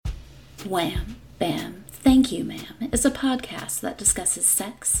Wham, Bam, Thank You, Ma'am is a podcast that discusses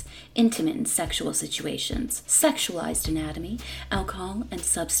sex, intimate and sexual situations, sexualized anatomy, alcohol, and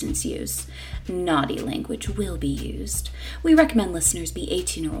substance use. Naughty language will be used. We recommend listeners be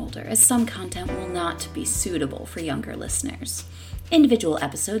 18 or older, as some content will not be suitable for younger listeners. Individual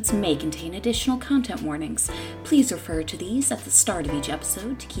episodes may contain additional content warnings. Please refer to these at the start of each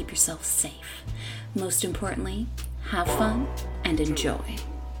episode to keep yourself safe. Most importantly, have fun and enjoy.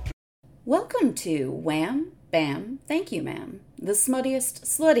 Welcome to Wham, Bam, Thank You, Ma'am, the smuttiest,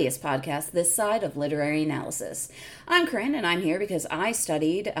 sluttiest podcast this side of literary analysis. I'm Corinne, and I'm here because I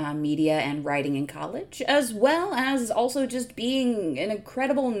studied media and writing in college, as well as also just being an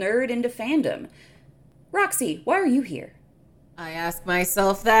incredible nerd into fandom. Roxy, why are you here? I ask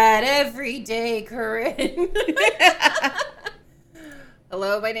myself that every day, Corinne.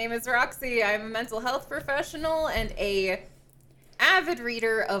 Hello, my name is Roxy. I'm a mental health professional and a avid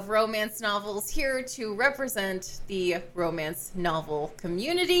reader of romance novels, here to represent the romance novel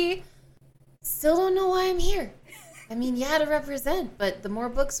community. Still don't know why I'm here. I mean, yeah, to represent, but the more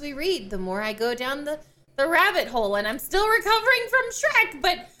books we read, the more I go down the rabbit hole, and I'm still recovering from Shrek,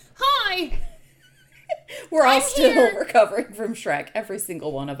 but hi! We're all still recovering from Shrek, every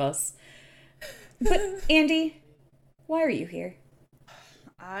single one of us. But, Andy, why are you here?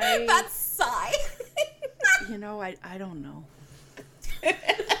 That sigh. I don't know.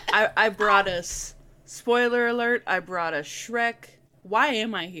 I brought us, spoiler alert, I brought us Shrek. Why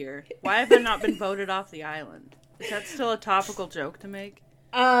am I here? Why have I not been voted off the island? Is that still a topical joke to make?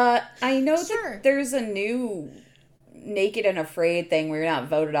 I know that there's a new Naked and Afraid thing where you're not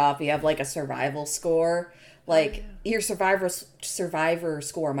voted off. You have like a survival score. Like your survivor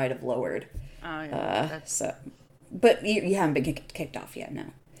score might have lowered. Oh yeah. But you haven't been kicked off yet, no.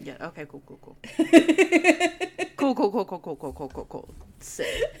 Yeah, okay, cool. Cool. Sick.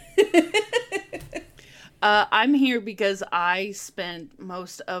 I'm here because I spent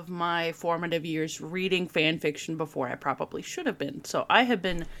most of my formative years reading fan fiction before I probably should have been. So I have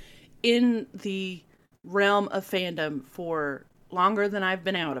been in the realm of fandom for longer than I've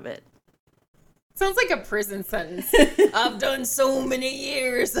been out of it. Sounds like a prison sentence. I've done so many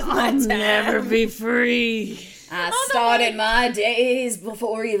years of my I'll time. never be free. I started my days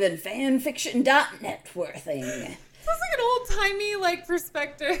before even fanfiction.net were a thing. Sounds like an old-timey,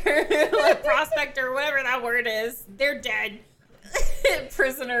 prospector, prospector, whatever that word is. They're dead.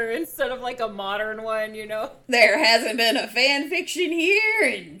 Prisoner instead of a modern one, you know? There hasn't been a fanfiction here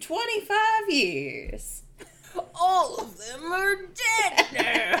in 25 years. All of them are dead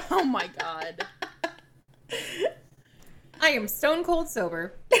now. Oh my god. I am stone cold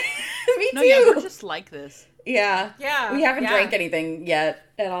sober. Me too. No, yeah, we're just like this. Yeah. We haven't drank anything yet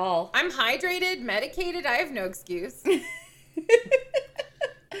at all. I'm hydrated, medicated. I have no excuse.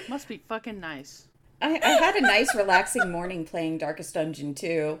 Must be fucking nice. I had a nice relaxing morning playing Darkest Dungeon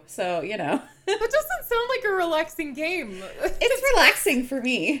 2, so, you know. That doesn't sound like a relaxing game. It's relaxing for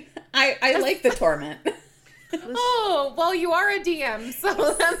me. I like the torment. Oh, well, you are a DM, so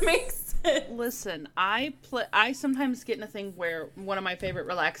that makes sense. Listen, I sometimes get in a thing where one of my favorite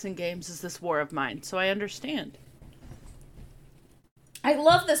relaxing games is this War of Mine, so I understand. I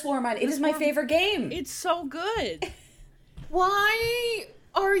love this War of Mine. It is my favorite game. It's so good. Why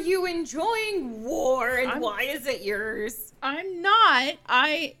are you enjoying war, and why is it yours? I'm not.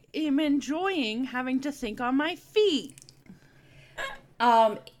 I am enjoying having to think on my feet.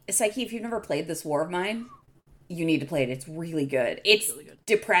 Psyche, if you've never played this War of Mine, you need to play it. It's really good. It's really good.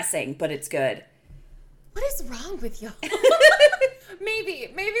 Depressing, but it's good. What is wrong with y'all?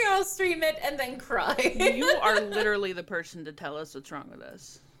 Maybe I'll stream it and then cry. You are literally the person to tell us what's wrong with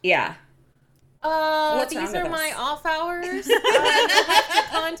us. Yeah. These are my off hours. I have to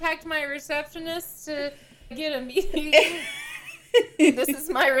contact my receptionist to get a meeting. This is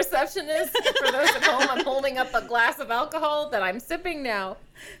my receptionist. For those at home, I'm holding up a glass of alcohol that I'm sipping now.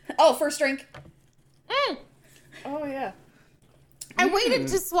 Oh, first drink. Oh, yeah. I waited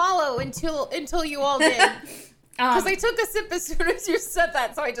to swallow until you all did. Because I took a sip as soon as you said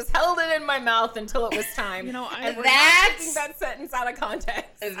that, so I just held it in my mouth until it was time. We're not taking that sentence out of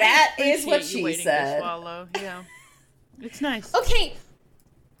context. That is what she said. To swallow. Yeah. It's nice. Okay.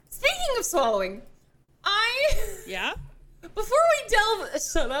 Speaking of swallowing, Yeah? Before we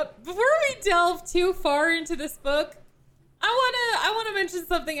delve too far into this book, I wanna mention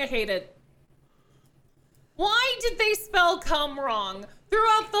something I hated. Why did they spell come wrong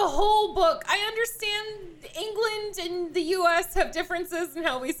throughout the whole book? I understand England and the US have differences in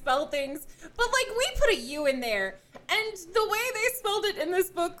how we spell things, but we put a U in there, and the way they spelled it in this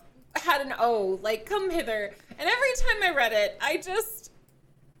book had an O, come hither. And every time I read it,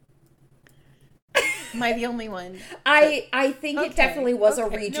 Am I the only one? I think it Okay, definitely was a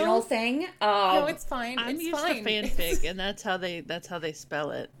okay. regional No. thing. No, it's fine. I'm it's used fine. to fanfic, and that's how they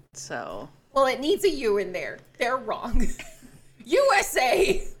spell it. So Well, it needs a U in there. They're wrong.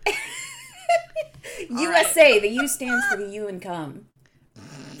 USA. USA. The U stands for the U and come.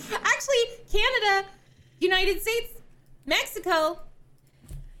 Actually, Canada, United States, Mexico.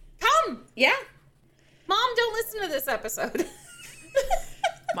 Come. Yeah. Mom, don't listen to this episode.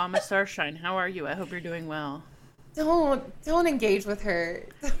 Mama Starshine, how are you? I hope you're doing well. Don't engage with her.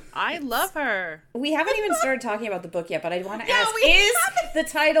 I love her. We haven't even started talking about the book yet, but I want to Yeah, ask, we is haven't. the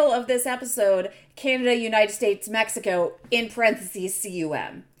title of this episode Canada, United States, Mexico, in parentheses,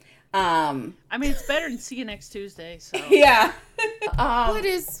 CUM? I mean, it's better than see you next Tuesday. So Yeah. What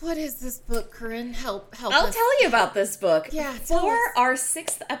is this book, Corinne? Help I'll us. tell you about this book. Yeah, tell For us. our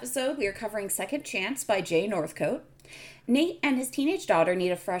 6th episode, we are covering Second Chance by Jay Northcote. Nate and his teenage daughter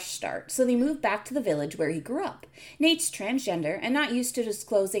need a fresh start, so they move back to the village where he grew up. Nate's transgender and not used to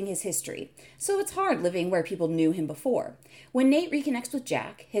disclosing his history, so it's hard living where people knew him before. When Nate reconnects with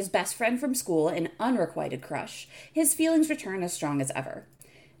Jack, his best friend from school and unrequited crush, his feelings return as strong as ever.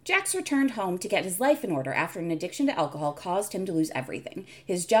 Jack's returned home to get his life in order after an addiction to alcohol caused him to lose everything: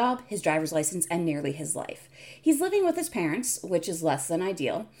 his job, his driver's license, and nearly his life. He's living with his parents, which is less than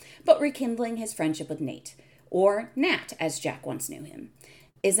ideal, but rekindling his friendship with Nate, or Nat as Jack once knew him,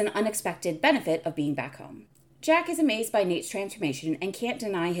 is an unexpected benefit of being back home. Jack is amazed by Nate's transformation and can't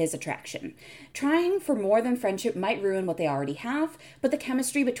deny his attraction. Trying for more than friendship might ruin what they already have, but the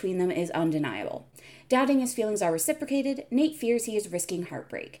chemistry between them is undeniable. Doubting his feelings are reciprocated, Nate fears he is risking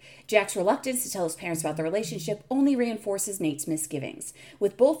heartbreak. Jack's reluctance to tell his parents about the relationship only reinforces Nate's misgivings.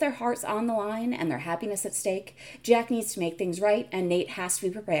 With both their hearts on the line and their happiness at stake, Jack needs to make things right, and Nate has to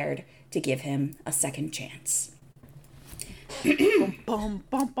be prepared to give him a second chance. bum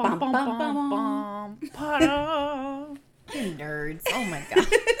bum bum bum bum bum pa-da. You nerds. Oh my god.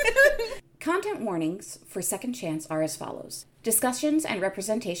 Content warnings for Second Chance are as follows: discussions and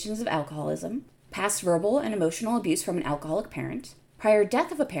representations of alcoholism, past verbal and emotional abuse from an alcoholic parent, prior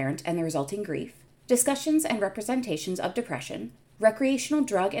death of a parent and the resulting grief, discussions and representations of depression, recreational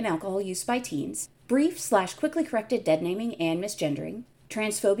drug and alcohol use by teens, brief/quickly corrected dead naming and misgendering,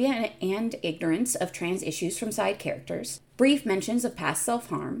 transphobia and ignorance of trans issues from side characters, brief mentions of past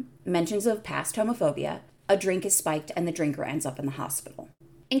self-harm, mentions of past homophobia, a drink is spiked and the drinker ends up in the hospital.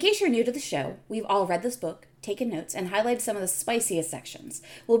 In case you're new to the show, we've all read this book, taken notes, and highlighted some of the spiciest sections.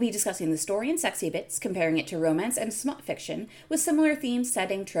 We'll be discussing the story and sexy bits, comparing it to romance and smut fiction with similar themes,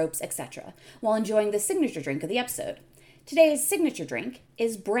 setting, tropes, etc., while enjoying the signature drink of the episode. Today's signature drink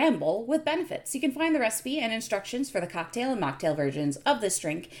is Bramble with benefits. You can find the recipe and instructions for the cocktail and mocktail versions of this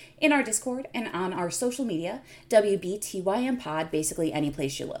drink in our Discord and on our social media, WBTYM Pod, basically any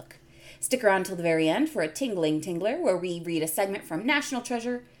place you look. Stick around till the very end for a tingling tingler where we read a segment from National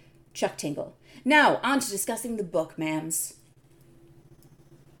Treasure, Chuck Tingle. Now, on to discussing the book, ma'ams.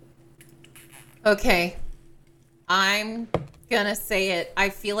 Okay. I'm gonna say it. I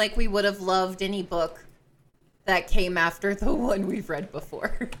feel like we would have loved any book that came after the one we've read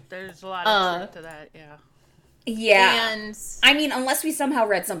before. There's a lot of truth to that, yeah. Yeah. And I mean, unless we somehow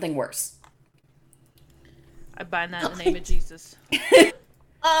read something worse. I bind that in the name of Jesus.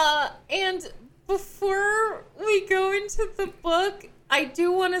 and before we go into the book, I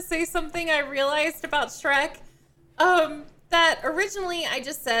do want to say something I realized about Shrek. That originally I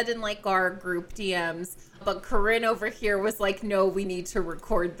just said in like our group DMs, but Corinne over here was like, no, we need to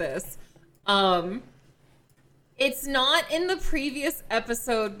record this. It's not in the previous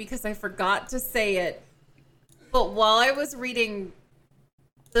episode because I forgot to say it. But while I was reading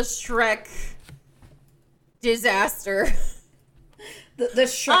the Shrek disaster, The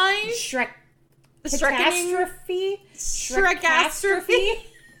Shrek the Shrekening, catastrophe? Shrekastrophe.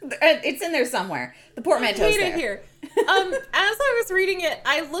 It's in there somewhere. The portmanteau's Wait there. here. As I was reading it,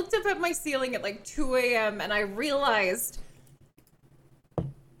 I looked up at my ceiling at like 2 a.m. and I realized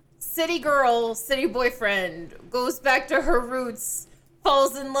city girl, city boyfriend, goes back to her roots,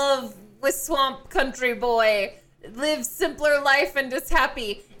 falls in love with swamp country boy, lives simpler life and is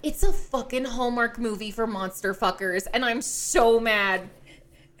happy. It's a fucking Hallmark movie for monster fuckers, and I'm so mad.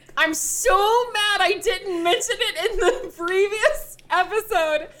 I'm so mad I didn't mention it in the previous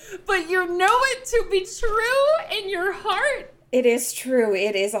episode, but you know it to be true in your heart. It is true.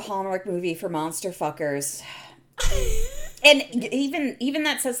 It is a Hallmark movie for monster fuckers. And even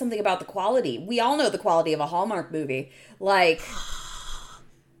that says something about the quality. We all know the quality of a Hallmark movie. Like,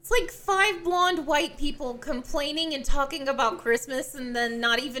 It's like 5 blonde white people complaining and talking about Christmas and then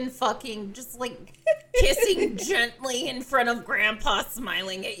not even fucking, just like kissing gently in front of grandpa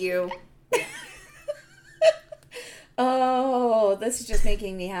smiling at you. Oh, this is just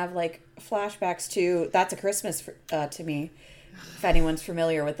making me have like flashbacks to That's a Christmas to me. If anyone's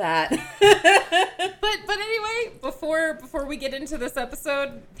familiar with that. But anyway, before we get into this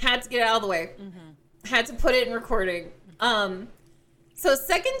episode, had to get it out of the way. Had to put it in recording. So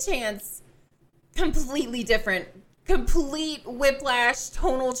Second Chance, completely different. Complete whiplash,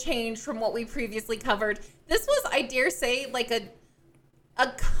 tonal change from what we previously covered. This was, I dare say, like a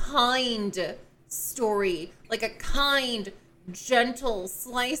kind story. Like a kind, gentle,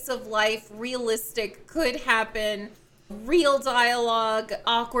 slice of life, realistic, could happen, real dialogue,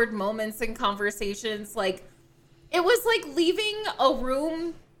 awkward moments and conversations. Like, it was like leaving a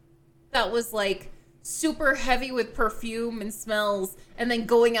room that was like super heavy with perfume and smells and then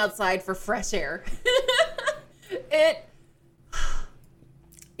going outside for fresh air.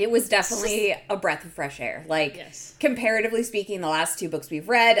 It was definitely a breath of fresh air. Like, Yes. comparatively speaking, the last two books we've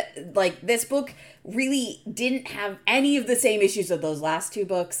read, like, this book really didn't have any of the same issues of those last two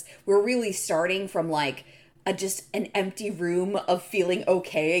books. We're really starting from, like, just an empty room of feeling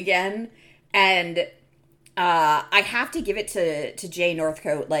okay again. And I have to give it to Jay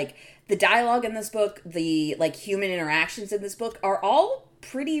Northcote. Like, the dialogue in this book, the, like, human interactions in this book are all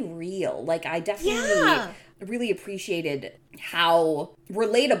pretty real. Like, I definitely really appreciated how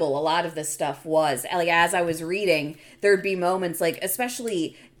relatable a lot of this stuff was. Like, as I was reading, there'd be moments, like,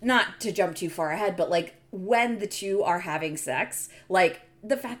 especially, not to jump too far ahead, but, like, when the two are having sex, like,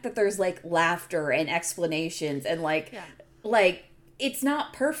 the fact that there's, like, laughter and explanations and, like, it's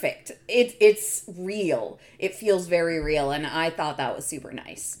not perfect. It's real. It feels very real, and I thought that was super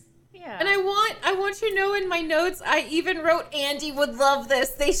nice. Yeah. And I want you to know in my notes, I even wrote Andy would love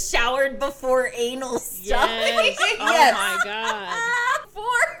this. They showered before anal stuff. Yes. Oh Yes. my god.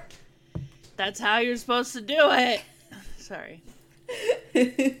 Before. That's how you're supposed to do it. Sorry.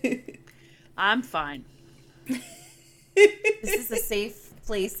 I'm fine. This is a safe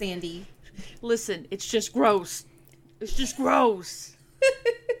place, Andy. Listen, it's just gross. It's just gross.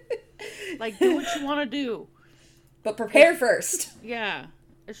 Like, do what you want to do. But prepare first. Yeah.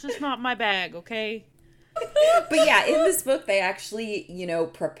 It's just not my bag, okay? But yeah, in this book, they actually,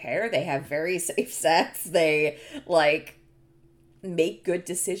 prepare. They have very safe sex. They, like, make good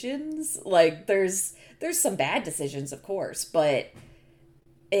decisions. Like, there's some bad decisions, of course, but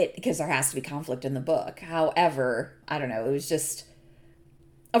because there has to be conflict in the book. However, I don't know, it was just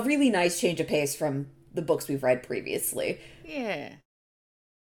a really nice change of pace from the books we've read previously. Yeah.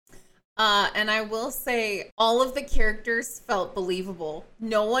 And I will say, all of the characters felt believable.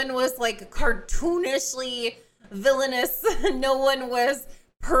 No one was, like, cartoonishly villainous. No one was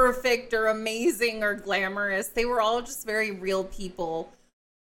perfect or amazing or glamorous. They were all just very real people.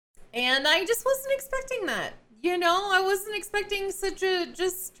 And I just wasn't expecting that. I wasn't expecting such a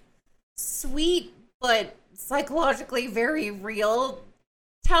just sweet, but psychologically very real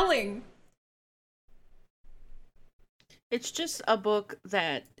telling. It's just a book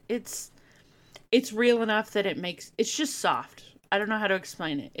that it's real enough that it's just soft. I don't know how to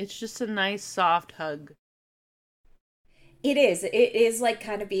explain it. It's just a nice soft hug. It is like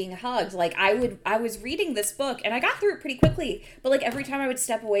kind of being hugged. Like, I was reading this book and I got through it pretty quickly, but like every time I would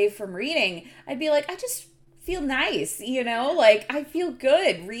step away from reading, I'd be like, I just feel nice, like I feel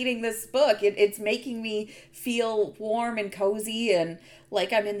good reading this book. It's making me feel warm and cozy and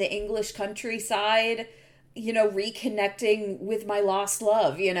like I'm in the English countryside, reconnecting with my lost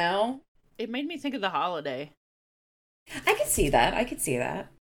love, It made me think of The Holiday. I could see that.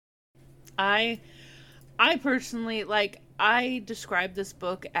 I personally, like, I describe this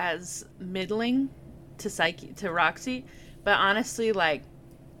book as middling to Roxy, but honestly, like,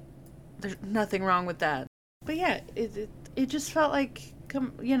 there's nothing wrong with that. But yeah, it just felt like,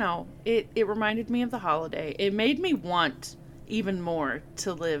 it reminded me of The Holiday. It made me want even more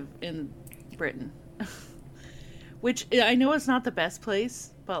to live in Britain. Which, I know it's not the best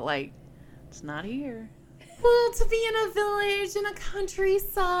place, but, like, it's not here. Well, to be in a village, in a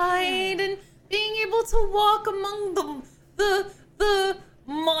countryside, and being able to walk among the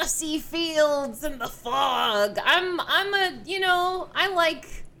mossy fields and the fog. I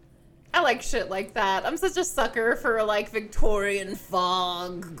like shit like that. I'm such a sucker for like Victorian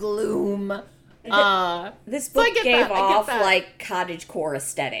fog, gloom. This book gave off like cottagecore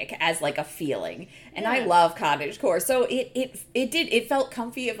aesthetic as like a feeling, and I love cottagecore. So it felt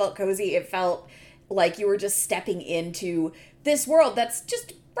comfy, it felt cozy, it felt like you were just stepping into this world that's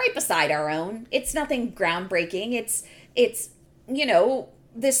just right beside our own. It's nothing groundbreaking. It's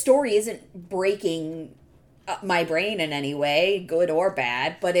this story isn't breaking my brain in any way, good or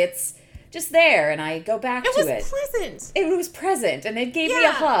bad, but it's just there, and I go back to it. It was pleasant. It was present, and it gave me a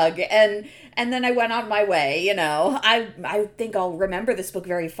Yeah. hug, and then I went on my way, I think I'll remember this book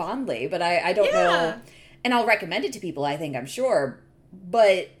very fondly, but I don't know. And I'll recommend it to people, I'm sure,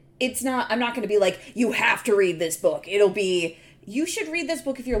 but I'm not going to be like, you have to read this book. It'll be, you should read this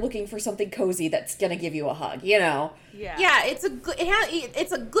book if you're looking for something cozy that's going to give you a hug, Yeah. Yeah, it's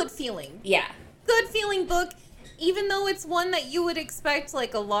a good feeling. Yeah. Good feeling book, even though it's one that you would expect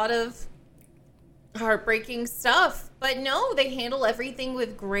like a lot of heartbreaking stuff. But no, they handle everything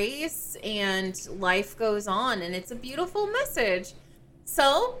with grace and life goes on, and it's a beautiful message.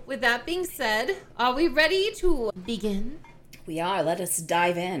 So, with that being said, are we ready to begin? We are. Let us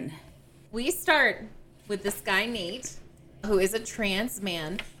dive in. We start with this guy, Nate, who is a trans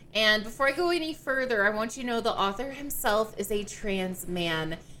man. And before I go any further, I want you to know the author himself is a trans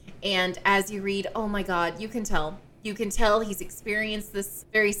man. And as you read, oh my God, you can tell. You can tell he's experienced this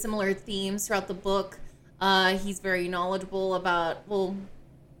very similar themes throughout the book. He's very knowledgeable about,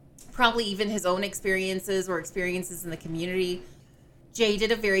 probably even his own experiences or experiences in the community. Jay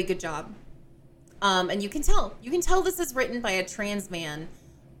did a very good job. And you can tell this is written by a trans man.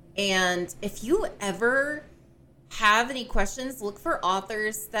 And if you ever have any questions, look for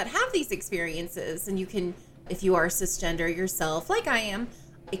authors that have these experiences. And you can, if you are cisgender yourself, like I am,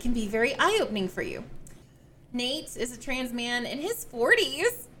 it can be very eye-opening for you. Nate is a trans man in his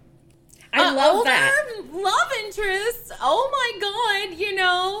 40s. I love older that. Love interest. Oh my God,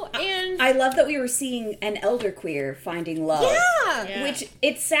 and I love that we were seeing an elder queer finding love. yeah. Which,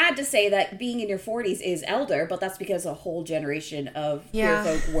 it's sad to say that being in your 40s is elder, but that's because a whole generation of queer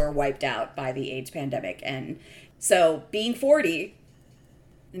folk were wiped out by the AIDS pandemic. And so being 40,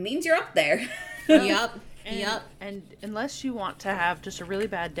 it means you're up there. Yep. And unless you want to have just a really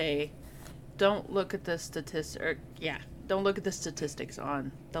bad day, don't look at the don't look at the statistics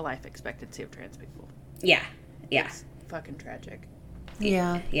on the life expectancy of trans people. Yeah. It's fucking tragic.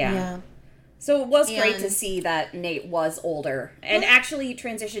 Yeah. So it was great to And- see that Nate was older and actually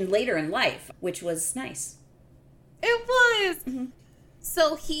transitioned later in life, which was nice. It was.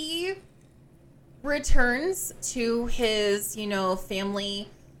 So he returns to his, family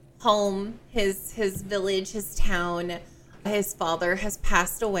home, his village, his town. His father has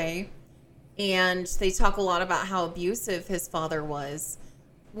passed away. And they talk a lot about how abusive his father was,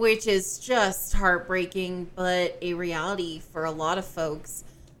 which is just heartbreaking, but a reality for a lot of folks.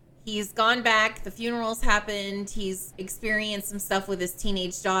 He's gone back. The funeral's happened. He's experienced some stuff with his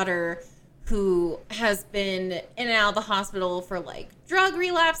teenage daughter who has been in and out of the hospital for like drug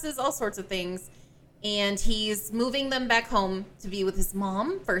relapses, all sorts of things. And he's moving them back home to be with his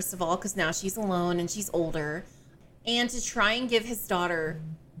mom, first of all, because now she's alone and she's older, and to try and give his daughter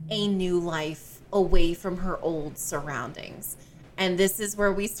a new life away from her old surroundings. And this is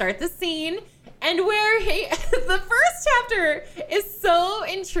where we start the scene, and where the first chapter is so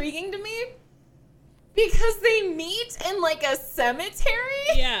intriguing to me because they meet in like a cemetery.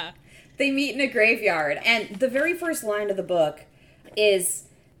 Yeah. They meet in a graveyard, and the very first line of the book is,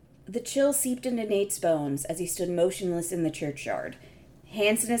 "The chill seeped into Nate's bones as he stood motionless in the churchyard.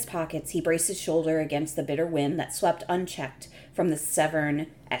 Hands in his pockets, he braced his shoulder against the bitter wind that swept unchecked from the Severn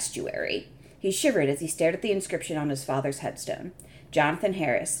estuary. He shivered as he stared at the inscription on his father's headstone. Jonathan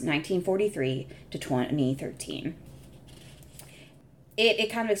Harris, 1943 to 2013.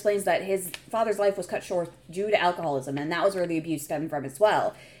 It kind of explains that his father's life was cut short due to alcoholism, and that was where the abuse stemmed from as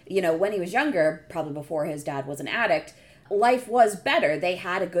well. When he was younger, probably before his dad was an addict, life was better. They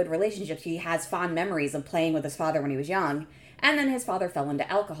had a good relationship. He has fond memories of playing with his father when he was young. And then his father fell into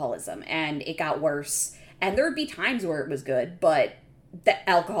alcoholism, and it got worse. And there would be times where it was good, but the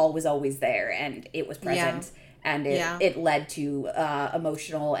alcohol was always there, and it was present. Yeah. And it led to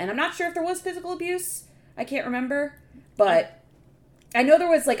emotional, and I'm not sure if there was physical abuse. I can't remember. But I know there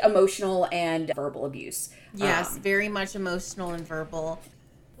was, like, emotional and verbal abuse. Yes, very much emotional and verbal.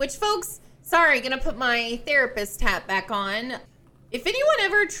 Which, folks, sorry, gonna put my therapist hat back on. If anyone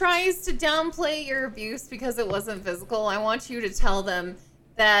ever tries to downplay your abuse because it wasn't physical, I want you to tell them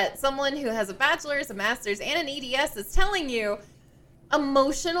that someone who has a bachelor's, a master's, and an EDS is telling you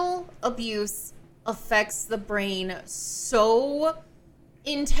emotional abuse affects the brain so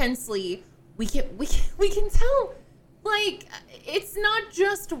intensely. We can tell. Like, it's not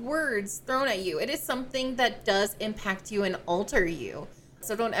just words thrown at you. It is something that does impact you and alter you.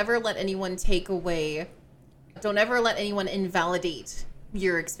 So don't ever let anyone don't ever let anyone invalidate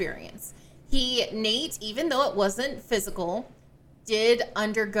your experience. Nate, even though it wasn't physical, did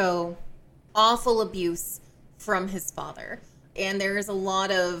undergo awful abuse from his father. And there is a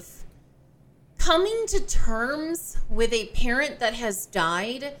lot of coming to terms with a parent that has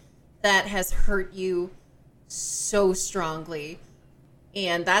died that has hurt you so strongly.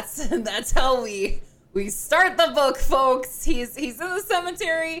 And that's how we start the book, folks. He's in the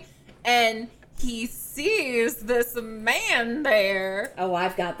cemetery and he sees this man there. Oh,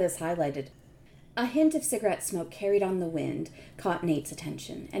 I've got this highlighted. A hint of cigarette smoke carried on the wind caught Nate's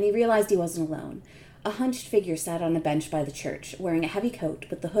attention, and he realized he wasn't alone. A hunched figure sat on a bench by the church, wearing a heavy coat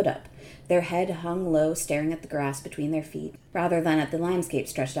with the hood up. Their head hung low, staring at the grass between their feet, rather than at the landscape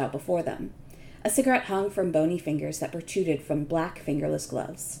stretched out before them. A cigarette hung from bony fingers that protruded from black fingerless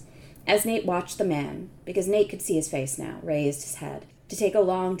gloves. As Nate watched the man, because Nate could see his face now, raised his head to take a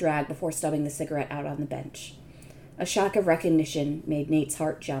long drag before stubbing the cigarette out on the bench. A shock of recognition made Nate's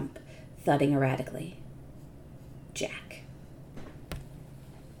heart jump, thudding erratically. Jack.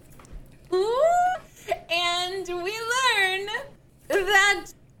 Ooh, and we learn that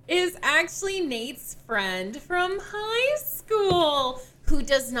is actually Nate's friend from high school, who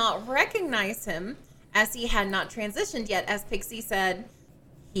does not recognize him as he had not transitioned yet. As Pixie said,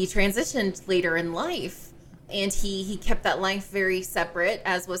 he transitioned later in life, and he kept that life very separate,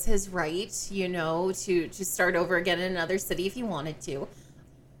 as was his right, you know, to start over again in another city if he wanted to.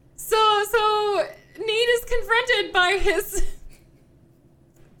 So Nate is confronted by his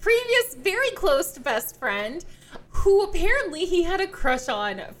previous very close best friend, who apparently he had a crush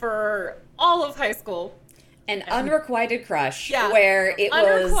on for all of high school. An unrequited crush, Yeah, where it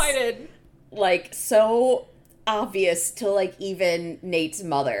unrequited. was like so obvious to like even Nate's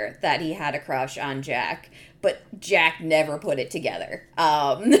mother that he had a crush on Jack, but Jack never put it together.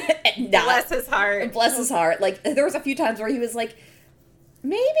 Bless his heart. Bless his heart. Like there was a few times where he was like,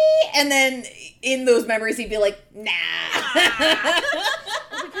 maybe, and then in those memories he'd be like, nah. Well,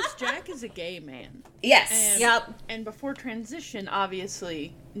 because Jack is a gay man. Yes. And, Yep. And before transition,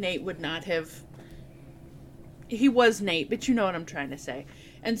 obviously, Nate would not have... He was Nate, but you know what I'm trying to say.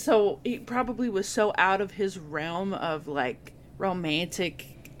 And so he probably was so out of his realm of, like,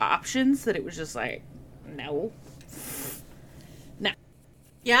 romantic options that it was just like, no. No.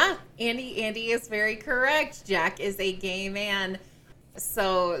 Yeah, Andy is very correct. Jack is a gay man.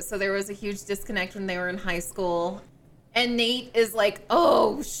 So there was a huge disconnect when they were in high school. And Nate is like,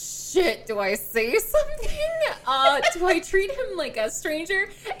 oh shit, do I say something? Do I treat him like a stranger?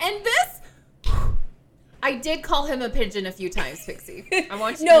 And this, I did call him a pigeon a few times, Pixie. I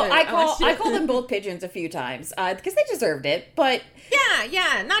want you No, to, I call them both pigeons a few times because they deserved it. But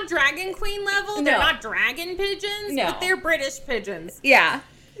Yeah, not dragon queen level. They're No. not dragon pigeons, No. but they're British pigeons. yeah,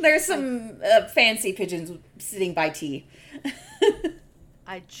 there's some fancy pigeons sitting by tea.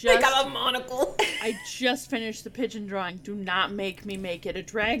 They got a monocle. I just finished the pigeon drawing. Do not make me make it a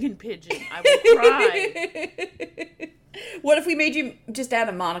dragon pigeon. I will cry. What if we made you just add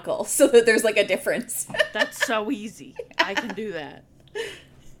a monocle so that there's like a difference? That's so easy. I can do that.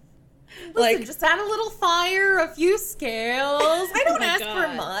 Listen, just add a little fire, a few scales. I don't my ask for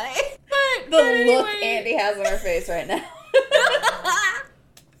God. much. The look Andy has on her face right now.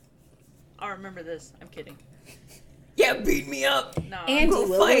 I'll remember this. I'm kidding. Yeah, beat me up. No. Andy We'll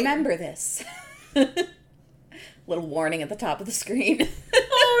will fight. remember this. Little warning at the top of the screen.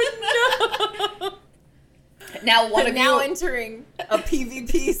 Oh no! Now one of now you, entering a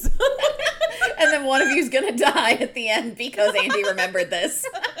PvP zone. and then one of you's gonna die at the end because Andy remembered this.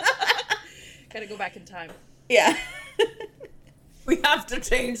 Gotta go back in time. Yeah. We have to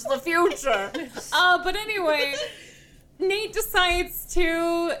change the future. But anyway, Nate decides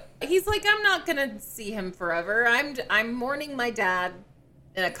to. He's like, I'm not gonna see him forever. I'm mourning my dad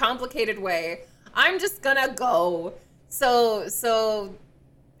in a complicated way. I'm just gonna go. So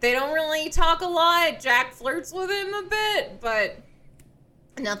they don't really talk a lot. Jack flirts with him a bit, but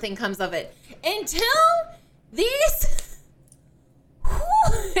nothing comes of it until this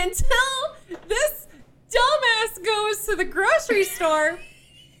dumbass goes to the grocery store.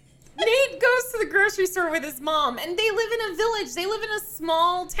 Nate goes to the grocery store with his mom, and they live in a village. They live in a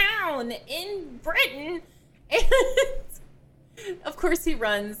small town in Britain. And of course, he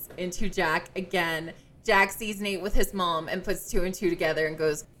runs into Jack again. Jack sees Nate with his mom and puts two and two together and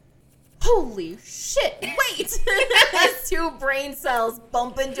goes, holy shit, wait! His two brain cells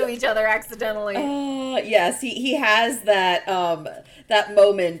bump into each other accidentally. Yes, he has that that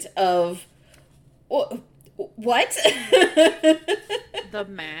moment of what? The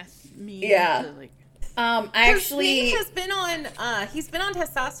math meme. Yeah. Like, I actually Nate has been on he's been on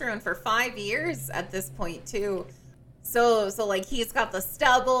testosterone for 5 years at this point too. So like he's got the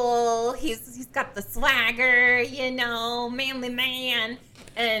stubble, he's got the swagger, you know, manly man.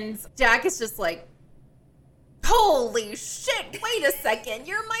 And Jack is just like, holy shit, wait a second,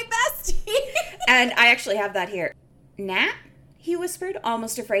 you're my bestie. and I actually have that here. Nat, he whispered,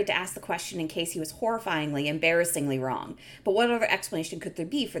 almost afraid to ask the question in case he was horrifyingly, embarrassingly wrong. But what other explanation could there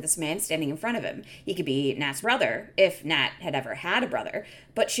be for this man standing in front of him? He could be Nat's brother, if Nat had ever had a brother,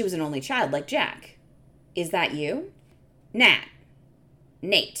 but she was an only child like Jack. Is that you? Nat.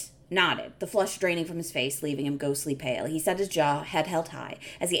 Nate nodded, the flush draining from his face, leaving him ghostly pale. He set his jaw, head held high,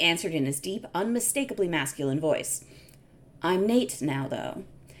 as he answered in his deep, unmistakably masculine voice. I'm Nate now, though.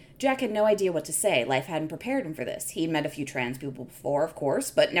 Jack had no idea what to say. Life hadn't prepared him for this. He'd met a few trans people before, of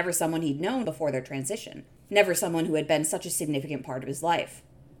course, but never someone he'd known before their transition. Never someone who had been such a significant part of his life.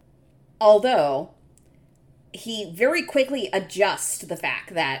 Although, he very quickly adjusts to the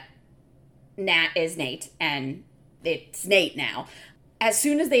fact that Nat is Nate, and it's Nate now. As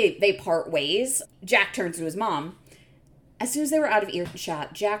soon as they part ways, Jack turns to his mom. As soon as they were out of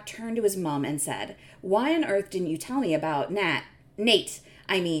earshot, Jack turned to his mom and said, Why on earth didn't you tell me about Nate?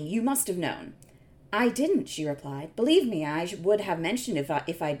 I mean, you must have known. I didn't, she replied. Believe me, I would have mentioned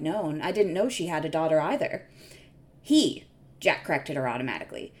if I'd known. I didn't know she had a daughter either. Jack corrected her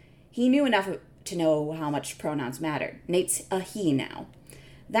automatically. He knew enough to know how much pronouns mattered. Nate's a he now.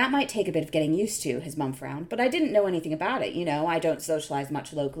 That might take a bit of getting used to, his mom frowned, but I didn't know anything about it. You know, I don't socialize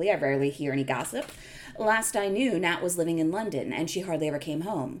much locally. I rarely hear any gossip. Last I knew, Nat was living in London, and she hardly ever came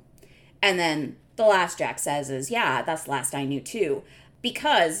home. And then the last Jack says is, yeah, that's the last I knew too,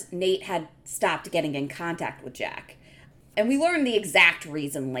 because Nate had stopped getting in contact with Jack. And we learn the exact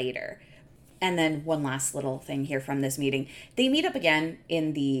reason later. And then one last little thing here from this meeting. They meet up again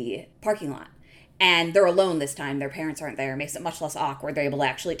in the parking lot. And they're alone this time. Their parents aren't there. It makes it much less awkward. They're able to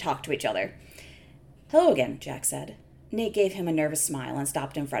actually talk to each other. Hello again, Jack said. Nate gave him a nervous smile and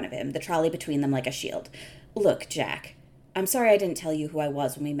stopped in front of him, the trolley between them like a shield. Look, Jack, I'm sorry I didn't tell you who I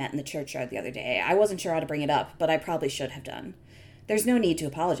was when we met in the churchyard the other day. I wasn't sure how to bring it up, but I probably should have done. There's no need to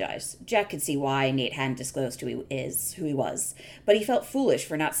apologize. Jack could see why Nate hadn't disclosed who he was, but he felt foolish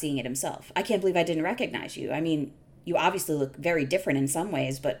for not seeing it himself. I can't believe I didn't recognize you. I mean, you obviously look very different in some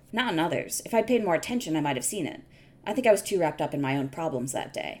ways, but not in others. If I'd paid more attention, I might have seen it. I think I was too wrapped up in my own problems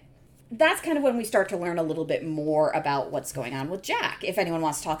that day. That's kind of when we start to learn a little bit more about what's going on with Jack, if anyone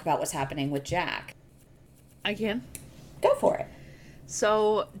wants to talk about what's happening with Jack. I can. Go for it.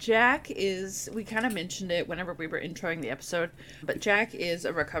 So Jack is, we kind of mentioned it whenever we were introing the episode, but Jack is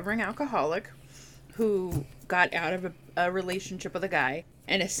a recovering alcoholic who got out of a relationship with a guy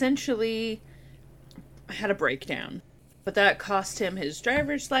and essentially had a breakdown. But that cost him his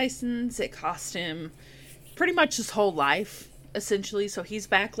driver's license. It cost him pretty much his whole life, essentially. So he's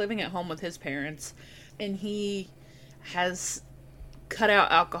back living at home with his parents, and he has cut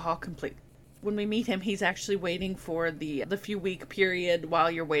out alcohol completely. When we meet him, he's actually waiting for the few week period while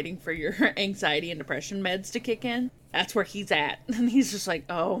you're waiting for your anxiety and depression meds to kick in. That's where he's at. And he's just like,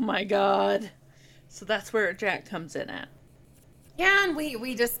 oh my God. So that's where Jack comes in at. Yeah, and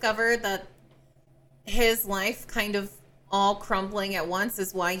we discovered that his life kind of all crumbling at once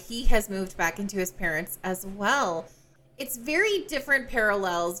is why he has moved back into his parents as well. It's very different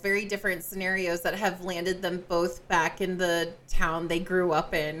parallels, very different scenarios that have landed them both back in the town they grew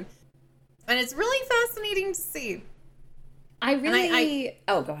up in. And it's really fascinating to see.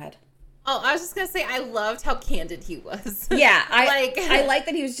 Oh, go ahead. Oh, I was just going to say, I loved how candid he was. Yeah, I like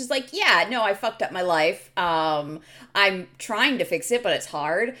that he was just like, yeah, no, I fucked up my life. I'm trying to fix it, but it's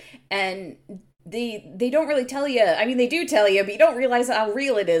hard. And they don't really tell you. I mean, they do tell you, but you don't realize how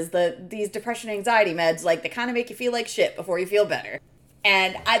real it is. These depression anxiety meds, like, they kind of make you feel like shit before you feel better.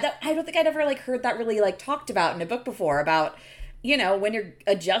 And I don't think I'd ever, like, heard that really, like, talked about in a book before about, you know, when you're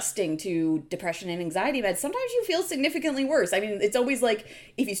adjusting to depression and anxiety meds, sometimes you feel significantly worse. I mean, it's always like,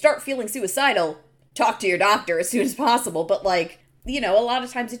 if you start feeling suicidal, talk to your doctor as soon as possible. But, like, you know, a lot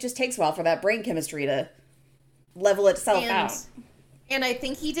of times it just takes a while for that brain chemistry to level itself out. And I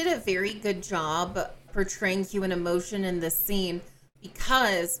think he did a very good job portraying human emotion in this scene,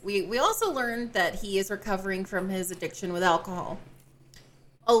 because we also learned that he is recovering from his addiction with alcohol.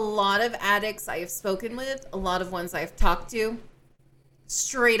 A lot of addicts I have spoken with, a lot of ones I've talked to,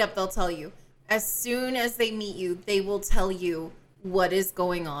 straight up they'll tell you, as soon as they meet you, they will tell you what is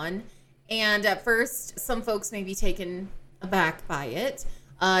going on. And at first, some folks may be taken aback by it.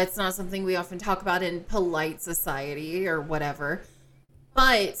 It's not something we often talk about in polite society or whatever.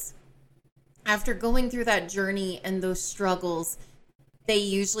 But after going through that journey and those struggles, they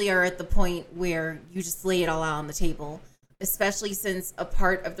usually are at the point where you just lay it all out on the table, especially since a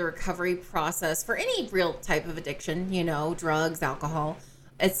part of the recovery process for any real type of addiction, you know, drugs, alcohol,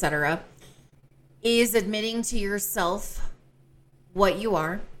 etc., is admitting to yourself what you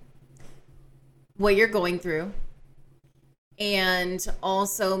are, what you're going through, and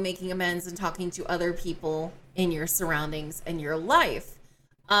also making amends and talking to other people in your surroundings and your life.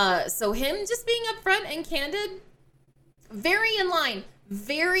 So him just being upfront and candid, very in line,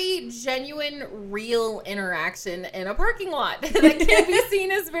 very genuine, real interaction in a parking lot that can be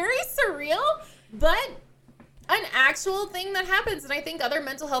seen as very surreal, but an actual thing that happens. And I think other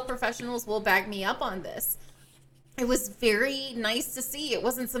mental health professionals will back me up on this. It was very nice to see. It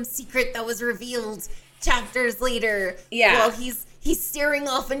wasn't some secret that was revealed chapters later. Yeah. Well, he's staring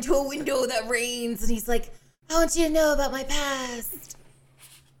off into a window that rains, and he's like, I want you to know about my past.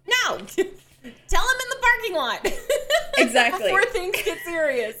 No. Tell him in the parking lot. Exactly. Before things get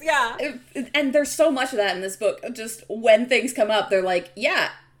serious. Yeah. And there's so much of that in this book. Just when things come up, they're like, yeah,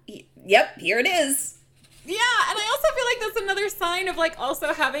 yep, here it is. Yeah, and I also feel like that's another sign of, like,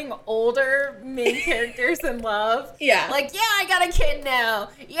 also having older main characters in love. Yeah. Like, yeah, I got a kid now.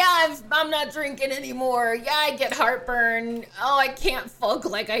 Yeah, I'm not drinking anymore. Yeah, I get heartburn. Oh, I can't fuck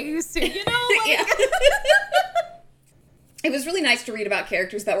like I used to, you know? Like, Yeah. It was really nice to read about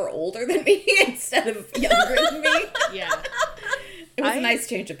characters that were older than me instead of younger than me. Yeah. It was a nice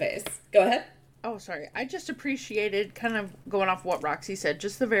change of pace. Go ahead. Oh, sorry. I just appreciated, kind of going off what Roxy said,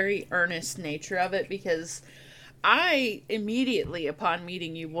 just the very earnest nature of it, because I immediately, upon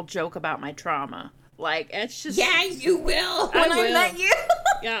meeting you, will joke about my trauma. Like, it's just... yeah, you will when I met you.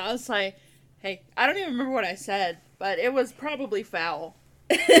 Yeah, I was like, hey, I don't even remember what I said, but it was probably foul.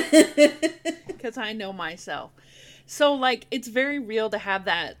 Because I know myself. So, like, it's very real to have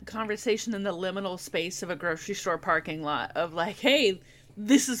that conversation in the liminal space of a grocery store parking lot of, like, hey,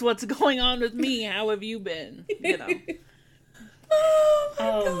 this is what's going on with me. How have you been? You know. Oh, my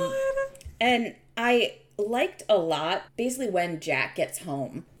God. And I liked a lot, basically, when Jack gets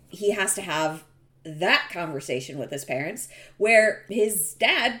home, he has to have that conversation with his parents, where his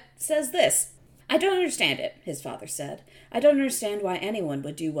dad says this. I don't understand it, his father said. I don't understand why anyone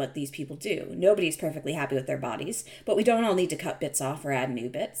would do what these people do. Nobody's perfectly happy with their bodies, but we don't all need to cut bits off or add new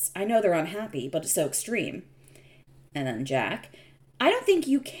bits. I know they're unhappy, but it's so extreme. And then Jack, I don't think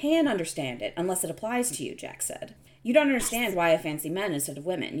you can understand it unless it applies to you, Jack said. You don't understand why I fancy men instead of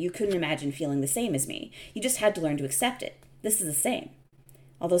women. You couldn't imagine feeling the same as me. You just had to learn to accept it. This is the same.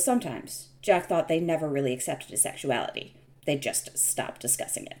 Although sometimes, Jack thought they never really accepted his sexuality. They just stopped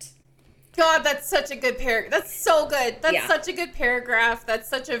discussing it. God, that's such a good paragraph. That's so good. That's Yeah. such a good paragraph. That's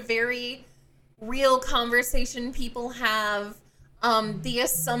such a very real conversation people have. The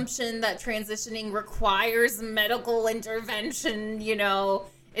assumption that transitioning requires medical intervention, you know,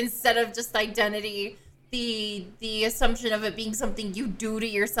 instead of just identity. The assumption of it being something you do to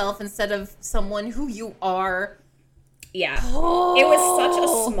yourself instead of someone who you are. Yeah. It was such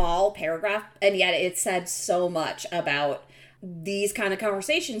a small paragraph, and yet it said so much about these kind of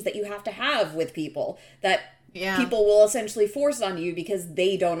conversations that you have to have with people, that people will essentially force on you because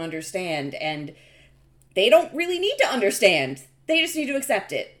they don't understand, and they don't really need to understand. They just need to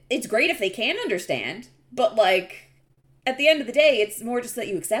accept it. It's great if they can understand, but, like, at the end of the day, it's more just that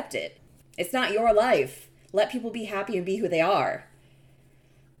you accept it. It's not your life. Let people be happy and be who they are.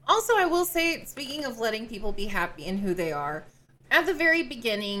 Also, I will say, speaking of letting people be happy in who they are, at the very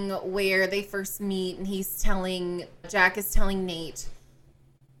beginning where they first meet and Jack is telling Nate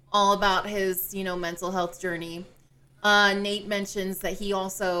all about his, you know, mental health journey, Nate mentions that he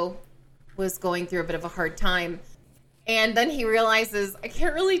also was going through a bit of a hard time. And then he realizes, I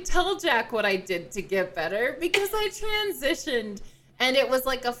can't really tell Jack what I did to get better because I transitioned. And it was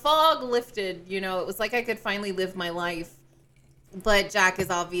like a fog lifted, you know, it was like I could finally live my life. But Jack is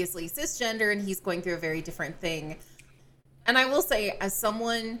obviously cisgender and he's going through a very different thing. And I will say, as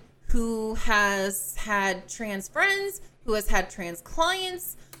someone who has had trans friends, who has had trans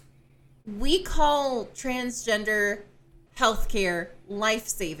clients, we call transgender healthcare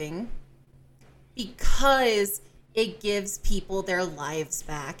life-saving because it gives people their lives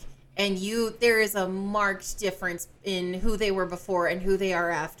back. And there is a marked difference in who they were before and who they are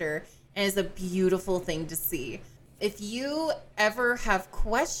after. And it's a beautiful thing to see. If you ever have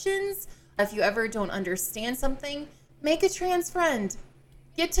questions, if you ever don't understand something, make a trans friend.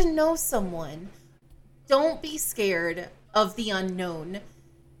 Get to know someone. Don't be scared of the unknown.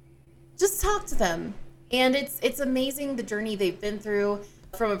 Just talk to them. And it's amazing the journey they've been through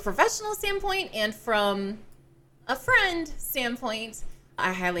from a professional standpoint and from a friend standpoint.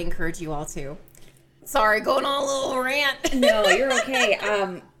 I highly encourage you all to. Sorry, going on a little rant. No, you're okay.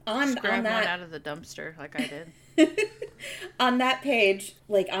 On Grab one that, out of the dumpster like I did. on that page,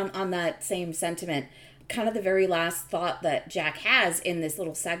 like on that same sentiment, kind of the very last thought that Jack has in this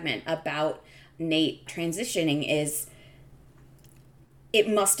little segment about Nate transitioning is, it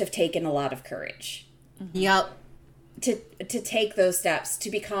must have taken a lot of courage. Yep. To take those steps,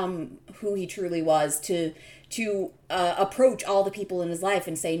 to become who he truly was, to to approach all the people in his life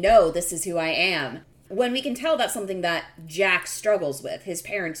and say, no, this is who I am. When we can tell that's something that Jack struggles with. His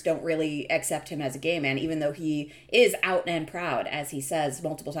parents don't really accept him as a gay man, even though he is out and proud, as he says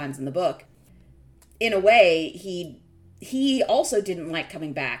multiple times in the book. In a way, he also didn't like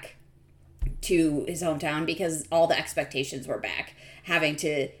coming back to his hometown because all the expectations were back. Having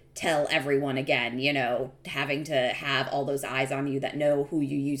to tell everyone again, you know, having to have all those eyes on you that know who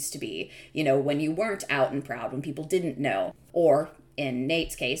you used to be, you know, when you weren't out and proud, when people didn't know, or in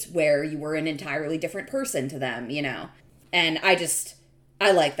Nate's case, where you were an entirely different person to them, you know. And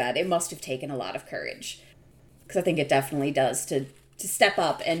I like that. It must have taken a lot of courage. Because I think it definitely does to step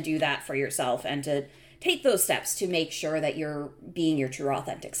up and do that for yourself and to take those steps to make sure that you're being your true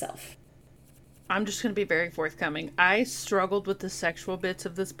authentic self. I'm just going to be very forthcoming. I struggled with the sexual bits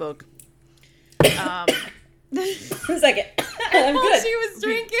of this book. A second. I'm good. She was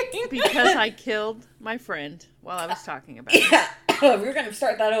drinking. Because I killed my friend while I was talking about it. Yeah. We're going to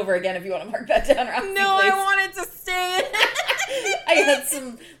start that over again if you want to mark that down, Roxy, No, please. I wanted to stay. I had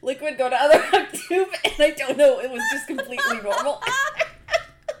some liquid go to other tube, and I don't know, it was just completely normal.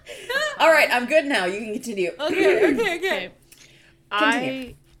 All right, I'm good now. You can continue. Okay.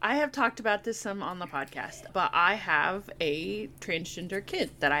 I have talked about this some on the podcast, but I have a transgender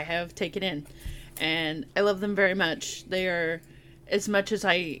kid that I have taken in, and I love them very much. They are, as much as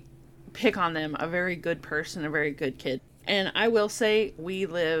I pick on them, a very good person, a very good kid. And I will say we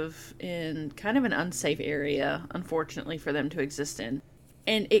live in kind of an unsafe area, unfortunately, for them to exist in.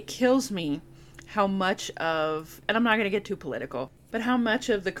 And it kills me how much of, and I'm not going to get too political, but how much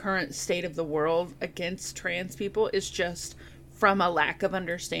of the current state of the world against trans people is just from a lack of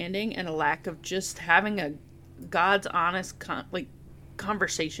understanding and a lack of just having a God's honest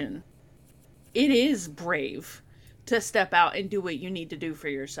conversation. It is brave to step out and do what you need to do for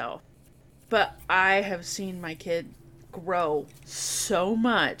yourself. But I have seen my kid grow so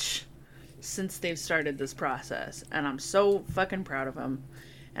much since they've started this process, and I'm so fucking proud of them.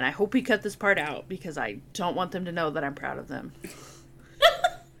 And I hope we cut this part out because I don't want them to know that I'm proud of them.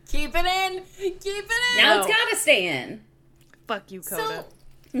 Keep it in. Now No. it's gotta stay in. Fuck you, Coda.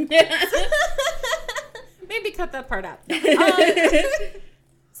 Maybe cut that part out.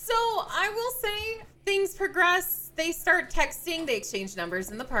 So I will say things progress. They start texting. They exchange numbers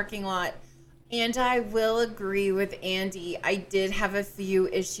in the parking lot. And I will agree with Andy. I did have a few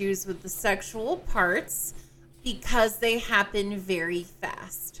issues with the sexual parts because they happen very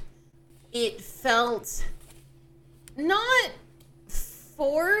fast. It felt not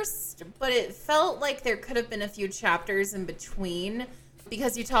forced, but it felt like there could have been a few chapters in between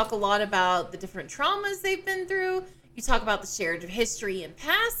because you talk a lot about the different traumas they've been through. You talk about the shared history and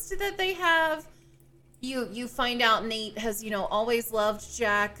past that they have. You find out Nate has, always loved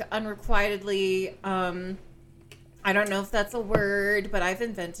Jack unrequitedly. I don't know if that's a word, but I've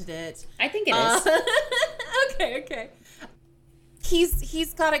invented it. I think it is. Okay.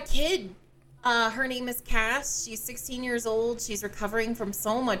 He's got a kid. Her name is Cass. She's 16 years old. She's recovering from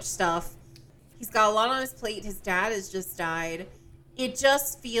so much stuff. He's got a lot on his plate. His dad has just died. It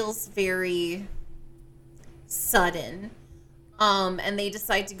just feels very sudden. And they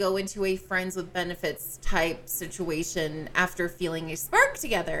decide to go into a friends with benefits type situation after feeling a spark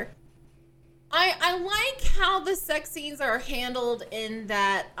together. I like how the sex scenes are handled in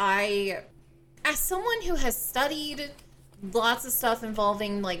that as someone who has studied lots of stuff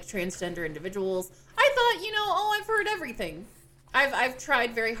involving like transgender individuals, I thought, I've heard everything. I've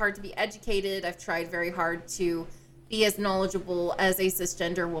tried very hard to be educated. I've tried very hard to be as knowledgeable as a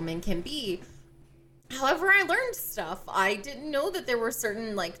cisgender woman can be. However, I learned stuff. I didn't know that there were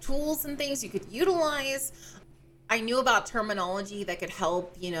certain tools and things you could utilize. I knew about terminology that could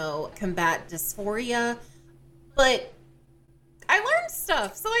help, combat dysphoria. But I learned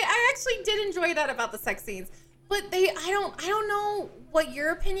stuff. So I actually did enjoy that about the sex scenes. But I don't know what your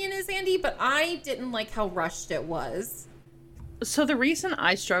opinion is, Andy, but I didn't like how rushed it was. So the reason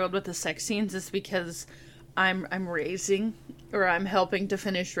I struggled with the sex scenes is because I'm raising, or I'm helping to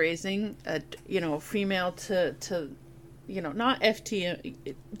finish raising a female to not FT,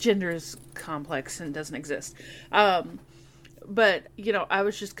 gender is complex and doesn't exist. But I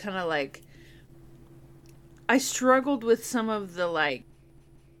was just kind of I struggled with some of the I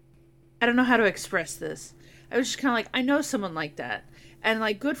don't know how to express this. I was just kind of I know someone like that,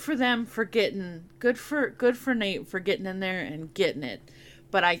 and good for them for good for Nate for getting in there and getting it.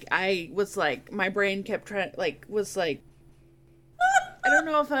 But I was my brain kept trying, I don't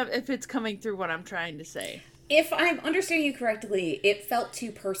know if it's coming through what I'm trying to say. If I'm understanding you correctly, it felt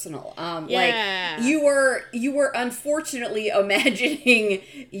too personal. Yeah. Like you were unfortunately imagining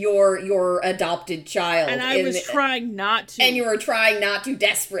your adopted child, And I was trying not to. and you were trying not to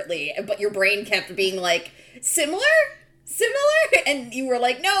desperately, but your brain kept being like, similar, and you were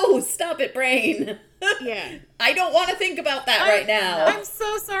like, no, stop it, brain. Yeah. I don't want to think about that right now. I'm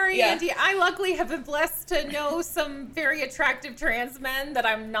so sorry, Yeah. Andy. I luckily have been blessed to know some very attractive trans men that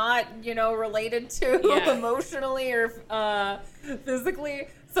I'm not, related to Yeah. emotionally or physically.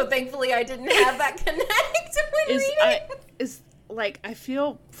 So thankfully, I didn't have that connect when reading. I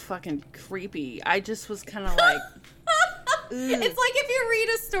feel fucking creepy. I just was kind of like, It's like if you read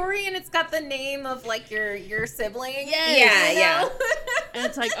a story and it's got the name of like your sibling. Yes. Yeah. and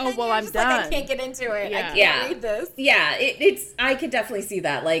it's like, oh, And well, you're I'm just done. Like, I can't get into it. I Yeah. can't Yeah. read this. Yeah, it's. I could definitely see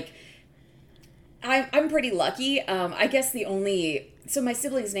that. Like, I'm pretty lucky. I guess so my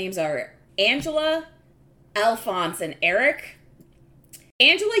siblings' names are Angela, Alphonse, and Eric.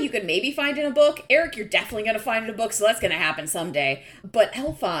 Angela, you could maybe find in a book. Eric, you're definitely going to find in a book, so that's going to happen someday. But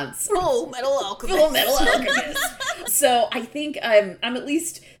Alphonse, Full Metal Alchemist. Full Metal Alchemist. So I think I'm at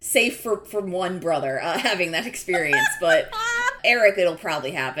least safe from one brother having that experience. But Eric, it'll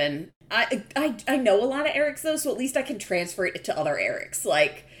probably happen. I know a lot of Erics though, so at least I can transfer it to other Erics.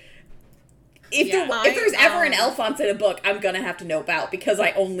 Like, if there's ever an Alphonse in a book, I'm gonna have to know about, because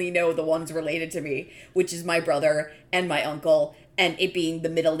I only know the ones related to me, which is my brother and my uncle, and it being the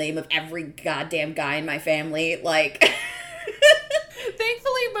middle name of every goddamn guy in my family. Like,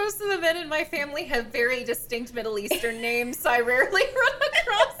 Thankfully, most of the men in my family have very distinct Middle Eastern names, so I rarely run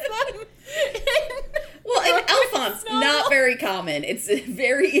across them. well, and Alphonse, not very common. It's a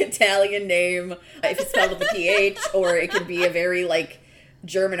very Italian name if it's spelled with a PH, or it can be a very like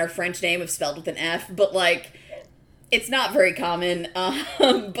German or French name if spelled with an F. But like, it's not very common.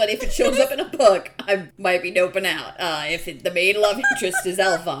 But if it shows up in a book, I might be doping out. If the main love interest is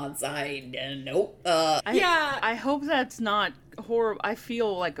Alphonse, nope. I hope that's not horrible. I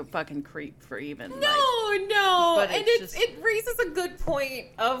feel like a fucking creep for even. No, But and it's it raises a good point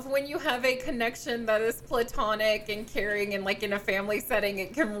of when you have a connection that is platonic and caring, and like in a family setting,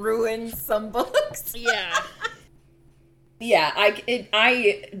 it can ruin some books. Yeah. Yeah,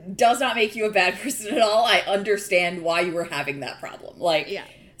 I does not make you a bad person at all. I understand why you were having that problem. Like, Yeah.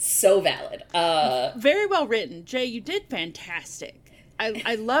 so valid. Very well written. Jay, you did fantastic.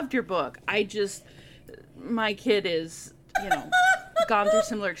 I loved your book. My kid is, gone through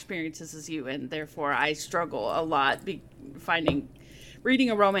similar experiences as you, and therefore I struggle a lot reading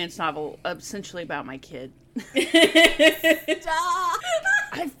a romance novel essentially about my kid.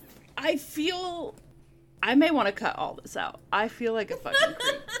 I feel I may want to cut all this out. I feel like a fucking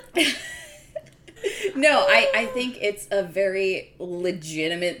creep. No, I think it's a very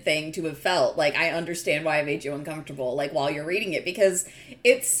legitimate thing to have felt. Like, I understand why it made you uncomfortable, like, while you're reading it, because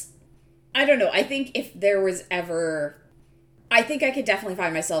I don't know, I think if there was ever... I think I could definitely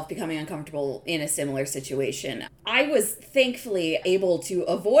find myself becoming uncomfortable in a similar situation. I was thankfully able to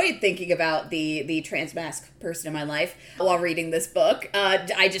avoid thinking about the trans mask person in my life while reading this book.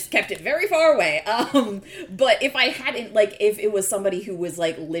 I just kept it very far away. But if I hadn't, like, if it was somebody who was,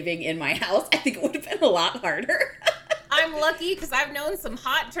 like, living in my house, I think it would have been a lot harder. I'm lucky because I've known some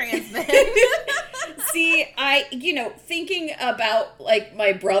hot trans men. See, thinking about, like,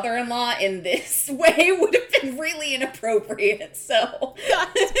 my brother-in-law in this way would have been really inappropriate, so.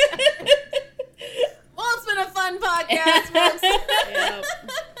 Well, it's been a fun podcast, folks.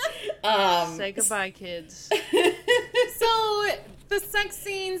 Yep. Say goodbye, kids. So, the sex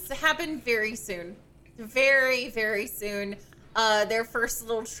scenes happen very soon. Very, very soon. Their first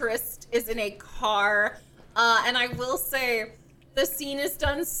little tryst is in a car. And I will say, the scene is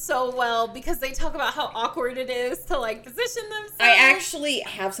done so well because they talk about how awkward it is to, like, position themselves. I actually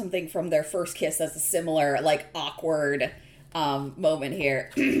have something from their first kiss that's a similar, like, awkward moment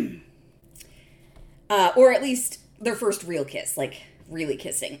here. Or at least their first real kiss, like, really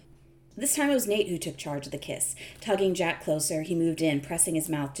kissing. This time it was Nate who took charge of the kiss. Tugging Jack closer, he moved in, pressing his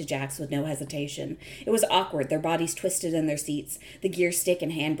mouth to Jack's with no hesitation. It was awkward, their bodies twisted in their seats, the gear stick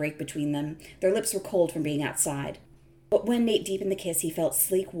and handbrake between them. Their lips were cold from being outside. But when Nate deepened the kiss, he felt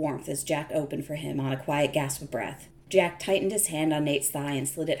sleek warmth as Jack opened for him on a quiet gasp of breath. Jack tightened his hand on Nate's thigh and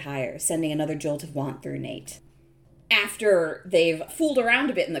slid it higher, sending another jolt of want through Nate. After they've fooled around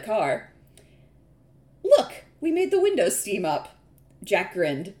a bit in the car, "Look, we made the windows steam up." Jack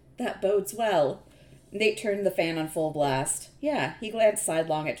grinned. "That bodes well." Nate turned the fan on full blast. Yeah, he glanced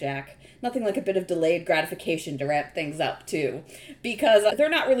sidelong at Jack. Nothing like a bit of delayed gratification to ramp things up, too. Because they're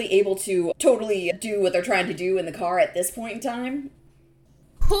not really able to totally do what they're trying to do in the car at this point in time.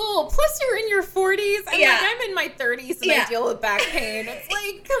 cool. Plus, you're in your 40s. I'm in my 30s and I Yeah. deal with back pain. It's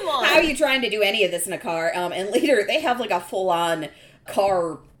like, come on. How are you trying to do any of this in a car? And later, they have, like, a full-on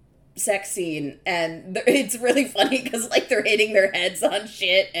car sex scene, and it's really funny because, like, they're hitting their heads on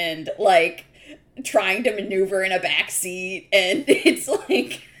shit and, like, trying to maneuver in a back seat, and it's,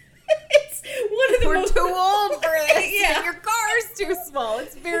 like... It's one of the We're most... too old for this. Yeah. And your car's too small.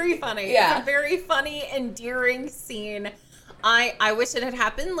 It's very funny. Yeah. It's a very funny, endearing scene. I wish it had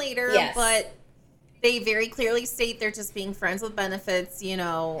happened later, Yes. but they very clearly state they're just being friends with benefits, you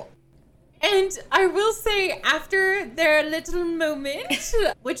know. And I will say, after their little moment,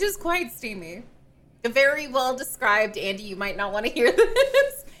 which is quite steamy, very well described, Andy, you might not want to hear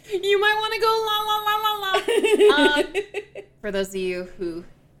this. You might want to go la la la la la. For those of you who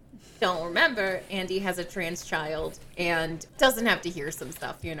don't remember, Andy has a trans child and doesn't have to hear some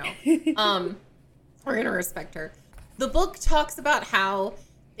stuff, you know. We're gonna respect her. The book talks about how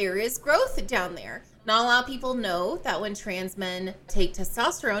there is growth down there. Not a lot of people know that when trans men take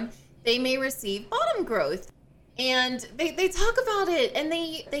testosterone, they may receive bottom growth. And they talk about it, and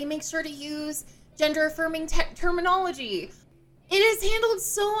they make sure to use gender-affirming terminology. It is handled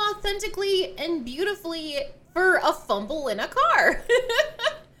so authentically and beautifully for a fumble in a car.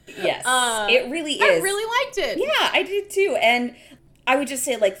 Yes, it really is. I really liked it. Yeah, I did too. And I would just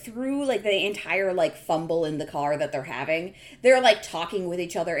say, like, through, like, the entire, like, fumble in the car that they're having, they're, like, talking with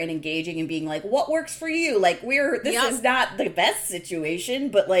each other and engaging and being like, what works for you? Like, this is not the best situation,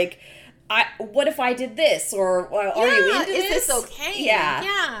 but, like, what if I did this? Or are you into is this? this okay? Yeah.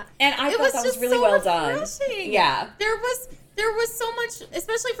 Yeah. And I thought that was really so well done. refreshing. Yeah. There was so much,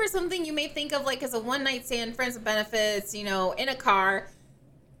 especially for something you may think of, like, as a one-night stand, friends with benefits, you know, in a car.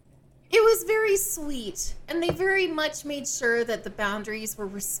 It was very sweet, and they very much made sure that the boundaries were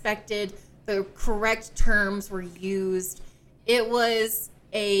respected, the correct terms were used. It was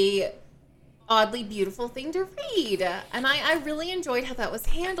a oddly beautiful thing to read, and I really enjoyed how that was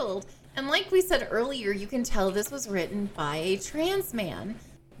handled. And like we said earlier, you can tell this was written by a trans man,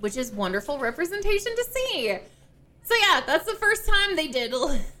 which is wonderful representation to see. So yeah, that's the first time they did.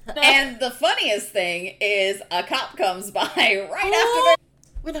 And the funniest thing is a cop comes by right after they're...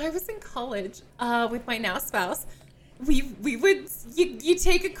 When I was in college, with my now spouse, we would you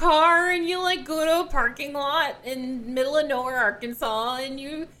take a car and you like go to a parking lot in middle of nowhere, Arkansas, and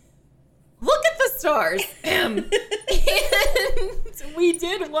you look at the stars. And we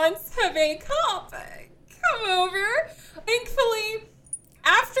did once have a cop come over. Thankfully,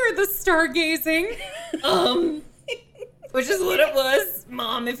 after the stargazing, which is what it was,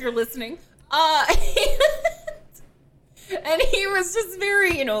 Mom, if you're listening, and he was just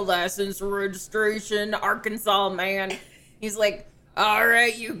very, you know, license, registration, Arkansas man. He's like, all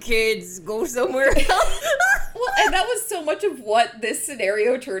right, you kids, go somewhere else. Well, and that was so much of what this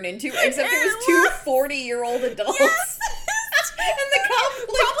scenario turned into, except it was two 40-year-old adults. Yes. And the cop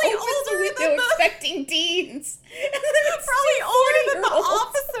Probably opens the older window than the- expecting teens. And then it's Probably two older than the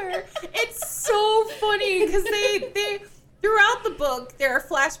 40-year-olds. officer. It's so funny because they throughout the book there are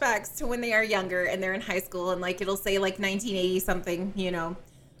flashbacks to when they are younger and they're in high school, and like it'll say like 1980 something, you know,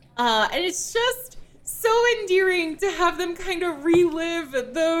 and it's just so endearing to have them kind of relive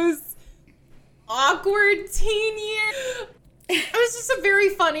those awkward teen years. It was just a very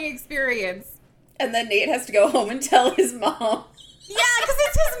funny experience. And then Nate has to go home and tell his mom. Yeah, because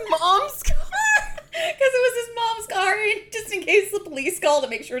it's his mom's car. Because it was his mom's car, just in case the police call to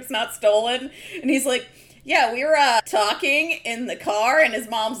make sure it's not stolen. And he's like, yeah, we were talking in the car, and his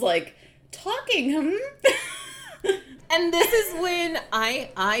mom's like, talking, And this is when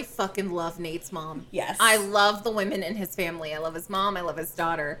I fucking love Nate's mom. Yes. I love the women in his family. I love his mom. I love his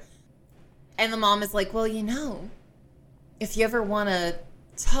daughter. And the mom is like, well, you know, if you ever want to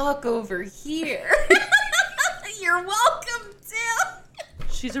talk over here, you're welcome to.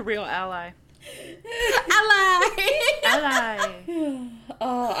 She's a real ally. Ally. Ally.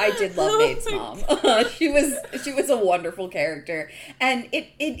 Oh, I did love Nate's mom. She was a wonderful character. And it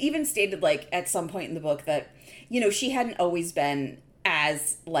even stated, like, at some point in the book that, you know, she hadn't always been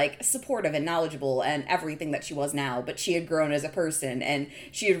as, like, supportive and knowledgeable and everything that she was now, but she had grown as a person, and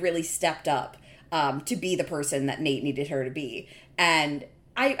she had really stepped up to be the person that Nate needed her to be. And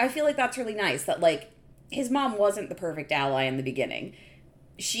I feel like that's really nice, that, like, his mom wasn't the perfect ally in the beginning.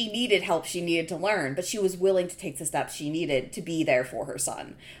 She needed help, she needed to learn, but she was willing to take the steps she needed to be there for her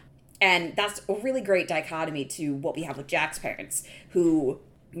son. And that's a really great dichotomy to what we have with Jack's parents, who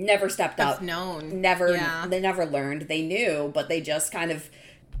never stepped up. They never learned. They knew, but they just kind of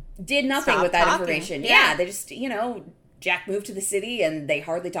did nothing Stopped with that talking. information. Yeah. Yeah, they just, you know, Jack moved to the city and they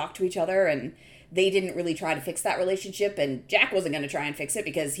hardly talked to each other, and they didn't really try to fix that relationship, and Jack wasn't going to try and fix it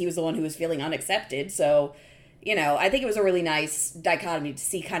because he was the one who was feeling unaccepted. So, you know, I think it was a really nice dichotomy to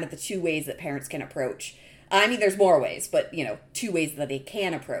see kind of the two ways that parents can approach. I mean, there's more ways, but, you know, two ways that they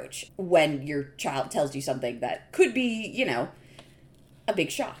can approach when your child tells you something that could be, you know, a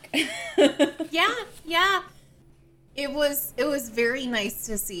big shock. Yeah. It was very nice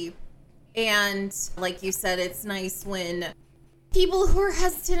to see. And like you said, it's nice when people who are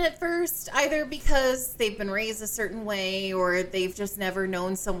hesitant at first, either because they've been raised a certain way or they've just never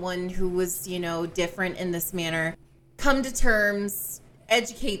known someone who was, you know, different in this manner, come to terms,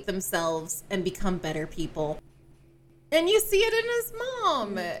 educate themselves, and become better people. And you see it in his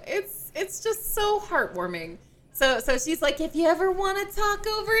mom. It's just so heartwarming. So she's like, if you ever want to talk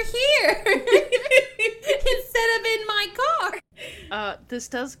over here instead of in my car. This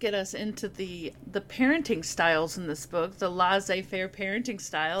does get us into the parenting styles in this book, the laissez-faire parenting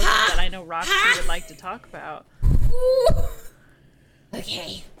styles that I know Roxy would like to talk about.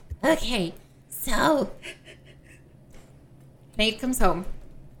 Okay. So Nate comes home,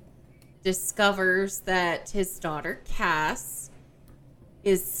 discovers that his daughter Cass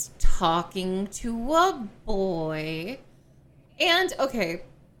is talking to a boy. And, okay,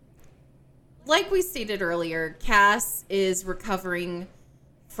 like we stated earlier, Cass is recovering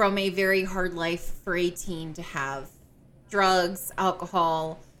from a very hard life for a teen to have. Drugs,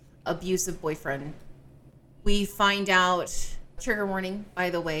 alcohol, abusive boyfriend. We find out, trigger warning, by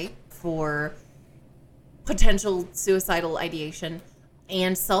the way, for potential suicidal ideation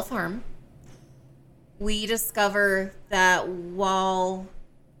and self-harm. We discover that while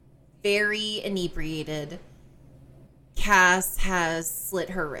very inebriated, Cass has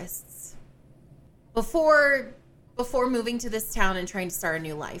slit her wrists. Before moving to this town and trying to start a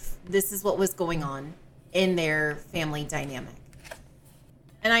new life, this is what was going on in their family dynamic.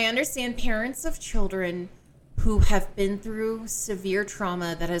 And I understand parents of children who have been through severe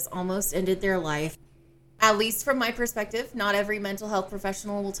trauma that has almost ended their life. At least from my perspective, not every mental health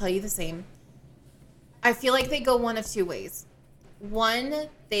professional will tell you the same. I feel like they go one of two ways. One,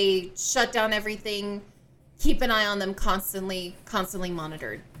 they shut down everything, keep an eye on them constantly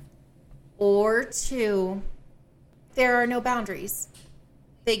monitored. Or two, there are no boundaries.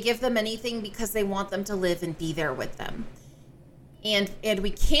 They give them anything because they want them to live and be there with them. And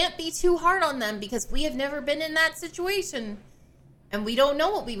we can't be too hard on them because we have never been in that situation. And we don't know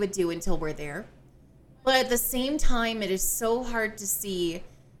what we would do until we're there. But at the same time, it is so hard to see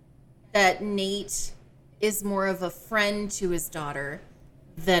that Nate is more of a friend to his daughter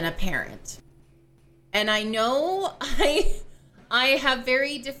than a parent. And I know I have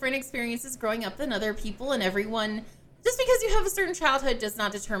very different experiences growing up than other people, and everyone, just because you have a certain childhood does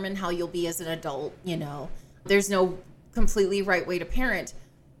not determine how you'll be as an adult, you know. There's no completely right way to parent.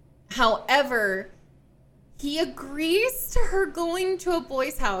 However, he agrees to her going to a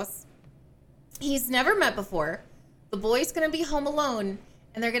boy's house he's never met before. The boy's going to be home alone,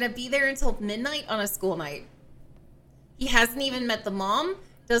 and they're going to be there until midnight on a school night. He hasn't even met the mom,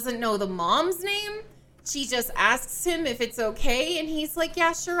 doesn't know the mom's name. She just asks him if it's okay, and he's like,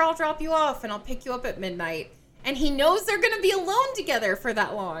 yeah, sure, I'll drop you off, and I'll pick you up at midnight. And he knows they're going to be alone together for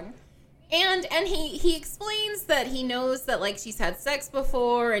that long. And he explains that he knows that, like, she's had sex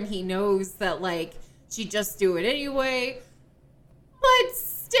before, and he knows that, like, she'd just do it anyway. But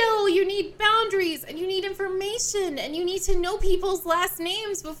still, you need boundaries, and you need information, and you need to know people's last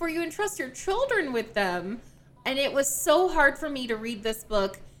names before you entrust your children with them. And it was so hard for me to read this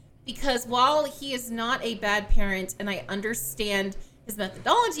book because while he is not a bad parent, and I understand his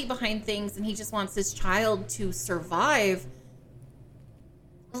methodology behind things, and he just wants his child to survive,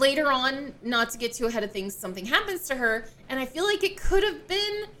 later on, not to get too ahead of things, something happens to her, and I feel like it could have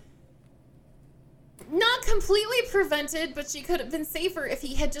been not completely prevented, but she could have been safer if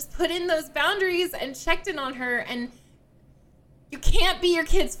he had just put in those boundaries and checked in on her. And you can't be your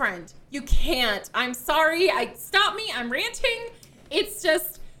kid's friend. You can't. I'm sorry. Stop me. I'm ranting. It's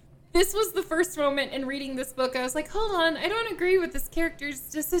just, this was the first moment in reading this book. I was like, hold on. I don't agree with this character's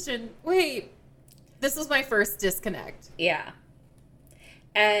decision. Wait. This was my first disconnect. Yeah.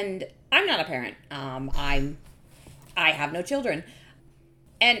 And I'm not a parent. I have no children.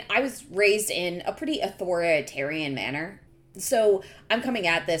 And I was raised in a pretty authoritarian manner. So I'm coming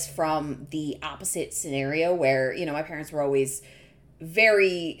at this from the opposite scenario where, you know, my parents were always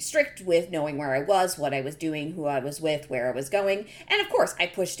very strict with knowing where I was, what I was doing, who I was with, where I was going. And of course, I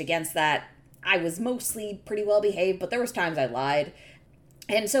pushed against that. I was mostly pretty well behaved, but there was times I lied.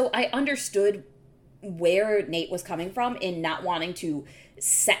 And so I understood where Nate was coming from in not wanting to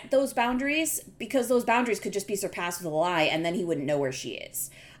set those boundaries, because those boundaries could just be surpassed with a lie, and then he wouldn't know where she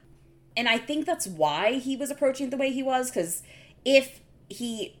is. And I think that's why he was approaching it the way he was, because if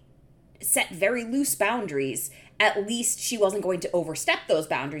he set very loose boundaries, at least she wasn't going to overstep those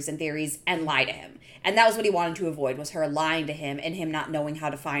boundaries and theories and lie to him. And that was what he wanted to avoid, was her lying to him and him not knowing how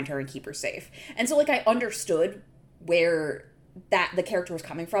to find her and keep her safe. And so, like, I understood where that the character was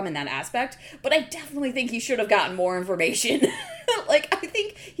coming from in that aspect, but I definitely think he should have gotten more information. Like, I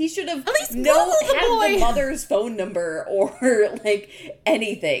think he should have at least had the the mother's phone number or, like,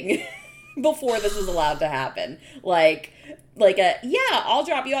 anything before this was allowed to happen. I'll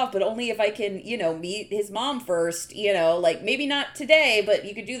drop you off, but only if I can, meet his mom first, like, maybe not today, but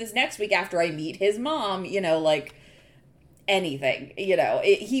you could do this next week after I meet his mom, like, anything,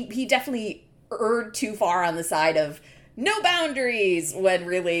 he definitely erred too far on the side of no boundaries, when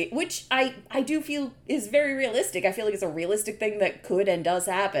really, which I do feel is very realistic. I feel like it's a realistic thing that could and does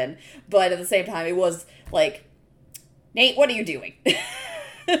happen, but at the same time, it was like, Nate, what are you doing?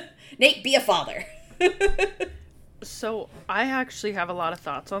 Nate, be a father. So, I actually have a lot of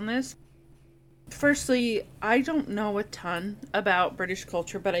thoughts on this. Firstly, I don't know a ton about British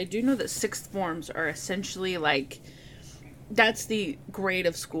culture, but I do know that sixth forms are essentially like, that's the grade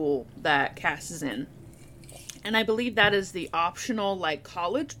of school that Cass is in. And I believe that is the optional, like,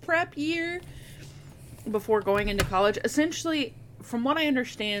 college prep year before going into college. Essentially, from what I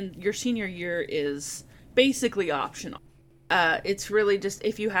understand, your senior year is basically optional. It's really just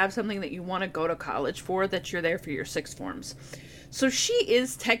if you have something that you want to go to college for, that you're there for your sixth forms. So she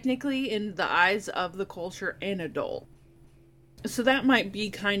is technically, in the eyes of the culture, an adult. So that might be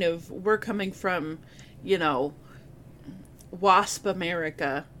kind of, we're coming from, WASP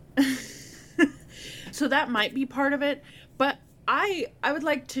America. So that might be part of it. But I would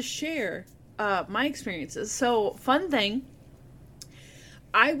like to share my experiences. So, fun thing,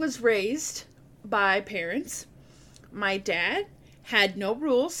 I was raised by parents. My dad had no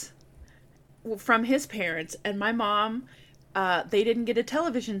rules from his parents, and my mom, they didn't get a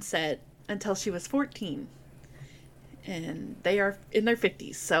television set until she was 14. And they are in their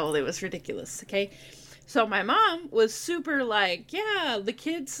 50s, so it was ridiculous, okay? So my mom was super like, yeah, the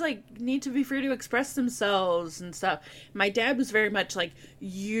kids, like, need to be free to express themselves and stuff. My dad was very much like,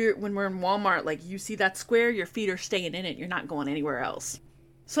 when we're in Walmart, like, you see that square, your feet are staying in it, you're not going anywhere else.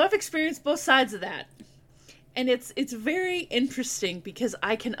 So I've experienced both sides of that. And it's very interesting because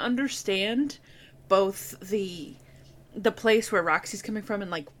I can understand both the place where Roxy's coming from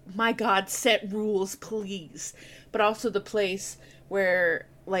and, like, my God, set rules, please. But also the place where,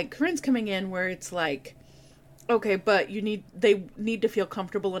 like, Corinne's coming in, where it's like, okay, but they need to feel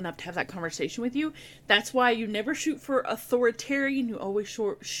comfortable enough to have that conversation with you. That's why you never shoot for authoritarian, you always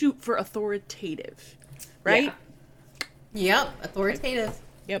shoot for authoritative. Right? Yeah. Yep, authoritative.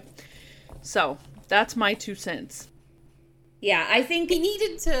 Yep. So, that's my 2 cents. Yeah, I think he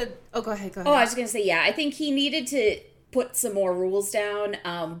needed to... Oh, go ahead. Oh, I was going to say, yeah, I think he needed to put some more rules down,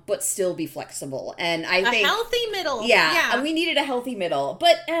 but still be flexible. And I think... A healthy middle. Yeah, we needed a healthy middle.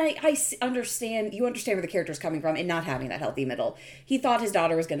 But I understand, you understand where the character's coming from in not having that healthy middle. He thought his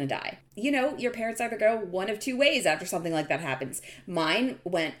daughter was going to die. Your parents either go one of two ways after something like that happens. Mine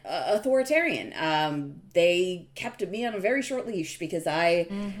went authoritarian. They kept me on a very short leash because I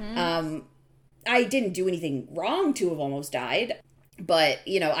didn't do anything wrong to have almost died. But,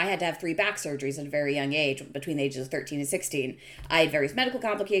 I had to have 3 back surgeries at a very young age, between the ages of 13 and 16. I had various medical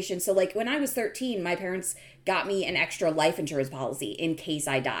complications. So, like, when I was 13, my parents got me an extra life insurance policy in case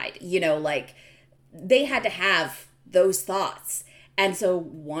I died. They had to have those thoughts. And so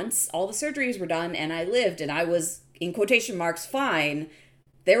once all the surgeries were done and I lived and I was, in quotation marks, fine,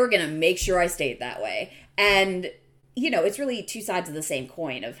 they were going to make sure I stayed that way. And, it's really 2 sides of the same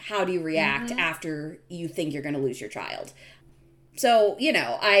coin of how do you react after you think you're going to lose your child. So,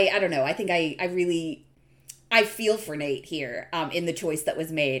 I don't know. I think I feel for Nate here in the choice that was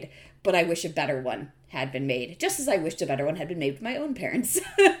made, but I wish a better one had been made, just as I wished a better one had been made with my own parents.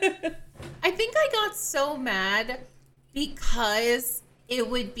 I think I got so mad because it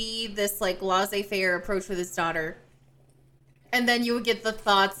would be this, like, laissez-faire approach with his daughter. And then you would get the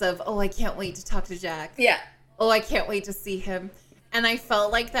thoughts of, oh, I can't wait to talk to Jack. Yeah. Oh, I can't wait to see him. And I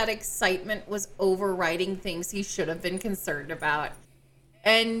felt like that excitement was overriding things he should have been concerned about.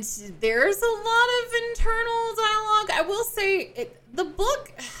 And there's a lot of internal dialogue. I will say, the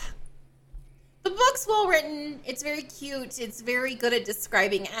book's well written. It's very cute. It's very good at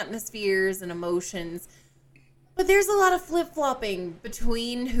describing atmospheres and emotions. But there's a lot of flip-flopping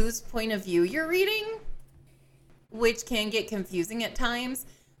between whose point of view you're reading, which can get confusing at times.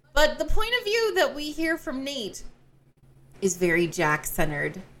 But the point of view that we hear from Nate is very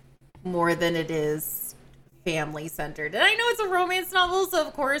Jack-centered, more than it is family centered. And I know it's a romance novel, so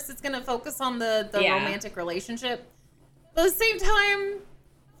of course it's going to focus on the romantic relationship. But at the same time,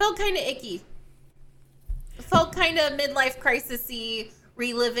 felt kind of icky. Felt kind of midlife crisis-y,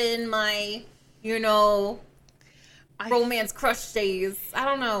 reliving my, romance crush days. I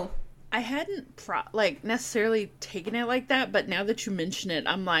don't know. I hadn't necessarily taken it like that, but now that you mention it,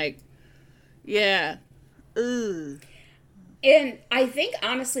 I'm like, yeah, ugh. And I think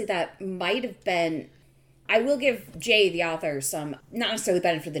honestly that might have been. I will give Jay, the author, some not necessarily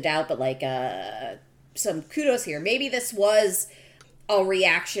benefit of the doubt, but some kudos here. Maybe this was a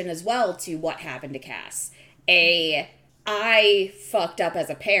reaction as well to what happened to Cass. I fucked up as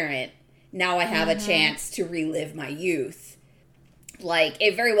a parent. Now I have a chance to relive my youth.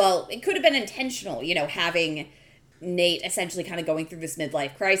 It could have been intentional, having Nate essentially kind of going through this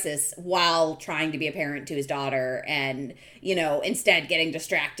midlife crisis while trying to be a parent to his daughter and, instead getting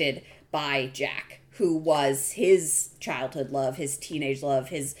distracted by Jack, who was his childhood love, his teenage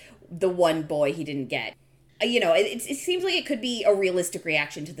love, the one boy he didn't get. It seems like it could be a realistic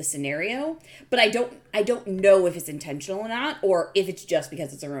reaction to the scenario, but I don't know if it's intentional or not, or if it's just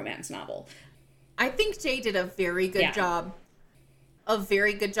because it's a romance novel. I think Jay did a very good job. A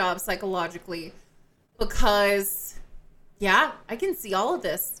very good job psychologically, because I can see all of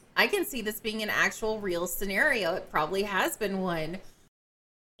this. I can see this being an actual real scenario. It probably has been one.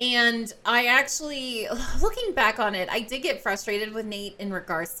 And I actually, looking back on it, I did get frustrated with Nate in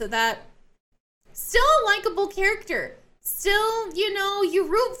regards to that. Still a likable character. Still, you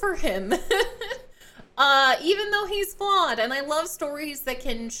root for him. Even though he's flawed. And I love stories that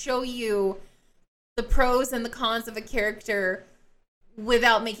can show you the pros and the cons of a character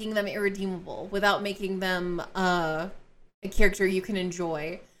without making them irredeemable, without making them a character you can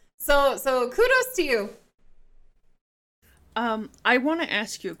enjoy. So kudos to you. I want to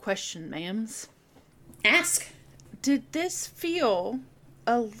ask you a question, ma'ams. Ask. Did this feel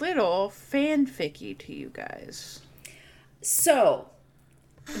a little fanficky to you guys? So,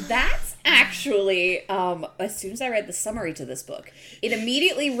 that's actually, as soon as I read the summary to this book, it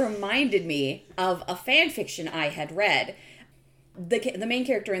immediately reminded me of a fanfiction I had read. The main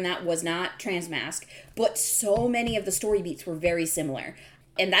character in that was not transmasc, but so many of the story beats were very similar.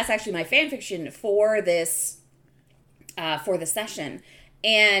 And that's actually my fanfiction for this session.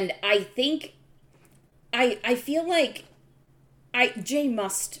 And I think, I feel like Jay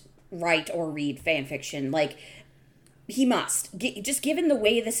must write or read fanfiction. He must. Just given the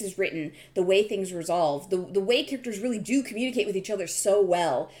way this is written, the way things resolve, the way characters really do communicate with each other so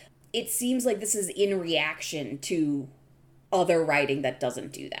well, it seems like this is in reaction to other writing that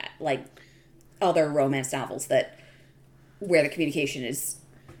doesn't do that. Like other romance novels where the communication is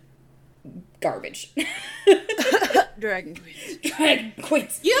garbage. Dragon Queens. Dragon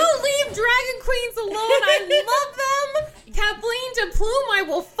Queens. You leave Dragon Queens alone. I love them. Kathleen de Plume, I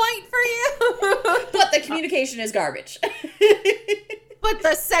will fight for you. But the communication is garbage. But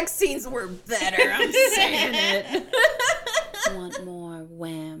the sex scenes were better. I'm saying it. Want more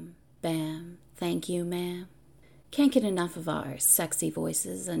wham, bam, thank you, ma'am. Can't get enough of our sexy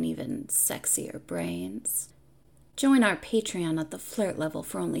voices and even sexier brains. Join our Patreon at the flirt level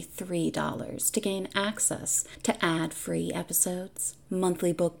for only $3 to gain access to ad-free episodes,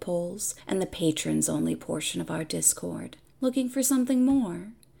 monthly book polls, and the patrons-only portion of our Discord. Looking for something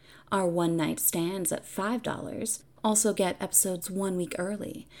more? Our one-night stands at $5 also get episodes 1 week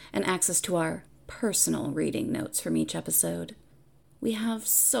early and access to our personal reading notes from each episode. We have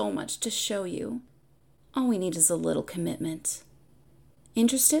so much to show you. All we need is a little commitment.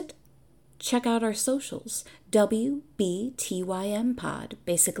 Interested? Check out our socials, WBTYM Pod,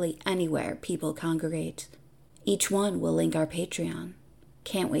 basically anywhere people congregate. Each one will link our Patreon.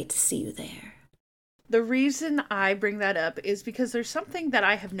 Can't wait to see you there. The reason I bring that up is because there's something that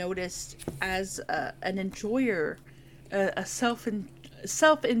I have noticed as an enjoyer, a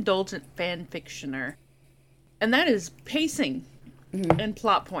self-indulgent fan fictioner, and that is pacing and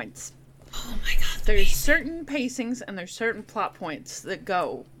plot points. Oh my god. There's certain pacings and there's certain plot points that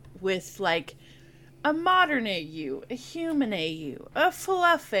go with like a modern AU, a human AU, a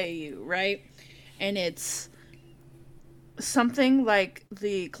fluff AU, right? And it's something like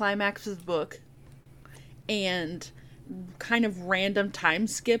the climax of the book and kind of random time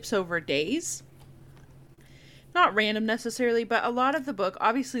skips over days. Not random necessarily, but a lot of the book,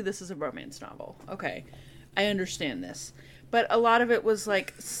 obviously this is a romance novel. Okay, I understand this. But a lot of it was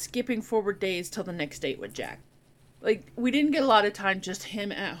like skipping forward days till the next date with Jack. Like, we didn't get a lot of time just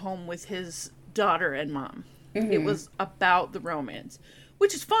him at home with his daughter and mom. Mm-hmm. It was about the romance,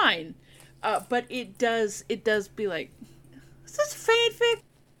 which is fine. But it does be like, is this fanfic?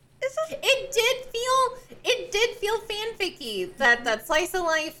 It fluffy, that slice of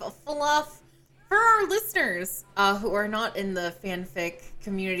life fluff. For our listeners who are not in the fanfic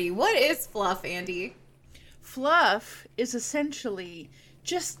community, what is fluff, Andy? Fluff is essentially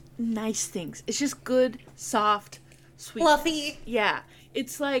just nice things. It's just good, soft, sweet. Fluffy. Yeah.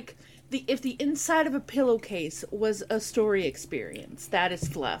 It's like if the inside of a pillowcase was a story experience, that is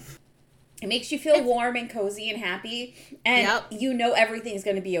fluff. It makes you feel warm and cozy and happy, and you know everything's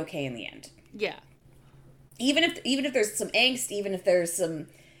going to be okay in the end. Yeah. Even if there's some angst, even if there's some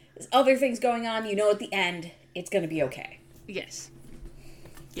other things going on, you know at the end it's going to be okay. Yes.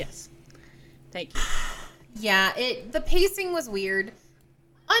 Yes. Thank you. Yeah, the pacing was weird.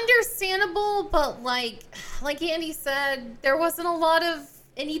 Understandable, but like Andy said, there wasn't a lot of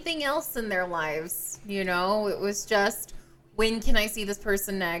anything else in their lives, you know? It was just, when can I see this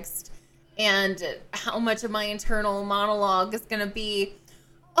person next? And how much of my internal monologue is going to be,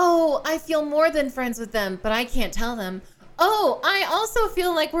 oh, I feel more than friends with them, but I can't tell them. Oh, I also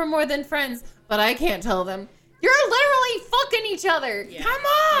feel like we're more than friends, but I can't tell them. You're literally fucking each other. Yeah. Come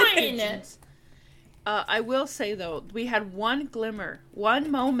on! I will say, though, we had one glimmer, one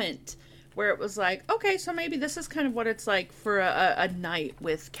moment where it was like, okay, so maybe this is kind of what it's like for a night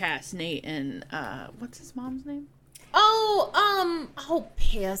with Cass, Nate, and, what's his mom's name?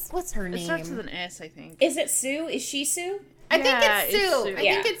 Piss. What's her name? It starts with an S, I think. Is it Sue? Is she Sue? I think it's Sue. I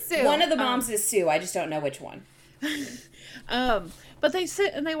think it's Sue. One of the moms is Sue. I just don't know which one. But they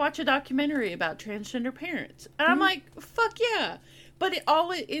sit and they watch a documentary about transgender parents. And I'm like, fuck yeah. But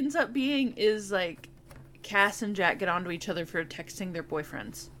all it ends up being is, like, Cass and Jack get onto each other for texting their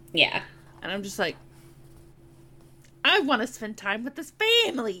boyfriends. Yeah. And I'm just like, I want to spend time with this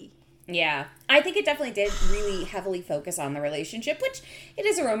family. Yeah. I think it definitely did really heavily focus on the relationship, which it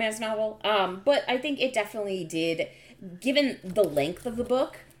is a romance novel. But I think it definitely did, given the length of the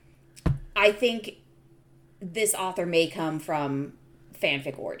book, I think this author may come from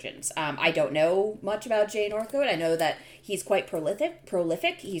fanfic origins. I don't know much about Jay Northcote. I know that he's quite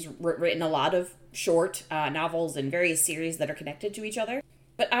prolific. He's written a lot of short novels and various series that are connected to each other.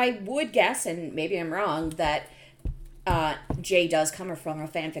 But I would guess, and maybe I'm wrong, that Jay does come from a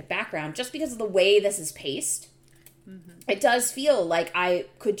fanfic background just because of the way this is paced. Mm-hmm. It does feel like I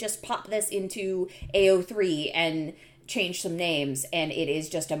could just pop this into AO3 and change some names, and it is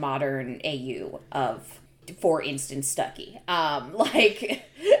just a modern AU of, for instance, Stucky.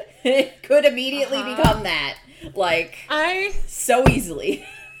 It could immediately become that, so easily.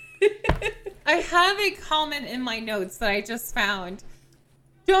 I have a comment in my notes that I just found.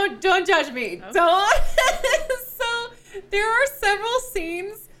 Don't judge me. Okay. So there are several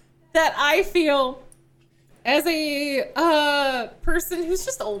scenes that I feel, as a person who's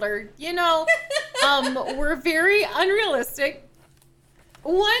just older, were very unrealistic.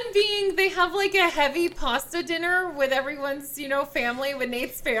 One being they have like a heavy pasta dinner with everyone's, family, with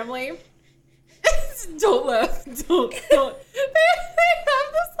Nate's family. Don't laugh. Don't. They have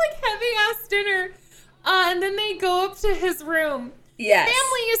this like heavy ass dinner. And then they go up to his room. Yes.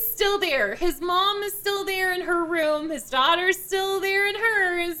 Family is still there. His mom is still there in her room. His daughter's still there in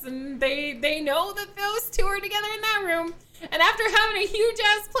hers. And they know that those two are together in that room. And after having a huge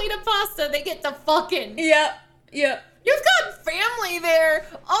ass plate of pasta, they get to fucking. Yep. You've got family there.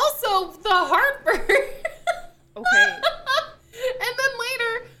 Also, the heartburn. Okay. And then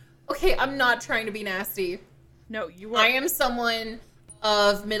later, okay, I'm not trying to be nasty. No, you are. I am someone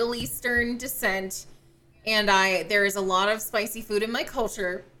of Middle Eastern descent, and there is a lot of spicy food in my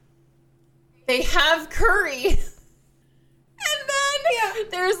culture. They have curry. And then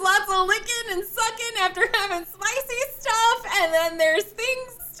there's lots of licking and sucking after having spicy stuff, and then there's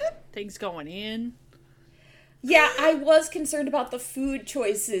things going in. Yeah, I was concerned about the food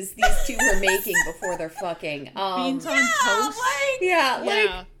choices these two were making before they're fucking. Beans on toast.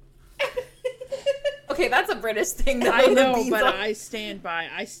 Okay, that's a British thing. Though, I know, but I stand by.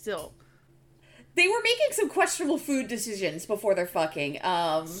 They were making some questionable food decisions before they're fucking.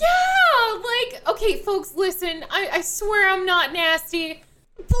 Okay, folks, listen. I swear I'm not nasty.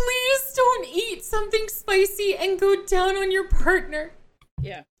 Please don't eat something spicy and go down on your partner.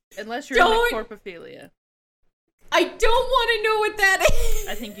 Yeah, unless you're into corpophilia. I don't want to know what that is.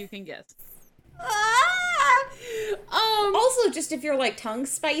 I think you can guess. Also, just if you're like tongue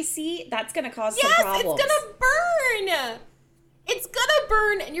spicy, that's gonna cause some problems. It's gonna burn. It's gonna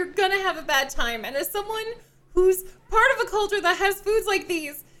burn, and you're gonna have a bad time. And as someone who's part of a culture that has foods like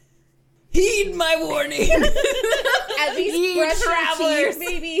these, heed my warning. At least brush your teeth,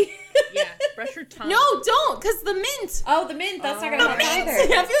 maybe. Yeah, brush your tongue. No, don't, because the mint. Oh, the mint. That's not gonna help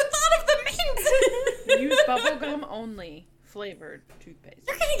either. Have you thought of the mint? Use bubblegum only flavored toothpaste.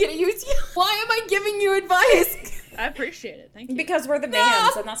 You're gonna get used. Why am I giving you advice? I appreciate it. Thank you. Because we're the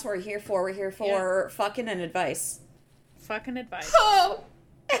mans, and that's what we're here for. We're here for fucking and advice. Fucking advice. Oh.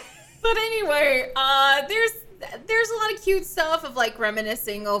 But anyway, there's a lot of cute stuff of like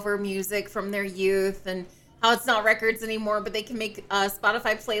reminiscing over music from their youth and how it's not records anymore, but they can make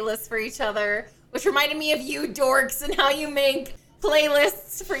Spotify playlists for each other, which reminded me of you dorks and how you make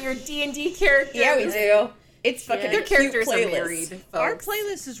playlists for your D&D characters. Yeah, we do. It's fucking Their a cute characters are playlist. married, folks. Our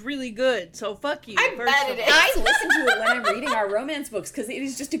playlist is really good, so fuck you. I first bet of it all. is. I listen to it when I'm reading our romance books because it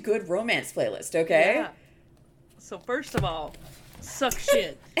is just a good romance playlist, okay? Yeah. So first of all, suck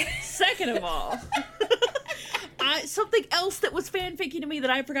shit. Second of all, something else that was fanficky to me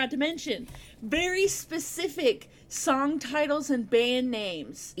that I forgot to mention. Very specific song titles and band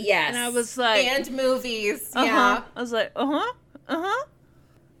names. Yes. And I was like... And movies, uh-huh. yeah. I was like, uh-huh.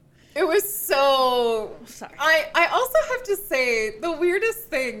 It was so... Sorry. I also have to say, the weirdest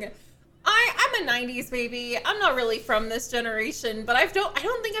thing... I'm a 90s baby. I'm not really from this generation, but I don't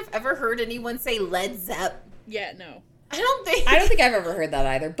think I've ever heard anyone say Led Zepp. Yeah, no. I don't think I've ever heard that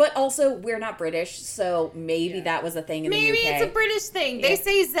either. But also, we're not British, so maybe that was a thing in maybe the UK. it's a British thing. They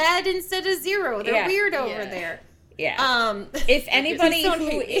say Z instead of zero. They're Yeah. weird over Yeah. there. Yeah. If anybody Please don't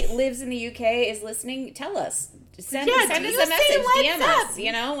who hate me. lives in the UK is listening, tell us. Send Yeah, us do a you say message, Led DM Zepp? us,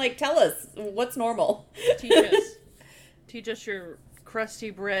 you know? Like, tell us what's normal. Teach us your crusty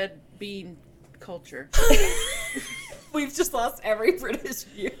bread bean culture. We've just lost every British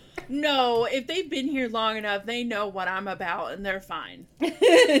viewer. No, if they've been here long enough, they know what I'm about and they're fine.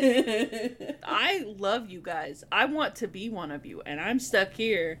 I love you guys. I want to be one of you, and I'm stuck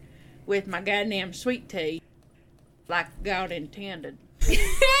here with my goddamn sweet tea like God intended.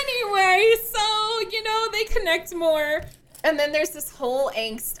 Anyway, so, they connect more. And then there's this whole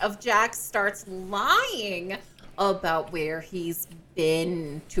angst of Jack starts lying about where he's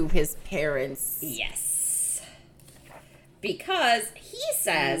been to his parents. Yes. Because he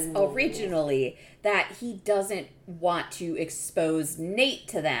says originally that he doesn't want to expose Nate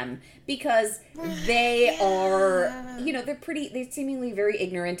to them because they are, they're seemingly very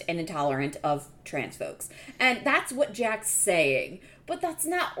ignorant and intolerant of trans folks. And that's what Jack's saying. But that's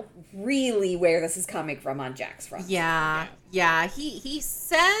not really where this is coming from on Jack's front. Yeah. He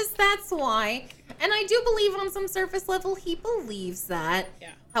says that's why. And I do believe on some surface level he believes that.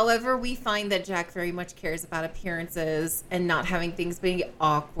 Yeah. However, we find that Jack very much cares about appearances and not having things being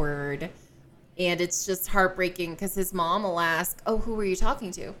awkward. And it's just heartbreaking because his mom will ask, "Oh, who were you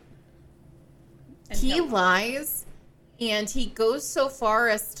talking to?" And He no. lies, and he goes so far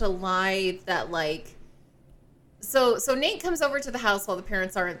as to lie that, so Nate comes over to the house while the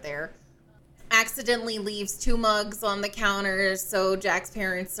parents aren't there, accidentally leaves 2 mugs on the counter, so Jack's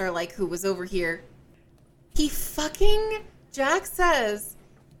parents are like, "Who was over here?" Jack says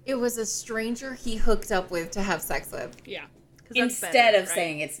it was a stranger he hooked up with to have sex with. Yeah. 'Cause that's Instead better, of right?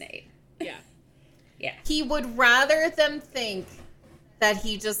 saying it's Nate. Yeah. Yeah. He would rather them think that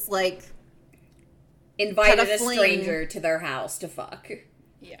he just, Invited Had a a fling. stranger to their house to fuck.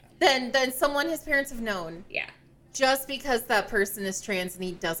 Yeah. than someone his parents have known. Yeah. Just because that person is trans and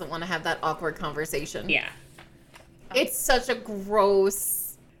he doesn't want to have that awkward conversation. Yeah. It's such a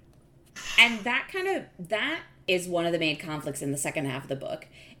gross... And that is one of the main conflicts in the second half of the book.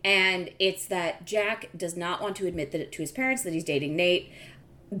 And it's that Jack does not want to admit that to his parents that he's dating Nate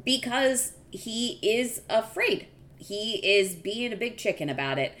because he is afraid. He is being a big chicken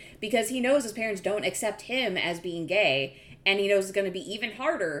about it because he knows his parents don't accept him as being gay, and he knows it's going to be even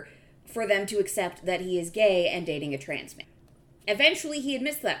harder for them to accept that he is gay and dating a trans man. Eventually, he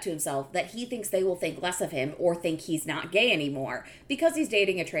admits that to himself, that he thinks they will think less of him or think he's not gay anymore because he's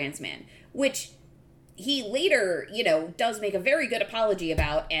dating a trans man, which he later, does make a very good apology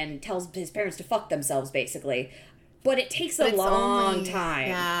about and tells his parents to fuck themselves, basically. But it takes a long time.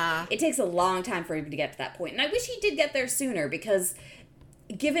 Yeah. It takes a long time for him to get to that point. And I wish he did get there sooner because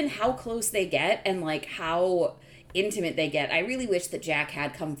given how close they get and, how intimate they get, I really wish that Jack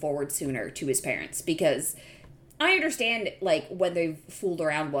had come forward sooner to his parents because I understand, when they've fooled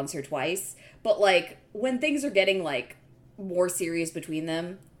around once or twice, but, when things are getting, more serious between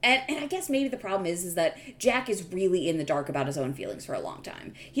them, and I guess maybe the problem is that Jack is really in the dark about his own feelings for a long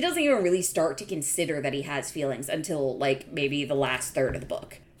time. He doesn't even really start to consider that he has feelings until, maybe the last third of the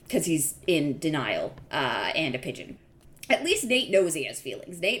book, because he's in denial, and a pigeon. At least Nate knows he has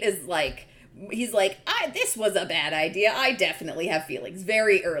feelings. Nate is, he's like, this was a bad idea. I definitely have feelings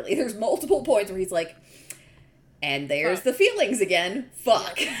very early. There's multiple points where he's like, and there's the feelings again.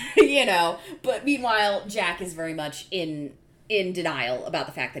 Fuck. But meanwhile, Jack is very much in denial about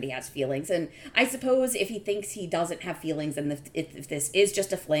the fact that he has feelings. And I suppose if he thinks he doesn't have feelings and if this is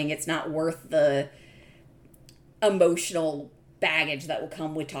just a fling, it's not worth the emotional baggage that will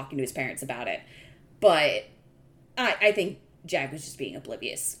come with talking to his parents about it. But I think Jack was just being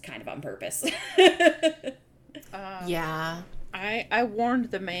oblivious, kind of on purpose. Yeah. I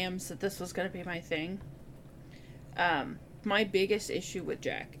warned the ma'ams that this was going to be my thing. My biggest issue with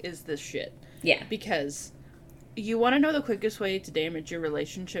Jack is this shit. Yeah. Because you want to know the quickest way to damage your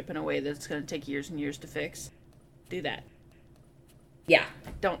relationship in a way that's going to take years and years to fix? Do that. Yeah.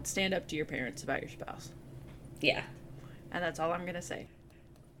 Don't stand up to your parents about your spouse. Yeah. And that's all I'm going to say.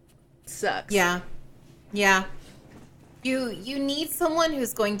 Sucks. Yeah. Yeah. You need someone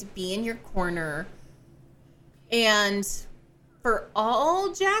who's going to be in your corner. And for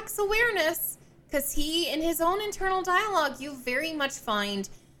all Jack's awareness, because he, in his own internal dialogue, you very much find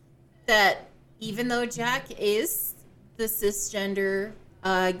that even though Jack is the cisgender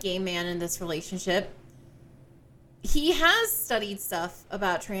gay man in this relationship, he has studied stuff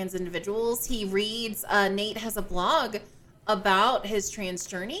about trans individuals. He reads, Nate has a blog about his trans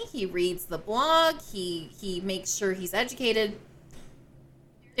journey. He reads the blog. He makes sure he's educated.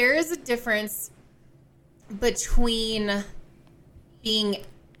 There is a difference between being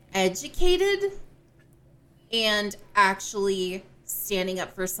educated and actually standing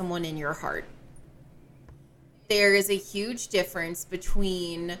up for someone in your heart. There is a huge difference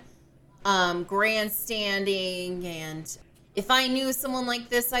between grandstanding and if I knew someone like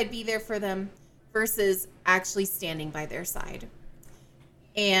this, I'd be there for them, versus actually standing by their side.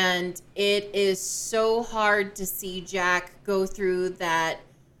 And it is so hard to see Jack go through that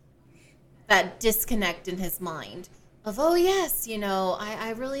disconnect in his mind of, oh yes,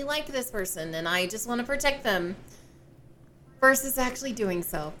 I really like this person and I just want to protect them, versus actually doing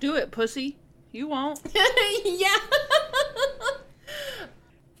so. Do it, pussy. You won't. Yeah.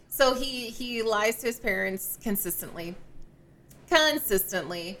 So he lies to his parents consistently, hides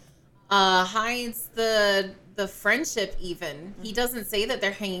the friendship even. He doesn't say that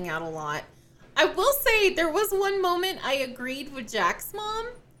they're hanging out a lot. I will say there was one moment I agreed with Jack's mom,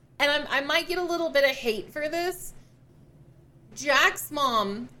 and I might get a little bit of hate for this. Jack's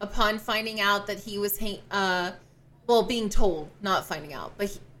mom, upon finding out that he was being told, not finding out,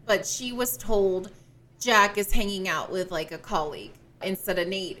 but she was told Jack is hanging out with like a colleague instead of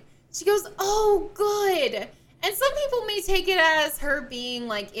Nate. She goes, "Oh, good." And some people may take it as her being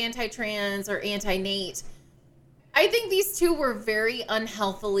like anti-trans or anti-Nate. I think these two were very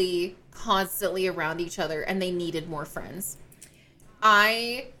unhealthily constantly around each other and they needed more friends.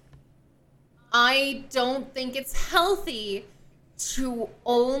 I don't think it's healthy to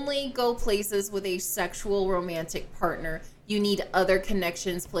only go places with a sexual romantic partner. You need other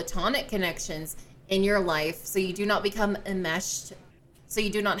connections, platonic connections in your life so you do not become enmeshed, so you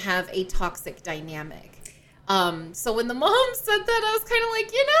do not have a toxic dynamic. So when the mom said that, I was kind of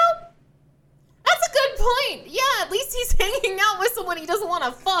like, that's a good point. Yeah, at least he's hanging out with someone he doesn't want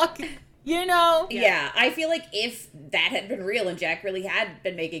to fuck, Yeah, I feel like if that had been real and Jack really had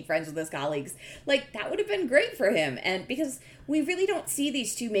been making friends with his colleagues, like, that would have been great for him. And because we really don't see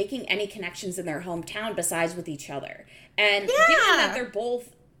these two making any connections in their hometown besides with each other. And given that they're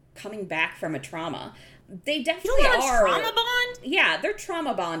both coming back from a trauma, they definitely are. Trauma bond? Yeah, they're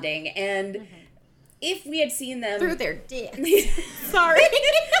trauma bonding. And if we had seen them through their dicks. Sorry.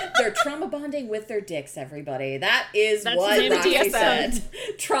 They're trauma bonding with their dicks, everybody. That's the what name of Roxy the said.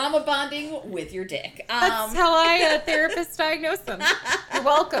 Trauma bonding with your dick. That's how a therapist diagnosed them. You're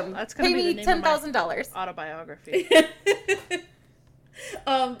welcome. That's gonna Pay be me the name of my $10,000. autobiography.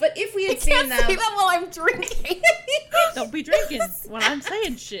 But if we had I seen can't them, say that while I'm drinking. Don't be drinking when I'm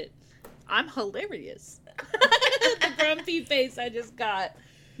saying shit. I'm hilarious. The grumpy face I just got.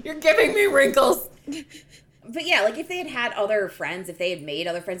 You're giving me wrinkles. But yeah, like if they had had other friends, if they had made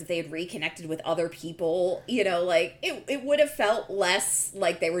other friends, if they had reconnected with other people, like it would have felt less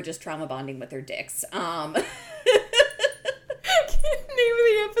like they were just trauma bonding with their dicks. Name of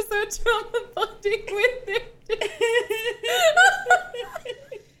the episode: trauma bonding with their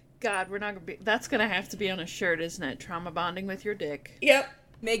God, we're not gonna be. That's gonna have to be on a shirt, isn't it? Trauma bonding with your dick. Yep.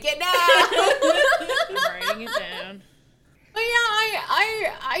 Make it now. I'm writing it down. But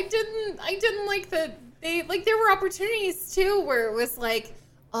yeah, I didn't like that they like there were opportunities too where it was like,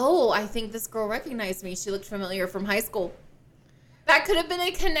 oh, I think this girl recognized me. She looked familiar from high school. That could have been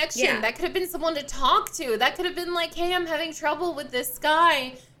a connection. Yeah. That could have been someone to talk to. That could have been like, hey, I'm having trouble with this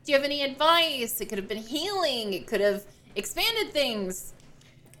guy. Do you have any advice? It could have been healing. It could have expanded things.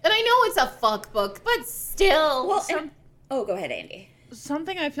 And I know it's a fuck book, but still. Well, go ahead, Andy.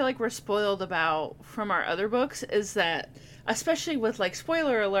 Something I feel like we're spoiled about from our other books is that especially with like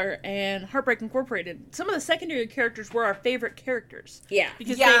Spoiler Alert and Heartbreak Incorporated, some of the secondary characters were our favorite characters. Yeah.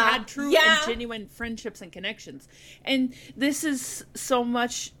 Because they had true and genuine friendships and connections. And this is so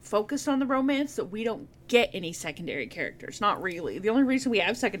much focused on the romance that we don't get any secondary characters. Not really. The only reason we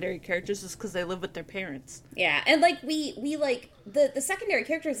have secondary characters is because they live with their parents. Yeah, and like we like the secondary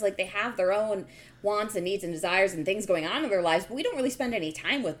characters, like they have their own wants and needs and desires and things going on in their lives, but we don't really spend any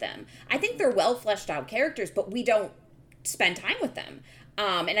time with them. I think they're well fleshed out characters, but we don't spend time with them.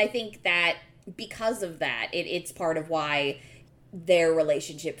 And I think that because of that, it's part of why their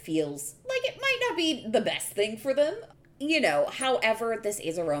relationship feels like it might not be the best thing for them. You know, however, this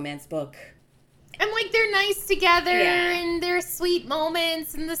is a romance book. And, like, they're nice together, and there's sweet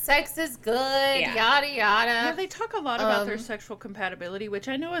moments, and the sex is good, yada, yada. Yeah, they talk a lot about their sexual compatibility, which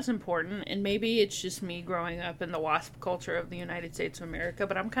I know is important, and maybe it's just me growing up in the WASP culture of the United States of America,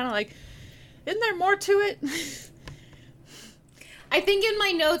 but I'm kind of like, isn't there more to it? I think in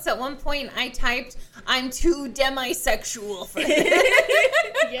my notes at one point I typed, I'm too demisexual for this.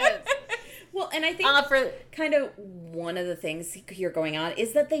 Yes. Well, and I think kind of one of the things here going on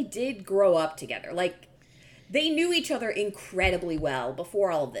is that they did grow up together. Like, they knew each other incredibly well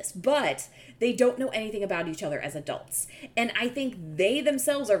before all of this, but they don't know anything about each other as adults. And I think they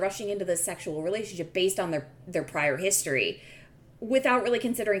themselves are rushing into this sexual relationship based on their prior history without really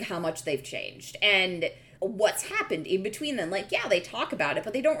considering how much they've changed and what's happened in between them. Like, yeah, they talk about it,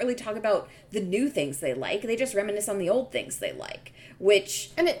 but they don't really talk about the new things they like. They just reminisce on the old things they like, which...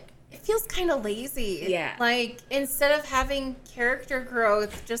 And it feels kind of lazy. Yeah. Like, instead of having character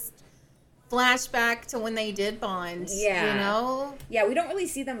growth, just flashback to when they did bond. Yeah. You know? Yeah, we don't really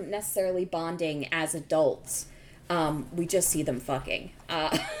see them necessarily bonding as adults. We just see them fucking.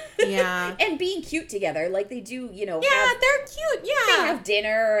 Yeah. And being cute together. Like, they do, you know. Yeah, they're cute. Yeah. They have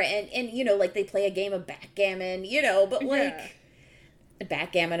dinner and, you know, like, they play a game of backgammon, you know, but, like,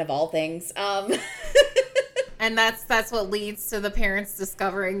 backgammon of all things. And that's what leads to the parents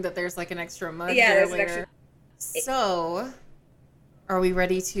discovering that there's like an extra mug later. So, are we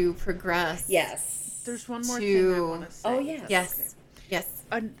ready to progress? Yes. There's one more thing I want to say. Oh, yes. Yes. Okay. Yes.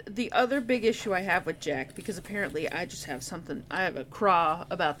 The other big issue I have with Jack, because apparently I have a craw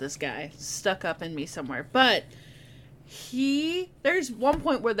about this guy stuck up in me somewhere, but there's one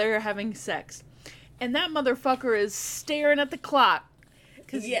point where they're having sex, and that motherfucker is staring at the clock,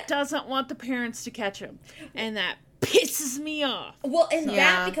 because he doesn't want the parents to catch him. And that pisses me off. Well, and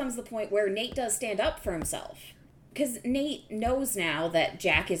that becomes the point where Nate does stand up for himself. Because Nate knows now that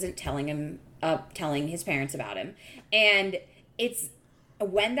Jack isn't telling his parents about him. And it's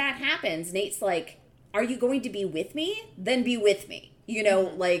when that happens, Nate's like, are you going to be with me? Then be with me. You know,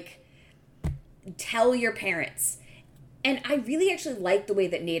 like, tell your parents. And I really actually like the way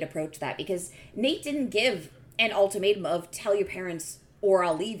that Nate approached that, because Nate didn't give an ultimatum of tell your parents or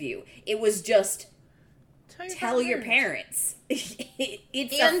I'll leave you. It was just tell your parents.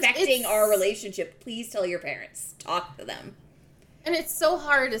 It's affecting our relationship. Please tell your parents. Talk to them. And it's so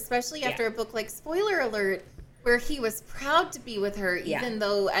hard, especially after a book like Spoiler Alert, where he was proud to be with her, even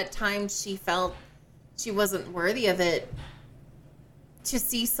though at times she felt she wasn't worthy of it. To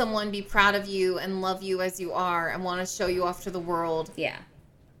see someone be proud of you and love you as you are and want to show you off to the world. Yeah.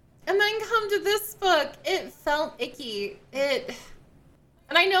 And then come to this book, it felt icky.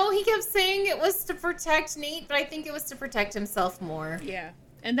 And I know he kept saying it was to protect Nate, but I think it was to protect himself more. Yeah.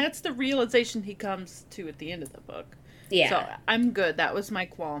 And that's the realization he comes to at the end of the book. Yeah. So I'm good. That was my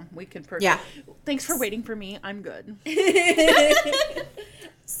qualm. We can Thanks for waiting for me. I'm good.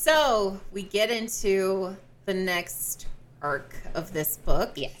 So we get into the next arc of this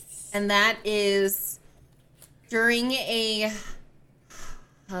book. Yes. And that is during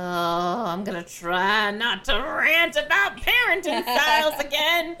I'm going to try not to rant about parenting styles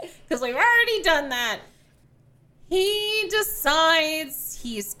again, because we've already done that. He decides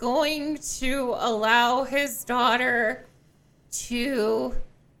he's going to allow his daughter to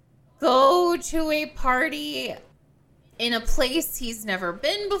go to a party in a place he's never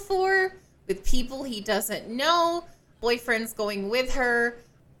been before, with people he doesn't know. Boyfriend's going with her.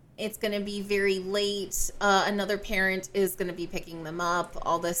 It's going to be very late. Another parent is going to be picking them up,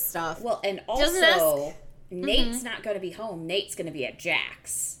 all this stuff. Well, and also, Nate's not going to be home. Nate's going to be at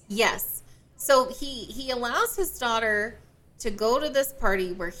Jack's. Yes. So he allows his daughter to go to this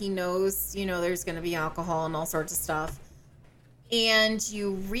party where he knows, you know, there's going to be alcohol and all sorts of stuff. And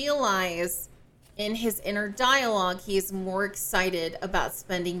you realize in his inner dialogue, he is more excited about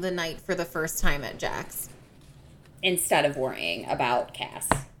spending the night for the first time at Jack's. Instead of worrying about Cass.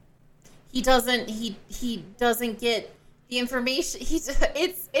 He doesn't get the information.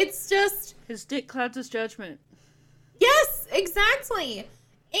 It's just his dick clouds his judgment. Yes. exactly.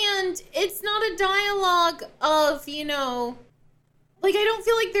 And it's not a dialogue of, like, I don't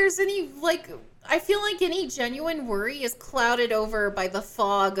feel like there's any, like, I feel like any genuine worry is clouded over by the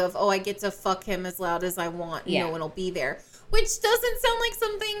fog of, I get to fuck him as loud as I want. Yeah. No one will be there. Which doesn't sound like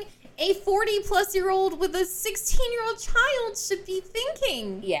something a 40-plus-year-old with a 16-year-old child should be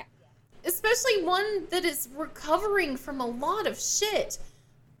thinking. Yeah. Especially one that is recovering from a lot of shit.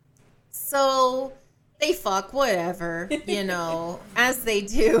 So they fuck, whatever, as they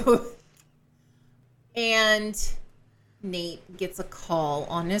do. And Nate gets a call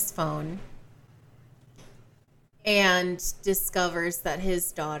on his phone and discovers that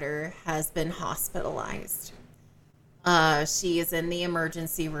his daughter has been hospitalized. She is in the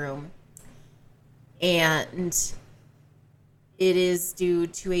emergency room, and it is due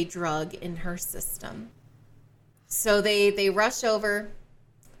to a drug in her system. So they rush over,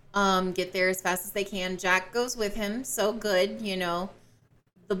 get there as fast as they can. Jack goes with him, so good,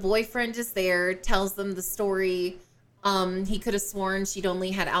 The boyfriend is there, tells them the story. He could have sworn she'd only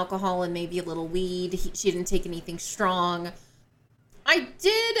had alcohol and maybe a little weed. She didn't take anything strong.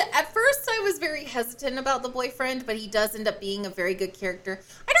 At first I was very hesitant about the boyfriend, but he does end up being a very good character.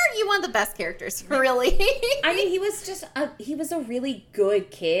 I'd argue one of the best characters, really. I mean, he was a really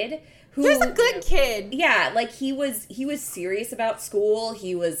good kid. He was a good kid. Yeah, like he was serious about school.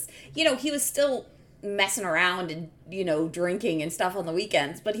 He was still messing around and, drinking and stuff on the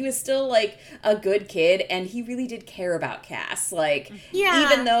weekends, but he was still like a good kid, and he really did care about Cass. Like,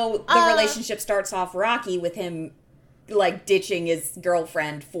 even though the relationship starts off rocky with him like ditching his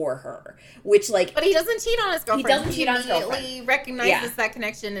girlfriend for her, which like, but he doesn't cheat on his girlfriend. He doesn't cheat on his girlfriend. He immediately recognizes that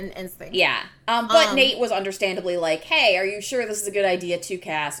connection and ends things. Yeah. But Nate was understandably like, hey, are you sure this is a good idea to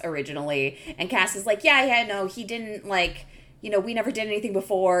Cass originally? And Cass is like, yeah, no, he didn't, like, we never did anything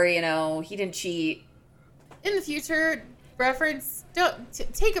before, he didn't cheat. In the future, reference, don't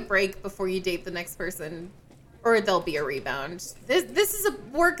take a break before you date the next person, or there'll be a rebound. This is a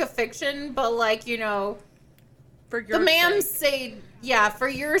work of fiction, but like, for your the ma'ams say, for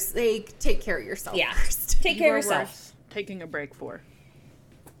your sake, take care of yourself first. Take care of yourself. Taking a break for.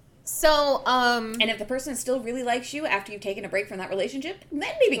 So, and if the person still really likes you after you've taken a break from that relationship,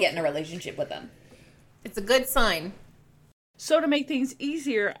 then maybe get in a relationship with them. It's a good sign. So to make things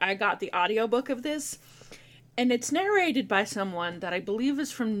easier, I got the audiobook of this, and it's narrated by someone that I believe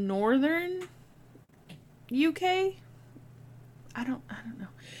is from northern UK. I don't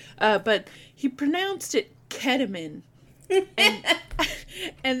know. But he pronounced it ketamine.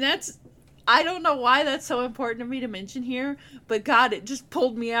 And that's, I don't know why that's so important to me to mention here, but God, it just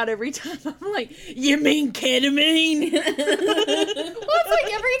pulled me out every time. I'm like, you mean ketamine? Well, it's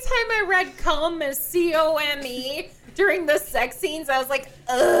like every time I read cum as C-O-M-E during the sex scenes, I was like,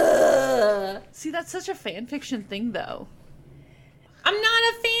 ugh. See, that's such a fan fiction thing, though. I'm not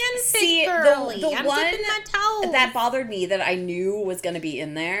a fanfic girly. The I'm one dipping my toes. that bothered me that I knew was going to be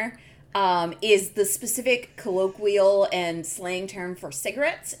in there is the specific colloquial and slang term for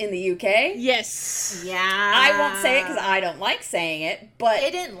cigarettes in the UK. Yes. Yeah. I won't say it because I don't like saying it, but I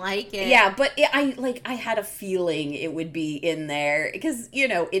didn't like it. Yeah, but I had a feeling it would be in there because,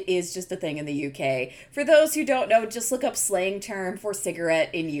 it is just a thing in the UK. For those who don't know, just look up slang term for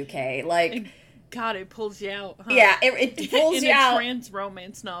cigarette in UK. Like, God, it pulls you out, huh? Yeah, it pulls you out. In a trans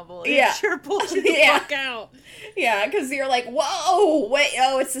romance novel. It sure pulls you the fuck out. Yeah, because you're like, whoa, wait,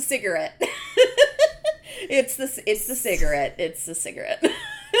 it's the cigarette. It's the cigarette. It's the cigarette.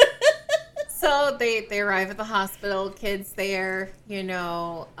 So they arrive at the hospital. Kids there,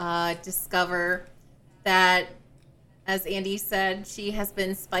 discover that, as Andy said, she has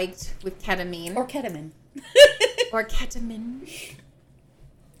been spiked with ketamine. Or ketamine. Or ketamine.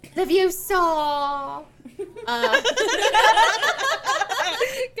 The view saw. God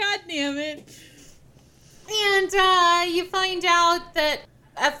damn it. And you find out that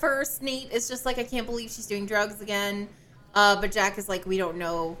at first Nate is just like, I can't believe she's doing drugs again. But Jack is like, we don't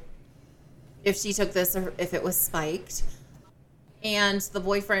know if she took this or if it was spiked. And the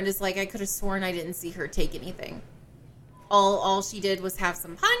boyfriend is like, I could have sworn I didn't see her take anything. All she did was have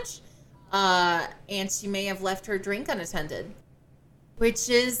some punch. And she may have left her drink unattended. Which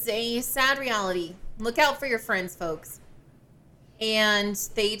is a sad reality. Look out for your friends, folks. And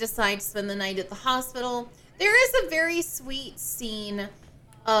they decide to spend the night at the hospital. There is a very sweet scene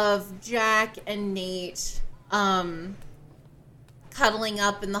of Jack and Nate cuddling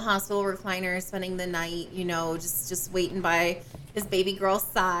up in the hospital recliner, spending the night, just waiting by his baby girl's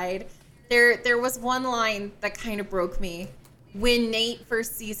side. There was one line that kind of broke me. When Nate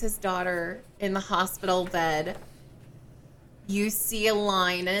first sees his daughter in the hospital bed, you see a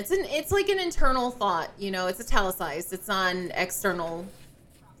line, and it's like an internal thought, you know, it's italicized. It's not an external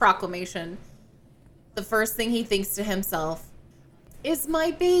proclamation. The first thing he thinks to himself is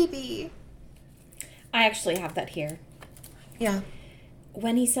my baby. I actually have that here. Yeah.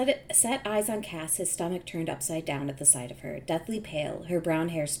 When he set eyes on Cass, his stomach turned upside down at the sight of her, deathly pale, her brown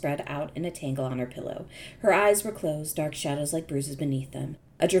hair spread out in a tangle on her pillow. Her eyes were closed, dark shadows like bruises beneath them.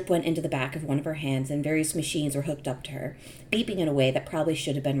 A drip went into the back of one of her hands, and various machines were hooked up to her, beeping in a way that probably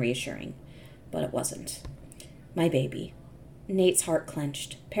should have been reassuring. But it wasn't. My baby. Nate's heart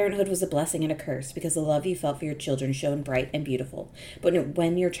clenched. Parenthood was a blessing and a curse, because the love you felt for your children shone bright and beautiful. But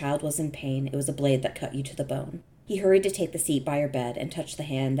when your child was in pain, it was a blade that cut you to the bone. He hurried to take the seat by her bed and touch the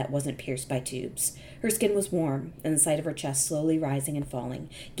hand that wasn't pierced by tubes. Her skin was warm, and the sight of her chest slowly rising and falling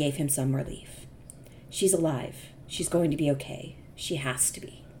gave him some relief. She's alive. She's going to be okay. She has to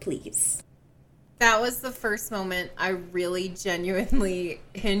be. Please. That was the first moment I really genuinely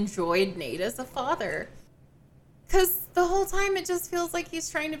enjoyed Nate as a father. Because the whole time it just feels like he's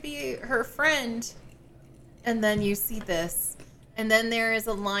trying to be her friend. And then you see this. And then there is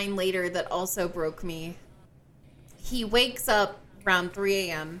a line later that also broke me. He wakes up around 3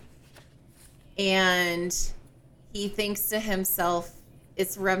 a.m. and he thinks to himself,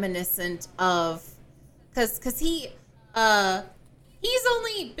 it's reminiscent of, because he's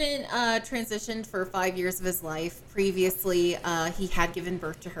only been transitioned for 5 years of his life. Previously, he had given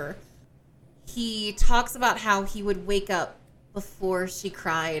birth to her. He talks about how he would wake up before she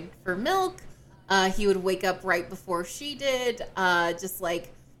cried for milk. He would wake up right before she did, just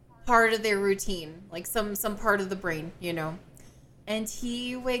like part of their routine, like some part of the brain, you know. And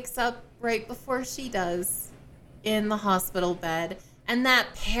he wakes up right before she does in the hospital bed. And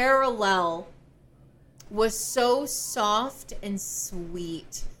that parallel was so soft and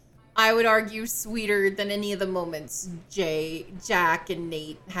sweet. I would argue sweeter than any of the moments Jack and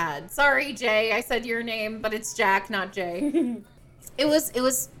Nate had. Sorry, Jay, I said your name, but it's Jack, not Jay. It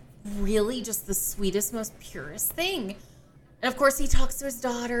was really just the sweetest, most purest thing. And of course, he talks to his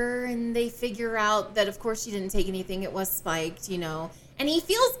daughter, and they figure out that, of course, she didn't take anything. It was spiked, you know. And he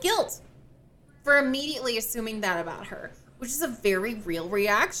feels guilt for immediately assuming that about her, which is a very real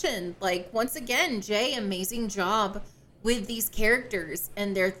reaction. Like, once again, Jay, amazing job with these characters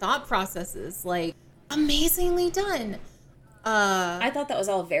and their thought processes. Like, amazingly done. I thought that was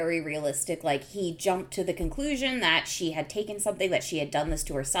all very realistic. Like, he jumped to the conclusion that she had taken something, that she had done this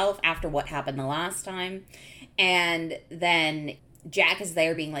to herself after what happened the last time. And then Jack is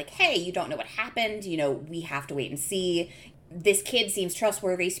there being like, hey, you don't know what happened. You know, we have to wait and see. This kid seems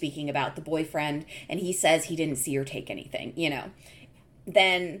trustworthy, speaking about the boyfriend, and he says he didn't see her take anything, you know.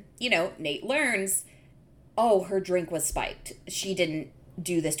 Then, you know, Nate learns, oh, her drink was spiked. She didn't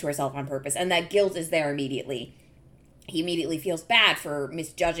do this to herself on purpose. And that guilt is there immediately. He immediately feels bad for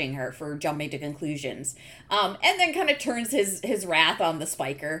misjudging her, for jumping to conclusions. And then kind of turns his wrath on the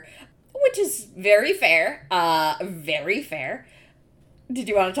spiker, which is very fair. Very fair. Did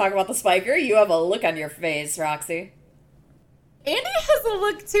you want to talk about the spiker? You have a look on your face, Roxy. Andy has a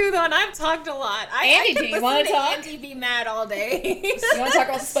look too, though, and I've talked a lot. Andy, do you want to talk? Andy be mad all day. You want to talk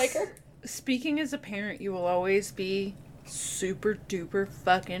about the spiker? Speaking as a parent, you will always be super duper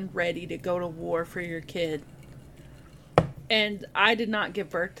fucking ready to go to war for your kid. And I did not give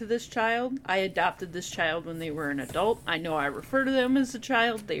birth to this child. I adopted this child when they were an adult. I know I refer to them as a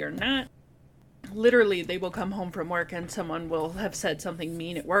child. They are not. Literally, they will come home from work and someone will have said something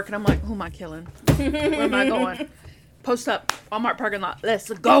mean at work. And I'm like, who am I killing? Where am I going? Post up. Walmart parking lot. Let's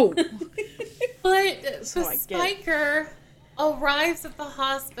go. But so the spiker arrives at the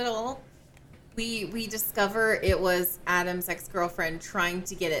hospital. We discover it was Adam's ex-girlfriend trying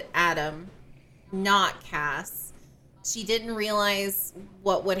to get at Adam, not Cass. She didn't realize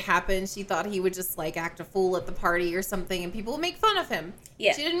what would happen. She thought he would just, like, act a fool at the party or something, and people would make fun of him.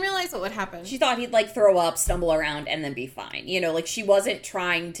 Yeah. She didn't realize what would happen. She thought he'd, like, throw up, stumble around, and then be fine. You know, like, she wasn't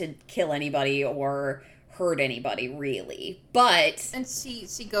trying to kill anybody or hurt anybody, really. But... And she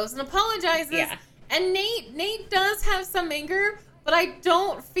goes and apologizes. Yeah. And Nate does have some anger, but I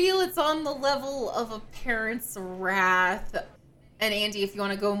don't feel it's on the level of a parent's wrath. And Andy, if you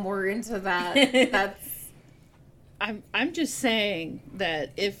want to go more into that, that's... I'm just saying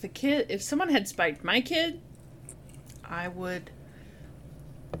that if someone had spiked my kid, I would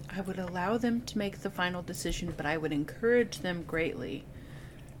allow them to make the final decision, but I would encourage them greatly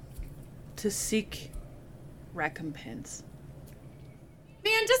to seek recompense.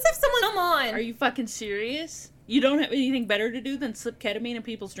 Man, just have someone come on. Are you fucking serious? You don't have anything better to do than slip ketamine in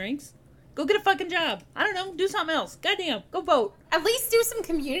people's drinks? Go get a fucking job. I don't know. Do something else. Goddamn. Go vote. At least do some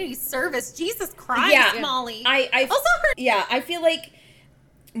community service. Jesus Christ, Molly. I also heard. Yeah, I feel like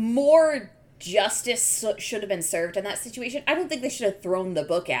more justice should have been served in that situation. I don't think they should have thrown the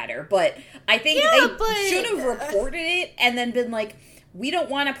book at her, but I think they should have reported it and then been like, we don't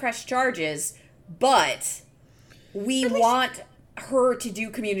want to press charges, but we want her to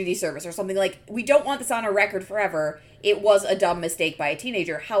do community service or something. Like, we don't want this on her record forever. It was a dumb mistake by a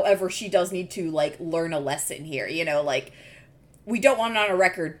teenager. However, she does need to, like, learn a lesson here, you know, like, we don't want it on a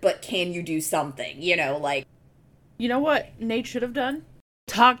record, but can you do something, you know, like. You know what Nate should have done?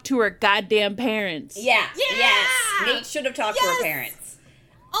 Talk to her goddamn parents. Yeah. Yes. Nate should have talked to her parents.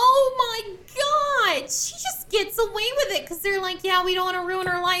 Oh my god. She just gets away with it because they're like, yeah, we don't want to ruin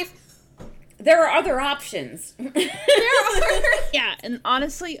her life. There are other options. Yeah, and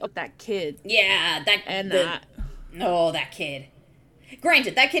honestly, that kid. Yeah, that kid.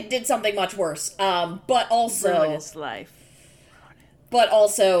 Granted, that kid did something much worse. But also ruined his life. But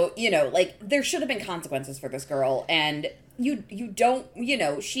also, you know, like, there should have been consequences for this girl, and you don't, you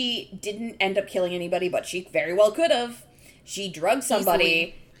know, she didn't end up killing anybody, but she very well could have. She drugged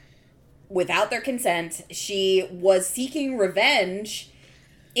somebody without their consent. She was seeking revenge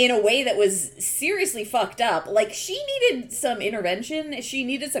in a way that was seriously fucked up. Like, she needed some intervention. She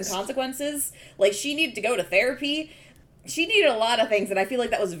needed some consequences. Like, she needed to go to therapy. She needed a lot of things, and I feel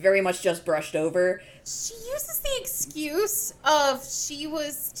like that was very much just brushed over. She uses the excuse of she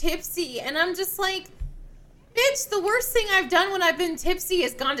was tipsy, and I'm just like, bitch, the worst thing I've done when I've been tipsy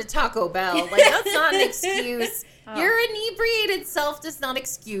is gone to Taco Bell. Like, that's not an excuse. Your inebriated self does not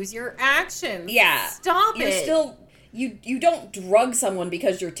excuse your actions. Yeah. Stop You're it. still... You don't drug someone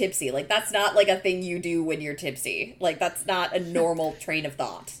because you're tipsy. Like, that's not, like, a thing you do when you're tipsy. Like, that's not a normal train of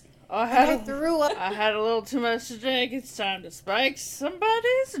thought. I threw up. I had a little too much to drink. It's time to spike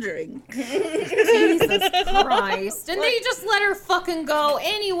somebody's drink. Jesus Christ. And they just let her fucking go.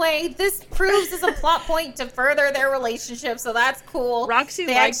 Anyway, this proves as a plot point to further their relationship, so that's cool. Roxy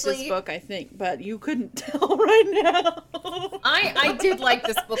likes this book, I think, but you couldn't tell right now. I did like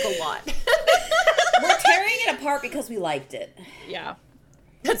this book a lot. We're tearing it apart because we liked it. Yeah.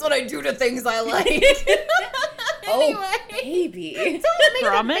 That's what I do to things I like. Anyway. Oh, baby. Don't make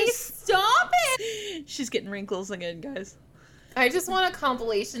Promise? the face. Stop it. She's getting wrinkles again, guys. I just want a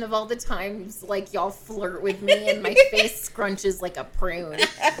compilation of all the times, like, y'all flirt with me and my face scrunches like a prune.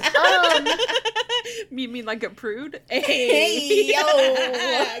 You mean like a prude? Hey, yo.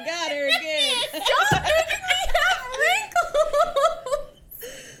 I got her again. Stop making me have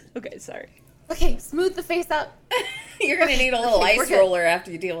wrinkles. Okay, sorry. Okay, smooth the face out. You're gonna need a little Okay, we're ice good. roller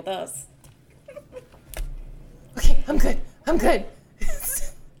after you deal with us. Okay, I'm good. I'm good.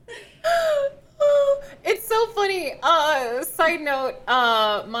 It's so funny. Side note,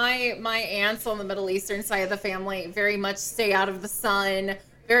 my aunts on the Middle Eastern side of the family very much stay out of the sun,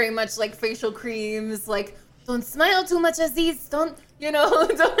 very much like facial creams, like, don't smile too much, Aziz, don't have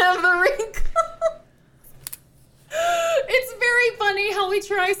the wrinkles. It's very funny how we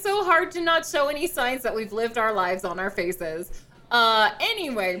try so hard to not show any signs that we've lived our lives on our faces.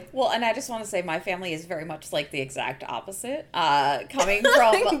 Anyway. Well, and I just want to say my family is very much like the exact opposite. Coming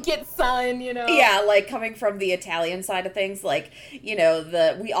from... Get sun, you know. Yeah, like, coming from the Italian side of things, like, you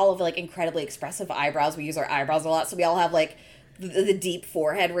know, we all have, like, incredibly expressive eyebrows. We use our eyebrows a lot, so we all have, like, the deep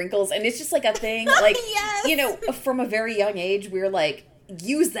forehead wrinkles, and it's just, like, a thing, like, Yes. you know, from a very young age, we were like,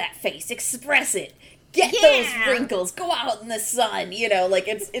 use that face, express it. Get those wrinkles. Go out in the sun. You know, like,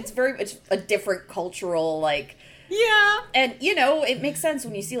 it's very much a different cultural, like... Yeah. And, you know, it makes sense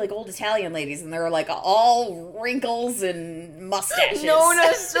when you see, like, old Italian ladies, and they're, like, all wrinkles and mustaches. Known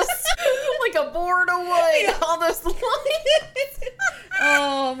as just, like, a board of wood. All those lines.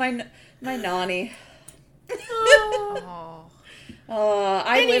 Oh, my Nani. Oh.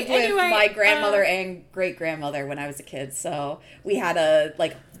 I lived with anyway, my grandmother and great-grandmother when I was a kid, so we had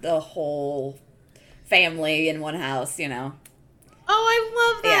the whole family in one house, you know. Oh,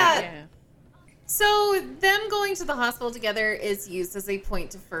 I love that. Yeah. So them going to the hospital together is used as a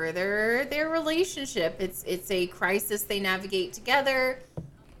point to further their relationship. It's a crisis they navigate together,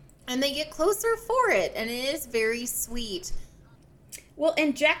 and they get closer for it, and it is very sweet. Well,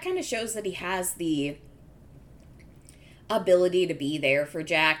 and Jack kind of shows that he has the ability to be there for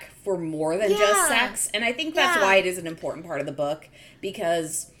Jack for more than just sex, and I think that's why it is an important part of the book,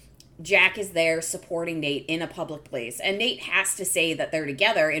 because Jack is there supporting Nate in a public place, and Nate has to say that they're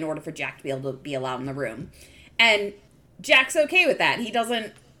together in order for Jack to be able to be allowed in the room. And Jack's okay with that.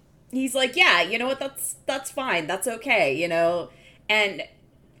 He's like, yeah, you know what, that's fine, that's okay, you know? And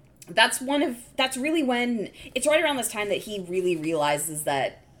that's really when, it's right around this time that he really realizes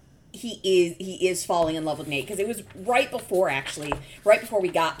that he is falling in love with Nate, because it was right before we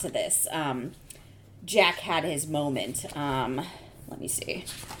got to this. Jack had his moment. Let me see.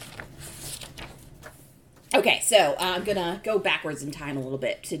 Okay, so I'm gonna go backwards in time a little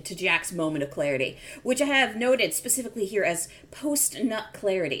bit to Jack's moment of clarity, which I have noted specifically here as post-nut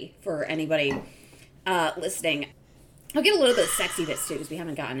clarity for anybody listening. I'll get a little bit of sexy bits too, because we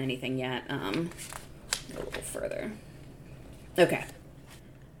haven't gotten anything yet. Go a little further. Okay.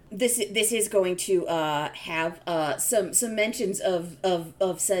 This is going to have some mentions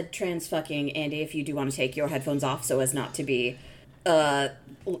of said trans fucking. Andy, if you do want to take your headphones off so as not to be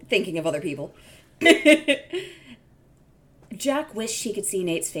thinking of other people. Jack wished he could see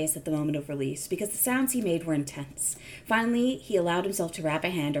Nate's face at the moment of release, because the sounds he made were intense. Finally, he allowed himself to wrap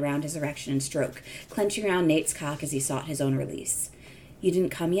a hand around his erection and stroke, clenching around Nate's cock as he sought his own release. "You didn't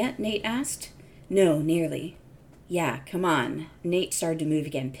come yet?" Nate asked. "No, nearly." "Yeah, come on." Nate started to move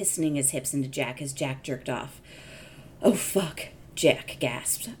again, pistoning his hips into Jack as Jack jerked off. "Oh, fuck," Jack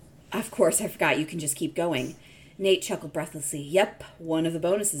gasped. "Of course, I forgot you can just keep going." Nate chuckled breathlessly. "Yep, one of the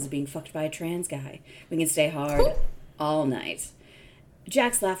bonuses of being fucked by a trans guy. We can stay hard all night."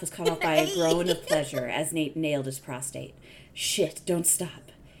 Jack's laugh was cut off by a groan of pleasure as Nate nailed his prostate. "Shit, don't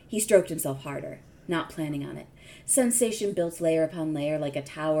stop." He stroked himself harder, not planning on it. Sensation built layer upon layer like a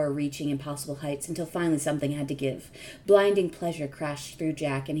tower reaching impossible heights until finally something had to give. Blinding pleasure crashed through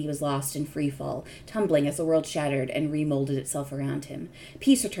Jack and he was lost in free fall, tumbling as the world shattered and remolded itself around him.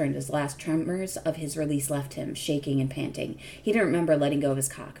 Peace returned as last tremors of his release left him, shaking and panting. He didn't remember letting go of his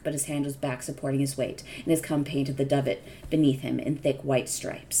cock, but his hand was back supporting his weight, and his cum painted the dovet beneath him in thick white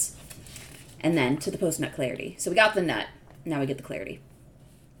stripes. And then to the post-nut clarity. So we got the nut, now we get the clarity.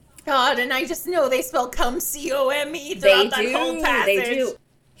 God, and I just know they spell cum C-O-M-E throughout that whole passage. They do.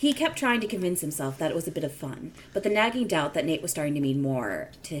 He kept trying to convince himself that it was a bit of fun, but the nagging doubt that Nate was starting to mean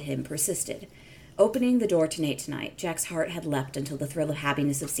more to him persisted. Opening the door to Nate tonight, Jack's heart had leapt until the thrill of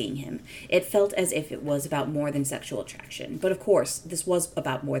happiness of seeing him. It felt as if it was about more than sexual attraction. But of course, this was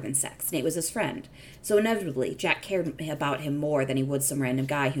about more than sex. Nate was his friend. So inevitably, Jack cared about him more than he would some random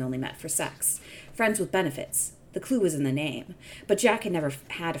guy he only met for sex. Friends with benefits. The clue was in the name. But Jack had never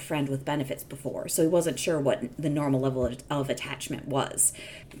had a friend with benefits before, so he wasn't sure what the normal level of attachment was.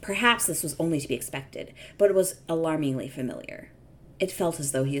 Perhaps this was only to be expected, but it was alarmingly familiar. It felt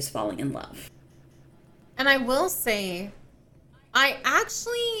as though he was falling in love. And I will say, I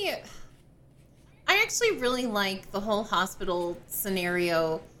actually really like the whole hospital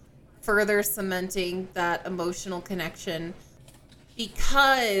scenario further cementing that emotional connection,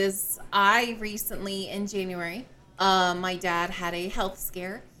 because I recently, in January, my dad had a health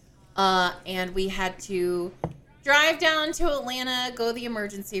scare, and we had to drive down to Atlanta, go to the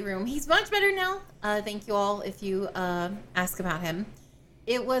emergency room. He's much better now. Thank you all if you ask about him.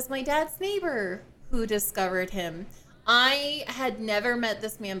 It was my dad's neighbor who discovered him. I had never met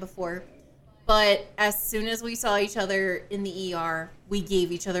this man before, but as soon as we saw each other in the ER, we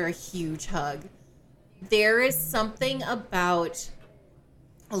gave each other a huge hug. There is something about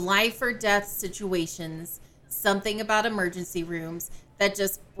life or death situations, something about emergency rooms that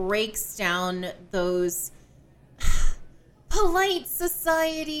just breaks down those polite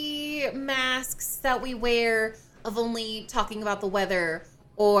society masks that we wear of only talking about the weather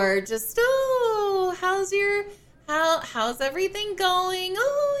or just, oh, how's everything going?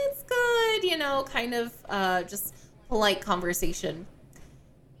 Oh, it's good, kind of just polite conversation.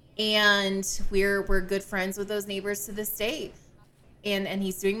 And we're good friends with those neighbors to this day. And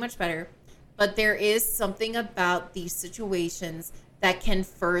he's doing much better. But there is something about these situations that can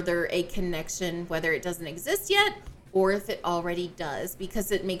further a connection, whether it doesn't exist yet or if it already does,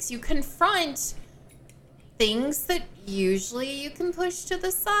 because it makes you confront things that usually you can push to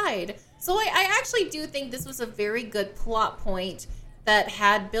the side. So I actually do think this was a very good plot point that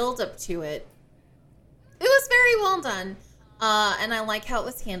had build up to it. It was very well done. And I like how it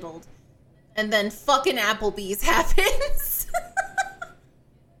was handled. And then fucking Applebee's happens.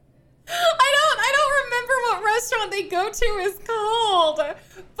 I don't remember what restaurant they go to is called,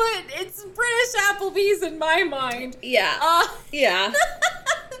 but it's British Applebee's in my mind. Yeah. Yeah.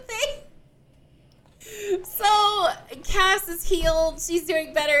 So Cass is healed. She's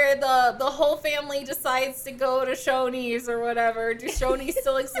doing better. The whole family decides to go to Shoney's or whatever. Do Shoney's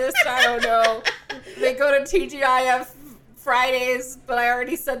still exist? I don't know. They go to TGIF Fridays, but I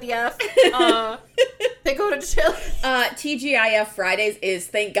already said the F. They go to Chili. TGIF Fridays is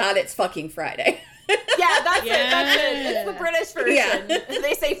thank God it's fucking Friday. Yeah, that's it. It's the British version. Yeah.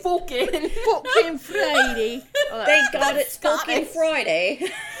 They say fucking. Fucking Friday. Thank God it's fucking Friday.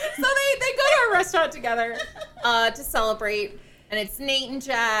 So they go to a restaurant together to celebrate. And it's Nate and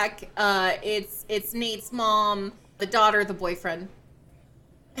Jack. It's Nate's mom, the daughter, the boyfriend.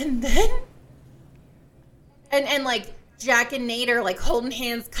 And then... And like, Jack and Nate are, like, holding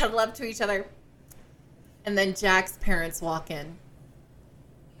hands, cuddle up to each other. And then Jack's parents walk in.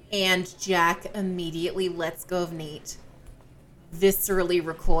 And Jack immediately lets go of Nate. Viscerally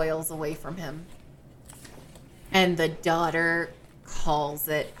recoils away from him. And the daughter calls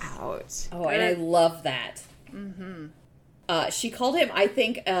it out. Oh, and I love that. Mm-hmm. She called him, I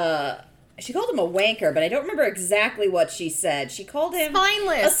think, she called him a wanker, but I don't remember exactly what she said. She called him...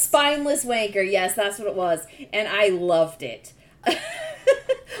 Spineless. A spineless wanker. Yes, that's what it was. And I loved it.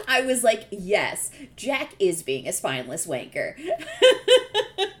 I was like, yes, Jack is being a spineless wanker.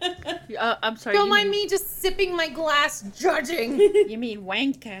 I'm sorry. Don't mind me just sipping my glass, judging. You mean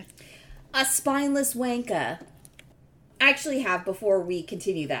wanker. A spineless wanker. I actually have, before we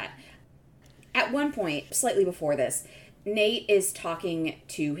continue that, at one point, slightly before this, Nate is talking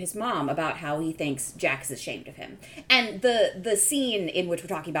to his mom about how he thinks Jack is ashamed of him. And the scene in which we're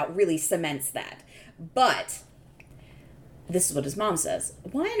talking about really cements that. But this is what his mom says.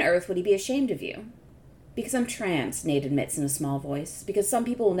 Why on earth would he be ashamed of you? Because I'm trans, Nate admits in a small voice. Because some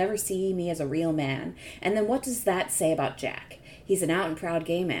people will never see me as a real man. And then what does that say about Jack? He's an out and proud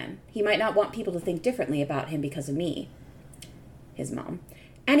gay man. He might not want people to think differently about him because of me. His mom.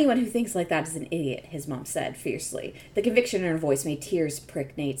 Anyone who thinks like that is an idiot, his mom said fiercely. The conviction in her voice made tears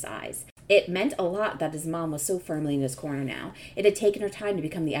prick Nate's eyes. It meant a lot that his mom was so firmly in his corner now. It had taken her time to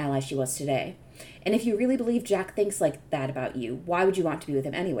become the ally she was today. And if you really believe Jack thinks like that about you, why would you want to be with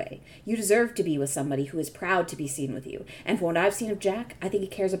him anyway? You deserve to be with somebody who is proud to be seen with you. And from what I've seen of Jack, I think he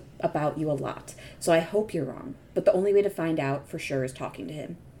cares about you a lot. So I hope you're wrong. But the only way to find out for sure is talking to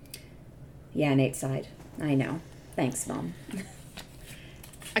him. Yeah, Nate sighed. I know. Thanks, Mom.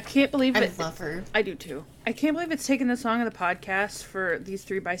 I can't believe it. I love her. I do too. I can't believe it's taken this long on the podcast for these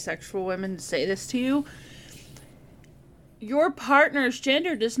three bisexual women to say this to you. Your partner's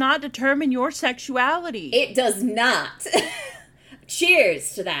gender does not determine your sexuality. It does not.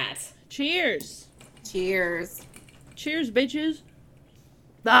 Cheers to that. Cheers. Cheers. Cheers, bitches.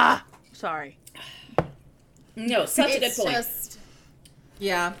 Ah, sorry. No, such a good point.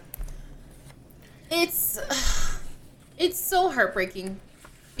 Yeah. It's so heartbreaking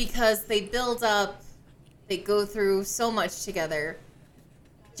because they build up, they go through so much together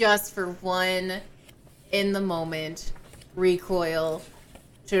just for one in the moment recoil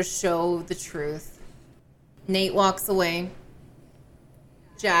to show the truth. Nate walks away.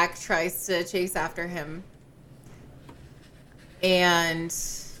 Jack tries to chase after him. And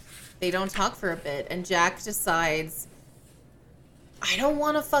they don't talk for a bit. And Jack decides, I don't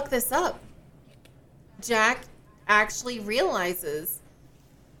want to fuck this up. Jack actually realizes,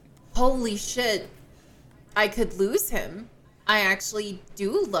 holy shit, I could lose him. I actually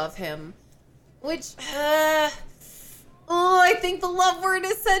do love him. Which, I think the love word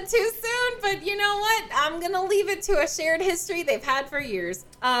is said too soon, but you know what? I'm going to leave it to a shared history they've had for years.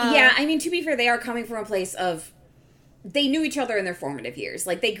 Yeah, I mean, to be fair, they are coming from a place of, they knew each other in their formative years.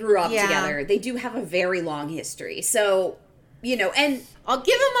 Like, they grew up together. They do have a very long history. So, you know, and I'll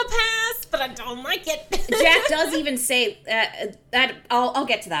give him a pass, but I don't like it. Jack does even say that I'll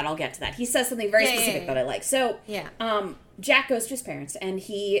get to that. I'll get to that. He says something very specific that I like. So, Jack goes to his parents and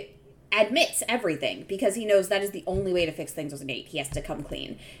he admits everything because he knows that is the only way to fix things with Nate. He has to come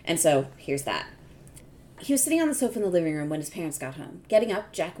clean. And so, here's that. He was sitting on the sofa in the living room when his parents got home. Getting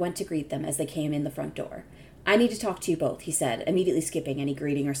up, Jack went to greet them as they came in the front door. I need to talk to you both, he said, immediately skipping any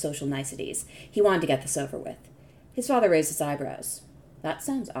greeting or social niceties. He wanted to get this over with. His father raised his eyebrows. That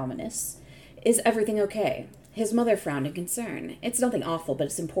sounds ominous. Is everything okay? His mother frowned in concern. It's nothing awful, but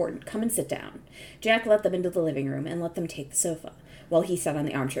it's important. Come and sit down. Jack led them into the living room and let them take the sofa, while he sat on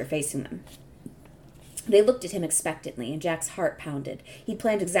the armchair facing them. They looked at him expectantly, and Jack's heart pounded. He'd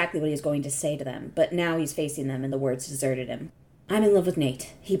planned exactly what he was going to say to them, but now he's facing them, and the words deserted him. I'm in love with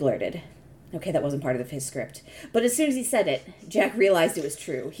Nate, he blurted. Okay, that wasn't part of his script. But as soon as he said it, Jack realized it was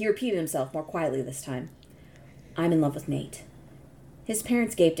true. He repeated himself more quietly this time. I'm in love with Nate. His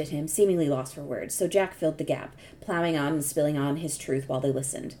parents gaped at him, seemingly lost for words, so Jack filled the gap, plowing on and spilling on his truth while they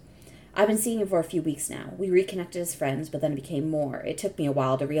listened. I've been seeing him for a few weeks now. We reconnected as friends, but then became more. It took me a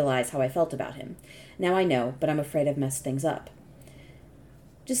while to realize how I felt about him. Now I know, but I'm afraid I've messed things up.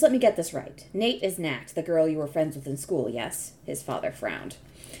 Just let me get this right. Nate is Nat, the girl you were friends with in school, yes? His father frowned.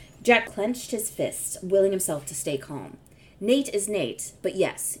 Jack clenched his fists, willing himself to stay calm. Nate is Nate, but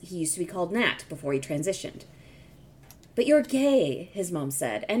yes, he used to be called Nat before he transitioned. But you're gay, his mom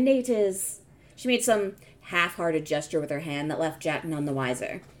said, and Nate is... She made some half-hearted gesture with her hand that left Jack none the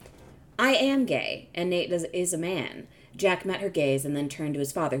wiser. I am gay, and Nate is a man. Jack met her gaze and then turned to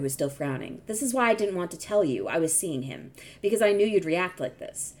his father, who was still frowning. This is why I didn't want to tell you I was seeing him, because I knew you'd react like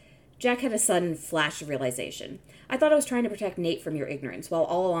this. Jack had a sudden flash of realization. I thought I was trying to protect Nate from your ignorance, while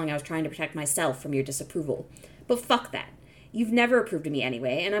all along I was trying to protect myself from your disapproval. But fuck that. You've never approved of me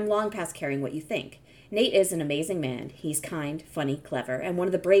anyway, and I'm long past caring what you think. Nate is an amazing man. He's kind, funny, clever, and one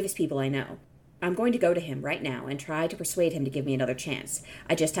of the bravest people I know. I'm going to go to him right now and try to persuade him to give me another chance.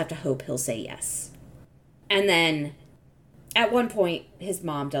 I just have to hope he'll say yes. And then, at one point, his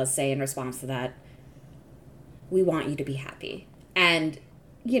mom does say in response to that, we want you to be happy. And,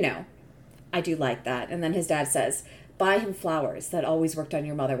 I do like that. And then his dad says, buy him flowers. That always worked on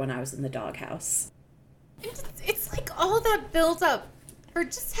your mother when I was in the doghouse. It's like all that build up for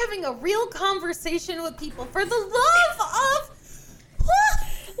just having a real conversation with people for the love of...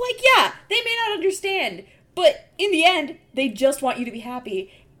 Yeah, they may not understand, but in the end, they just want you to be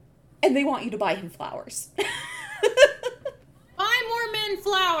happy, and they want you to buy him flowers. Buy more men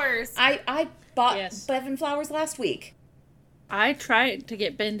flowers. I bought Bevan flowers last week. I tried to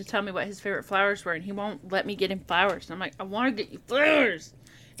get Ben to tell me what his favorite flowers were, and he won't let me get him flowers. And I'm like, I want to get you flowers.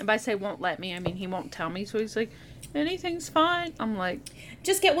 And by say won't let me, I mean he won't tell me. So he's like, anything's fine. I'm like...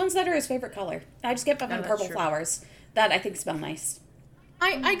 Just get ones that are his favorite color. I just get Bevan purple true. flowers. That I think smell nice.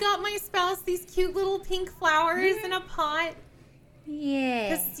 I got my spouse these cute little pink flowers in a pot.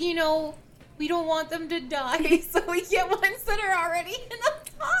 Yeah. Because, we don't want them to die. So we get ones that are already in a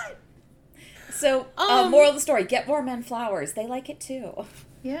pot. So, moral of the story, get more men flowers. They like it too.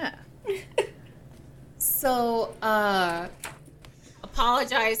 Yeah. So,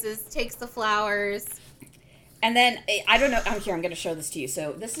 apologizes, takes the flowers. And then, I don't know, I'm going to show this to you.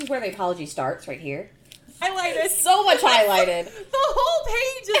 So, this is where the apology starts, right here. Highlighted. So much highlighted. The whole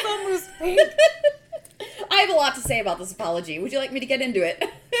page is almost pink. I have a lot to say about this apology. Would you like me to get into it?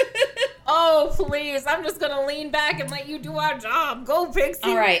 Oh, please. I'm just going to lean back and let you do our job. Go, Pixie.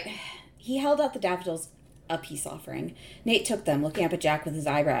 All right. He held out the daffodils, a peace offering. Nate took them, looking up at Jack with his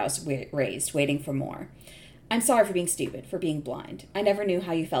eyebrows raised, waiting for more. I'm sorry for being stupid, for being blind. I never knew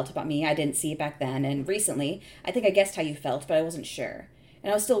how you felt about me. I didn't see it back then, and recently, I think I guessed how you felt, but I wasn't sure. And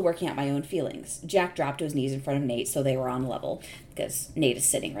I was still working out my own feelings. Jack dropped to his knees in front of Nate so they were on level, because Nate is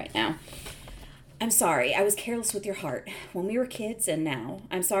sitting right now. I'm sorry, I was careless with your heart, when we were kids and now.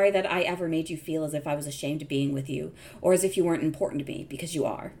 I'm sorry that I ever made you feel as if I was ashamed of being with you, or as if you weren't important to me, because you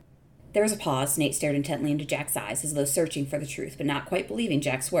are. There was a pause. Nate stared intently into Jack's eyes, as though searching for the truth, but not quite believing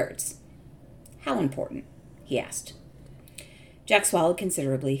Jack's words. How important? He asked. Jack swallowed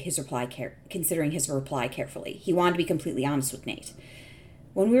considerably, considering his reply carefully. He wanted to be completely honest with Nate.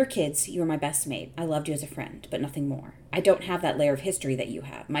 When we were kids, you were my best mate. I loved you as a friend, but nothing more. I don't have that layer of history that you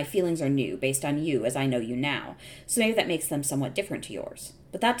have. My feelings are new, based on you as I know you now, so maybe that makes them somewhat different to yours.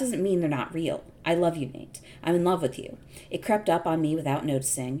 But that doesn't mean they're not real. I love you, Nate. I'm in love with you. It crept up on me without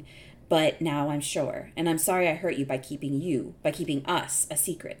noticing, but now I'm sure. And I'm sorry I hurt you by keeping us a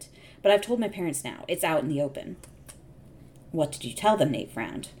secret. But I've told my parents now. It's out in the open. What did you tell them? Nate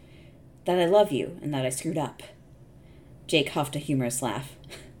frowned. That I love you, and that I screwed up. Jake huffed a humorous laugh.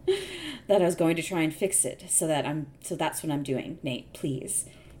 That I was going to try and fix it, so that's what I'm doing. Nate, please.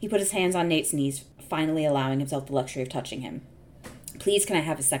 He put his hands on Nate's knees, finally allowing himself the luxury of touching him. Please, can I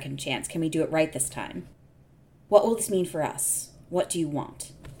have a second chance? Can we do it right this time? What will this mean for us? What do you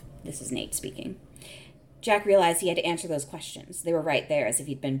want? This is Nate speaking. Jack realized he had to answer those questions. They were right there, as if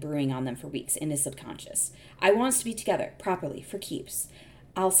he'd been brewing on them for weeks in his subconscious. I want us to be together, properly, for keeps.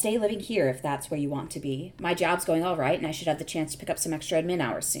 I'll stay living here if that's where you want to be. My job's going all right, and I should have the chance to pick up some extra admin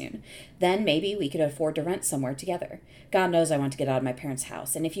hours soon. Then maybe we could afford to rent somewhere together. God knows I want to get out of my parents'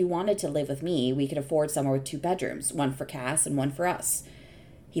 house, and if you wanted to live with me, we could afford somewhere with 2 bedrooms, one for Cass and one for us.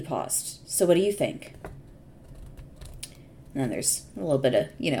 He paused. So what do you think? And then there's a little bit of,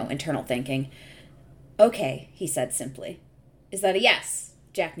 internal thinking. Okay, he said simply. Is that a yes?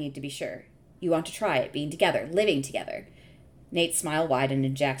 Jack needed to be sure. You want to try it, being together, living together. Nate's smile widened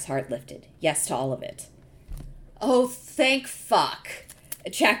and Jack's heart lifted. Yes to all of it. Oh, thank fuck.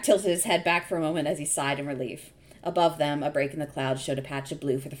 Jack tilted his head back for a moment as he sighed in relief. Above them, a break in the clouds showed a patch of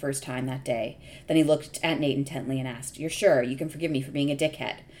blue for the first time that day. Then he looked at Nate intently and asked, You're sure you can forgive me for being a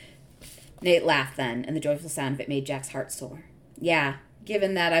dickhead? Nate laughed then, and the joyful sound of it made Jack's heart soar. Yeah,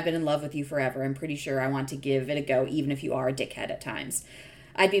 given that I've been in love with you forever, I'm pretty sure I want to give it a go even if you are a dickhead at times.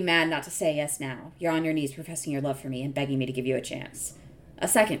 I'd be mad not to say yes now. You're on your knees professing your love for me and begging me to give you a chance. A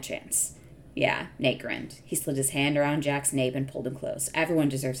second chance. Yeah, Nate grinned. He slid his hand around Jack's nape and pulled him close. Everyone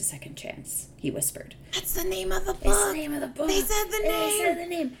deserves a second chance, he whispered. That's the name of the book. It's the name of the book. They said the name. They said the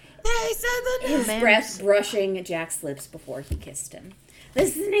name. They said the name. His breath brushing Jack's lips before he kissed him.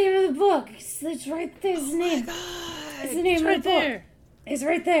 This is the name of the book. It's right there. It's the name. It's the name of the book. It's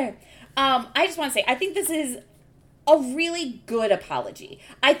right there. I just want to say, I think this is a really good apology.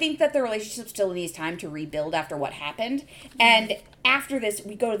 I think that the relationship still needs time to rebuild after what happened. And after this,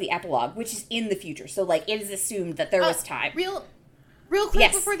 we go to the epilogue, which is in the future. So, like, it is assumed that there was time. Real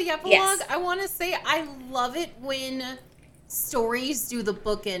quick before the epilogue, I want to say I love it when stories do the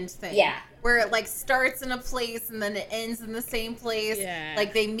bookend thing. Yeah. Where it, like, starts in a place and then it ends in the same place. Yeah.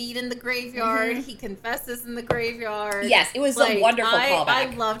 Like, they meet in the graveyard. He confesses in the graveyard. Yes, it was a wonderful callback.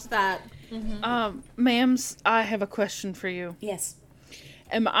 I loved that. Ma'ams, I have a question for you. Yes.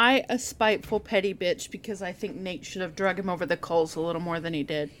 Am I a petty bitch because I think Nate should have drug him over the coals a little more than he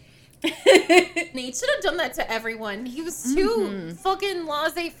did? Nate should have done that to everyone. He was too fucking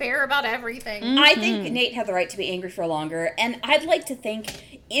laissez-faire about everything. I think Nate had the right to be angry for longer, and I'd like to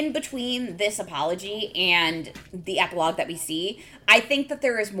think in between this apology and the epilogue that we see, I think that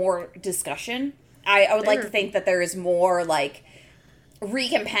there is more discussion. I would like to think that there is more, like,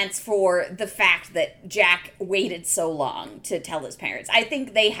 recompense for the fact that Jack waited so long to tell his parents. I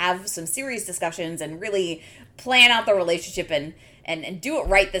think they have some serious discussions and really plan out the relationship and do it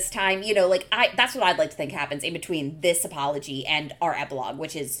right this time. You know, like, that's what I'd like to think happens in between this apology and our epilogue,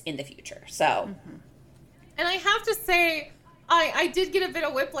 which is in the future. So. And I have to say, I did get a bit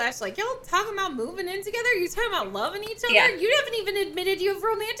of whiplash. Like, y'all talking about moving in together? You talking about loving each other? Yeah. You haven't even admitted you have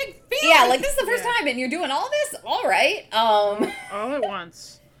romantic feelings. Yeah, like, this is the first time and you're doing all this? All right. All at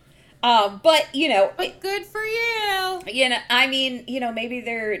once. But, you know. But good for you. You know, I mean, you know, maybe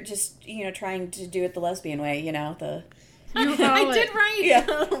they're just, you know, trying to do it the lesbian way, you know, I did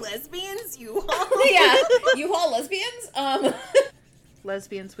write lesbians, U-Haul. Yeah, U-Haul lesbians.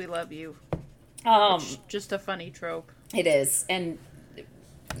 Lesbians, we love you. It's just a funny trope. It is, and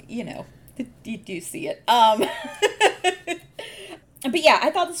you know, you do see it. But yeah, I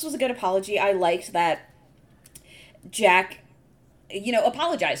thought this was a good apology. I liked that Jack, you know,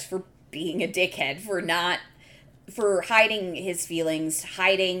 apologized for being a dickhead, for hiding his feelings,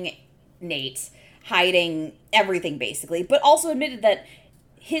 hiding Nate, hiding everything basically, but also admitted that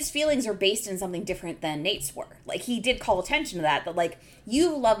his feelings are based in something different than Nate's were. Like, he did call attention to that like,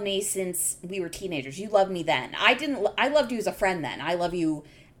 you loved me since we were teenagers. You loved me then. I loved you as a friend then. I love you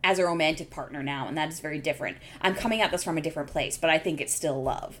as a romantic partner now, and that is very different. I'm coming at this from a different place, but I think it's still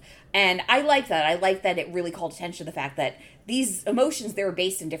love. And I like that. I like that it really called attention to the fact that these emotions, they were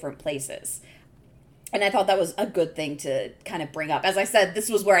based in different places. And I thought that was a good thing to kind of bring up. As I said, this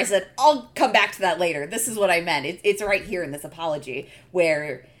was where I said, I'll come back to that later. This is what I meant. It's right here in this apology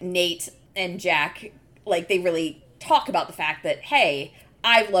where Nate and Jack, like, they really talk about the fact that, hey,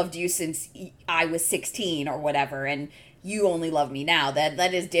 I've loved you since I was 16 or whatever, and you only love me now.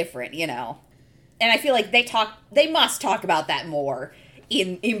 That is different, you know. And I feel like they must talk about that more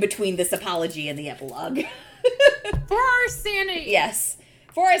in between this apology and the epilogue. For our sanity. Yes.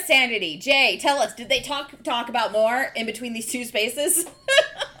 For our sanity. Jay, tell us, did they talk about more in between these two spaces?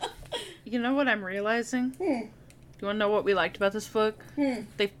 You know what I'm realizing? Do you want to know what we liked about this book?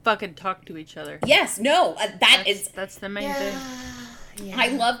 They fucking talk to each other. Yes, no, that's the main thing. Yeah. I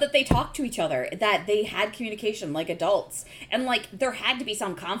love that they talked to each other, that they had communication like adults. And, like, there had to be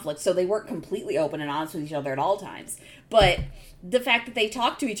some conflict, so they weren't completely open and honest with each other at all times. But the fact that they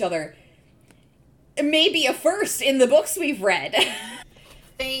talked to each other may be a first in the books we've read.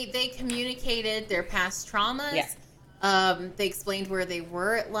 They communicated their past traumas. Yeah. They explained where they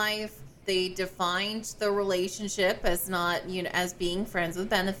were at life. They defined the relationship as not, you know, as being friends with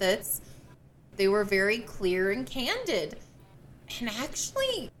benefits. They were very clear and candid. And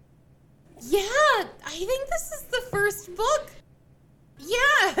actually, yeah, I think this is the first book.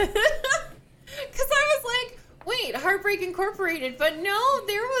 Yeah. Because I was like, wait, Heartbreak Incorporated. But no,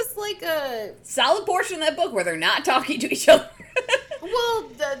 there was like a solid portion of that book where they're not talking to each other. Well,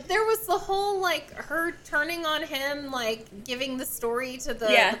 there was the whole, like, her turning on him, like, giving the story to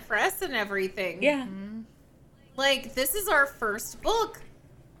the press and everything. Yeah. Like, this is our first book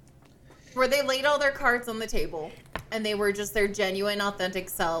where they laid all their cards on the table and they were just their genuine, authentic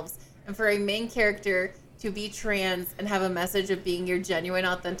selves. And for a main character to be trans and have a message of being your genuine,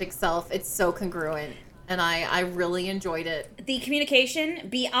 authentic self, it's so congruent. And I really enjoyed it. The communication,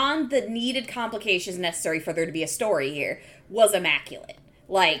 beyond the needed complications necessary for there to be a story here, was immaculate.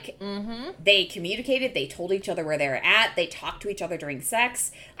 Like, they communicated, they told each other where they were at, they talked to each other during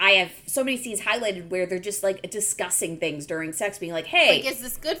sex. I have so many scenes highlighted where they're just, like, discussing things during sex, being like, hey. Like, is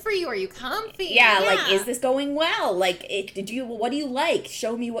this good for you? Are you comfy? Yeah, like, is this going well? Like, what do you like?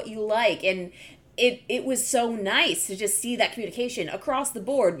 Show me what you like. And it was so nice to just see that communication across the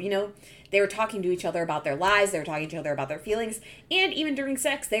board. You know, they were talking to each other about their lives, they were talking to each other about their feelings, and even during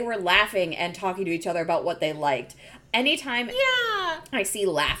sex, they were laughing and talking to each other about what they liked. Anytime I see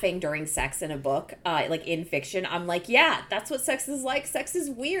laughing during sex in a book, like in fiction, I'm like, yeah, that's what sex is like. Sex is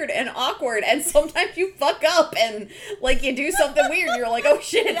weird and awkward, and sometimes you fuck up and, like, you do something weird, and you're like, oh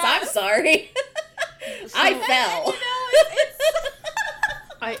shit, I'm sorry. I fell.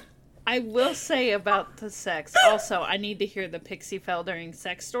 I will say about the sex, also, I need to hear the Pixie fell during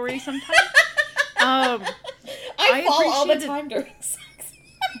sex story sometime. I fall all the time during sex.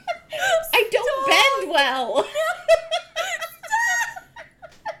 I don't bend well.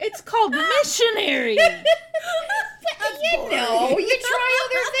 It's called missionary. You know, you try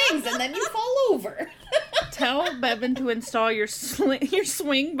other things and then you fall over. Tell Bevan to install your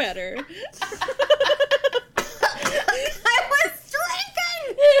swing better. I was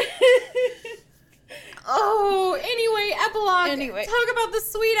drinking! Oh, anyway, epilogue. Talk about the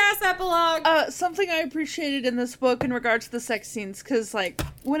sweet-ass epilogue. Something I appreciated in this book in regards to the sex scenes, because, like,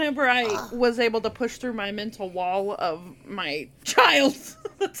 whenever I was able to push through my mental wall of my child,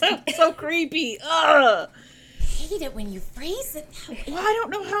 that sounds so creepy. Ugh. I hate it when you phrase it that way. Well, I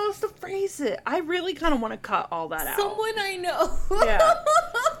don't know how else to phrase it. I really kind of want to cut all that out. Someone I know. Yeah.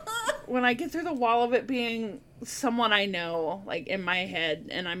 When I get through the wall of it being someone I know, like, in my head,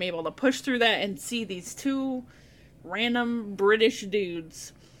 and I'm able to push through that and see these two random British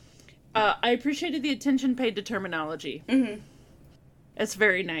dudes, I appreciated the attention paid to terminology. Mm-hmm. It's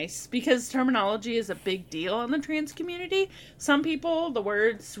very nice, because terminology is a big deal in the trans community. Some people, the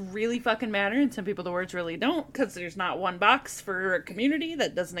words really fucking matter, and some people, the words really don't, because there's not one box for a community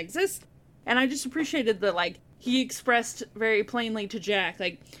that doesn't exist. And I just appreciated that, like, he expressed very plainly to Jack,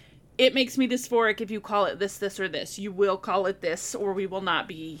 like, it makes me dysphoric if you call it this, this, or this. You will call it this, or we will not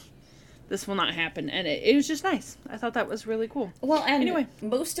be... This will not happen. And it was just nice. I thought that was really cool. Well, and anyway,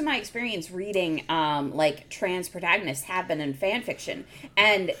 most of my experience reading, like, trans protagonists have been in fan fiction.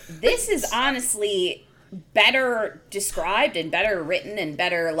 And this is honestly better described and better written and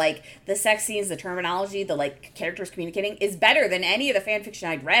better, like, the sex scenes, the terminology, the, like, characters communicating is better than any of the fan fiction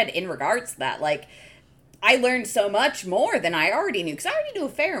I'd read in regards to that. Like, I learned so much more than I already knew, because I already knew a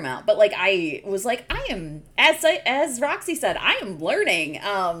fair amount, but, like, I was like, I am, as Roxy said, I am learning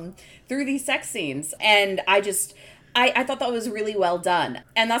through these sex scenes, and I thought that was really well done,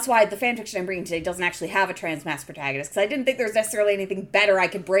 and that's why the fanfiction I'm bringing today doesn't actually have a trans masked protagonist, because I didn't think there was necessarily anything better I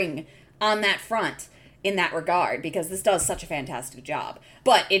could bring on that front in that regard, because this does such a fantastic job,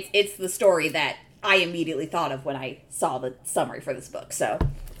 but it's the story that I immediately thought of when I saw the summary for this book, so.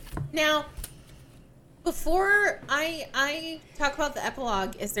 Now, before I talk about the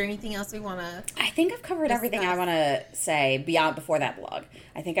epilogue, is there anything else we want to... I think I've covered everything I want to say before that blog.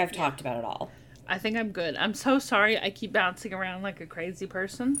 I think I've talked about it all. I think I'm good. I'm so sorry I keep bouncing around like a crazy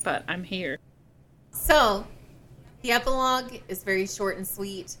person, but I'm here. So, the epilogue is very short and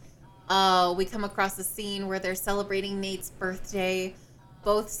sweet. We come across a scene where they're celebrating Nate's birthday.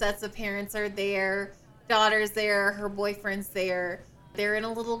 Both sets of parents are there. Daughter's there. Her boyfriend's there. They're in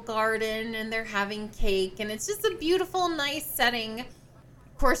a little garden and they're having cake, and it's just a beautiful, nice setting.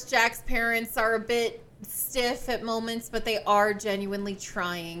 Of course, Jack's parents are a bit stiff at moments, but they are genuinely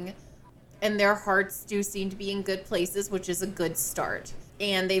trying, and their hearts do seem to be in good places, which is a good start.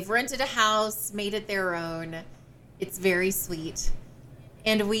 And they've rented a house, made it their own. It's very sweet.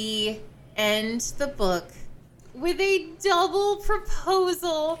 And we end the book with a double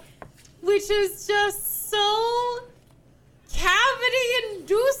proposal, which is just so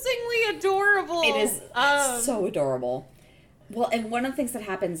cavity-inducingly adorable. It is so adorable. Well, and one of the things that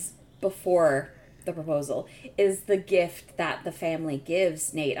happens before the proposal is the gift that the family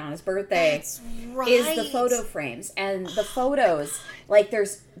gives Nate on his birthday. That's right. Is the photo frames. And the photos, like,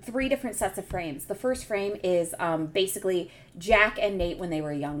 there's 3 different sets of frames. The first frame is basically Jack and Nate when they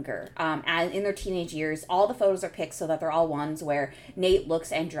were younger. And in their teenage years, all the photos are picked so that they're all ones where Nate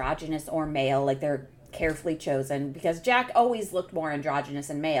looks androgynous or male, like they're carefully chosen, because Jack always looked more androgynous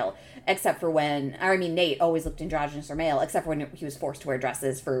and male, except for Nate always looked androgynous or male, except for when he was forced to wear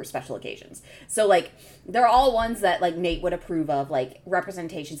dresses for special occasions. So, like, they're all ones that, like, Nate would approve of, like,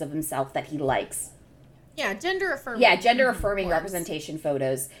 representations of himself that he likes. Yeah, gender-affirming. Yeah, gender-affirming representation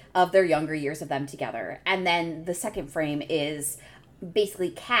photos of their younger years of them together. And then the second frame is basically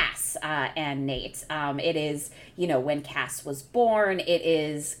Cass and Nate. It is, when Cass was born. It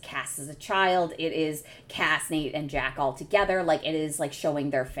is Cass as a child. It is Cass, Nate, and Jack all together. Like, it is, like, showing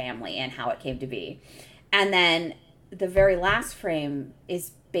their family and how it came to be. And then the very last frame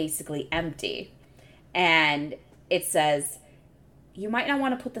is basically empty. And it says, You might not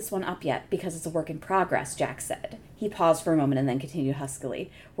want to put this one up yet because it's a work in progress, Jack said. He paused for a moment and then continued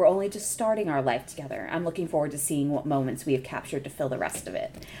huskily. We're only just starting our life together. I'm looking forward to seeing what moments we have captured to fill the rest of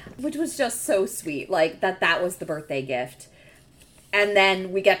it. Which was just so sweet. Like, that was the birthday gift. And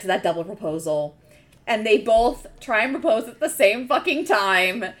then we get to that double proposal. And they both try and propose at the same fucking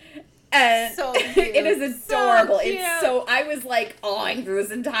time. And so cute. It is adorable. So cute. I was like awing through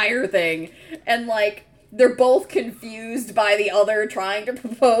this entire thing. And like, they're both confused by the other trying to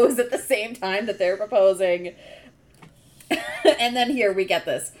propose at the same time that they're proposing. And then here we get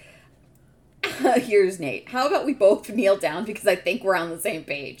this. Here's Nate. How about we both kneel down because I think we're on the same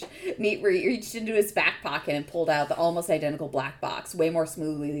page. Nate reached into his back pocket and pulled out the almost identical black box, way more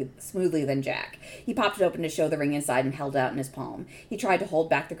smoothly than Jack. He popped it open to show the ring inside and held it out in his palm. He tried to hold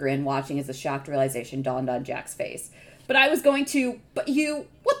back the grin, watching as a shocked realization dawned on Jack's face. But you,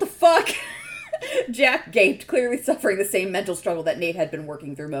 what the fuck? Jack gaped, clearly suffering the same mental struggle that Nate had been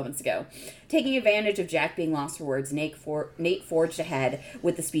working through moments ago. Taking advantage of Jack being lost for words, Nate forged ahead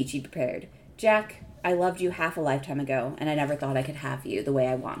with the speech he'd prepared. Jack, I loved you half a lifetime ago, and I never thought I could have you the way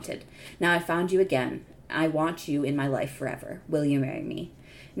I wanted. Now I found you again. I want you in my life forever. Will you marry me?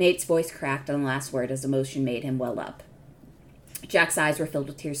 Nate's voice cracked on the last word as emotion made him well up. Jack's eyes were filled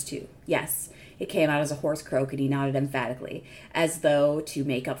with tears too. Yes. It came out as a hoarse croak, and he nodded emphatically, as though to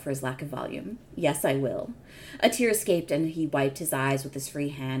make up for his lack of volume. Yes, I will. A tear escaped, and he wiped his eyes with his free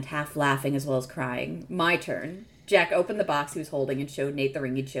hand, half laughing as well as crying. My turn. Jack opened the box he was holding and showed Nate the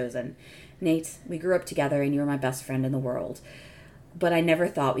ring he'd chosen. Nate, we grew up together, and you were my best friend in the world. But I never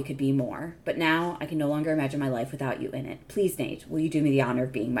thought we could be more. But now I can no longer imagine my life without you in it. Please, Nate, will you do me the honor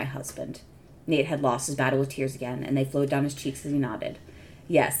of being my husband? Nate had lost his battle with tears again, and they flowed down his cheeks as he nodded.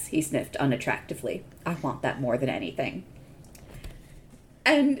 Yes, he sniffed unattractively. I want that more than anything.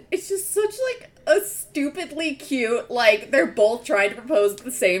 And it's just such, like, a stupidly cute, like, they're both trying to propose at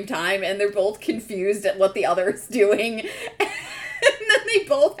the same time, and they're both confused at what the other is doing. And then they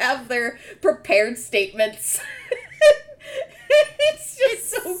both have their prepared statements. It's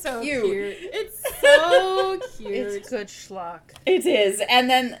just so cute. It's so cute. It's good schlock. It is. And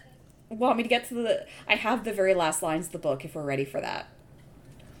then, want me to get to I have the very last lines of the book if we're ready for that.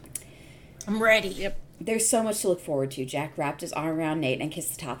 I'm ready. Yep. There's so much to look forward to. Jack wrapped his arm around Nate and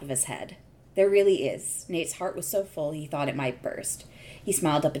kissed the top of his head. There really is. Nate's heart was so full he thought it might burst. He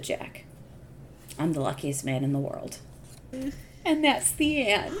smiled up at Jack. I'm the luckiest man in the world. And that's the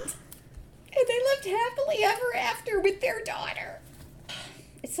end. And they lived happily ever after with their daughter.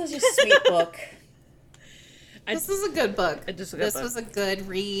 It's such a sweet book. This was a good book. This was a good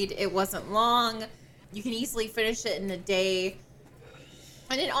read. It wasn't long. You can easily finish it in a day.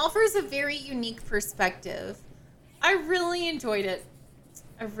 And it offers a very unique perspective. I really enjoyed it.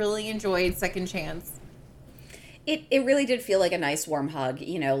 I really enjoyed Second Chance. It really did feel like a nice warm hug.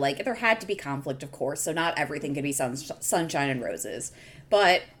 You know, like, there had to be conflict, of course, so not everything could be sunshine and roses.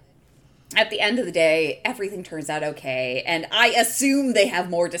 But at the end of the day, everything turns out okay. And I assume they have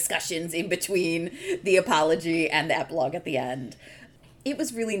more discussions in between the apology and the epilogue at the end. It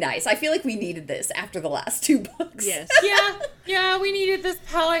was really nice. I feel like we needed this after the last two books. Yes. Yeah, we needed this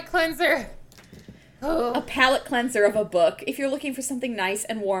palate cleanser. Oh. A palate cleanser of a book. If you're looking for something nice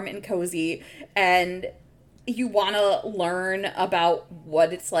and warm and cozy, and you want to learn about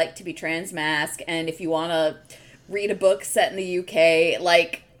what it's like to be transmasc, and if you want to read a book set in the UK,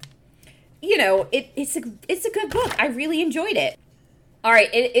 like, you know, it's a good book. I really enjoyed it. All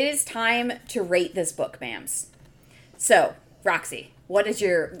right, it is time to rate this book, ma'ams. So, Roxy, what is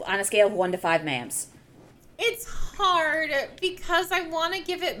on a scale of 1 to 5 ma'ams? It's hard because I want to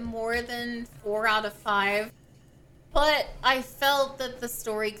give it more than 4 out of 5. But I felt that the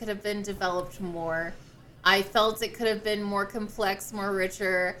story could have been developed more. I felt it could have been more complex, more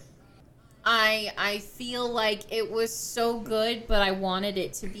richer. I feel like it was so good, but I wanted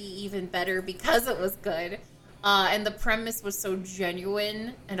it to be even better because it was good. And the premise was so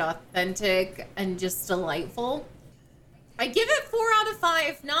genuine and authentic and just delightful. I give it 4 out of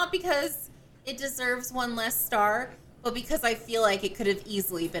 5, not because it deserves 1 less star, but because I feel like it could have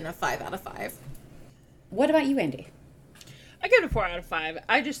easily been a 5 out of 5. What about you, Andy? I give it a 4 out of 5.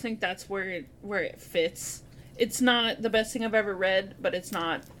 I just think that's where it fits. It's not the best thing I've ever read, but it's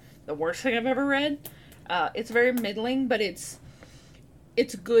not the worst thing I've ever read. It's very middling, but it's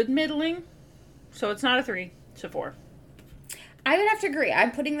good middling. So it's not a 3, it's a 4. I would have to agree.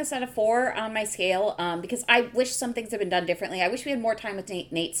 I'm putting this at a 4 on my scale because I wish some things had been done differently. I wish we had more time with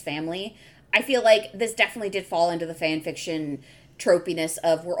Nate's family. I feel like this definitely did fall into the fan fiction tropiness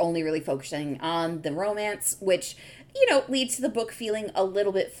of we're only really focusing on the romance, which, you know, leads to the book feeling a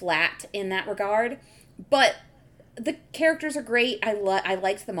little bit flat in that regard. But the characters are great. I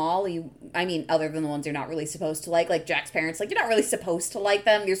liked them all. Other than the ones you're not really supposed to like Jack's parents. Like, you're not really supposed to like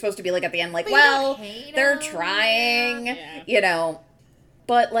them. You're supposed to be like at the end, like, But well, you don't hate they're 'em. trying, Yeah. you know.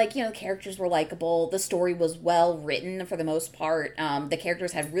 But, like, you know, the characters were likable. The story was well written for the most part. The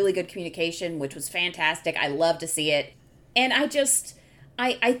characters had really good communication, which was fantastic. I love to see it. And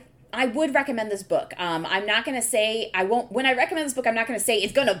I would recommend this book. I'm not going to say, when I recommend this book, I'm not going to say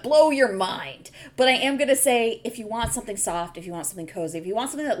it's going to blow your mind. But I am going to say, if you want something soft, if you want something cozy, if you want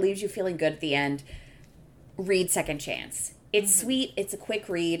something that leaves you feeling good at the end, read Second Chance. It's sweet, it's a quick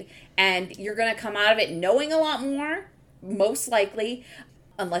read, and you're going to come out of it knowing a lot more, most likely.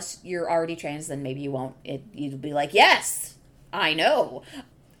 Unless you're already trans, then maybe you won't. You'll be like, yes, I know.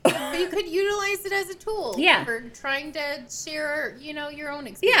 But you could utilize it as a tool. Yeah. For trying to share, your own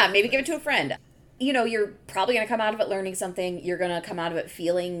experience. Yeah, maybe give it to a friend. You know, you're probably going to come out of it learning something. You're going to come out of it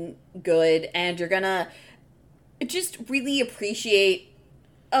feeling good. And you're going to just really appreciate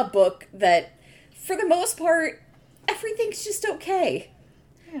a book that, for the most part, everything's just okay.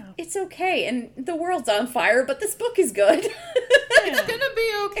 Yeah. It's okay. And the world's on fire, but this book is good. It's gonna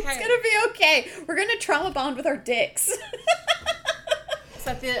be okay. It's going to be okay. We're going to trauma bond with our dicks. Is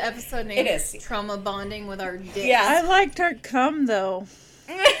that the episode name? It is. Trauma bonding with our dicks. Yeah. I liked her cum, though.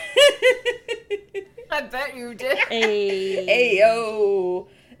 I bet you did. Hey. Ayo.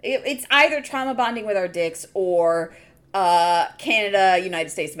 It's either trauma bonding with our dicks or Canada, United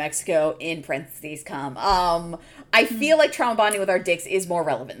States, Mexico, in parentheses, cum. I feel like trauma bonding with our dicks is more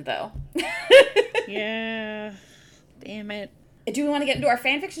relevant, though. Yeah. Damn it. Do we want to get into our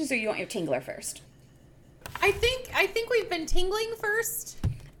fan fictions, or you want your tingler first? I think we've been tingling first.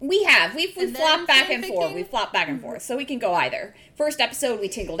 We have. We've And flopped then back and forth. fanficking? We've flopped back and forth, so we can go either. First episode, we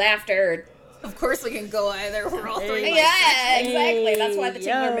tingled after. Of course we can go either. We're all three. Hey. Yeah, exactly. That's why the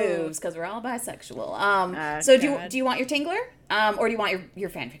tingler Yo. moves, because we're all bisexual. So God. do you want your tingler, or do you want your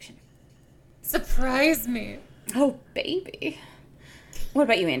fan fiction? Surprise me. Oh, baby. What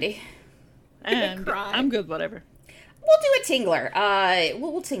about you, Andy? cry. I'm good, whatever. We'll do a tingler.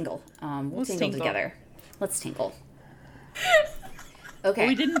 We'll tingle. We'll Let's tingle tingle. together. Let's tingle. Okay.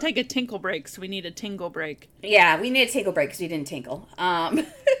 We didn't take a tinkle break, so we need a tingle break. Yeah, we need a tinkle break because we didn't tinkle.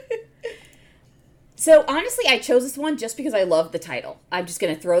 So honestly, I chose this one just because I love the title. I'm just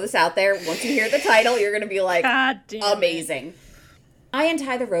gonna throw this out there. Once you hear the title, you're gonna be like, God damn it. amazing. I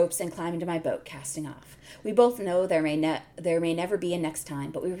untie the ropes and climb into my boat, casting off. We both know there may never be a next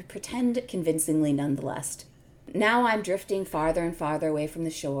time, but we pretend convincingly nonetheless. Now I'm drifting farther and farther away from the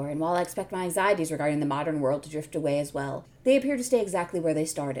shore, and while I expect my anxieties regarding the modern world to drift away as well, they appear to stay exactly where they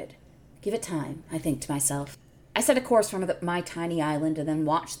started. Give it time, I think to myself. I set a course for my tiny island and then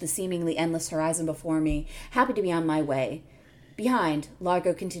watched the seemingly endless horizon before me, happy to be on my way. Behind,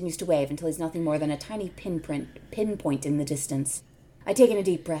 Largo continues to wave until he's nothing more than a tiny pinpoint in the distance. I take in a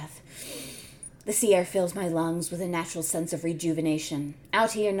deep breath. The sea air fills my lungs with a natural sense of rejuvenation.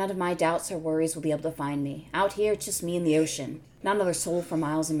 Out here, none of my doubts or worries will be able to find me. Out here, it's just me and the ocean. Not another soul for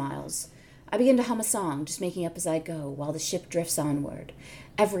miles and miles. I begin to hum a song, just making up as I go, while the ship drifts onward.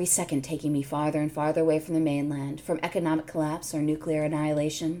 Every second taking me farther and farther away from the mainland, from economic collapse or nuclear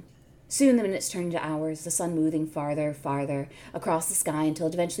annihilation. Soon the minutes turn into hours, the sun moving farther across the sky until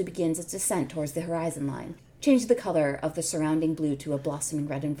it eventually begins its descent towards the horizon line, changing the color of the surrounding blue to a blossoming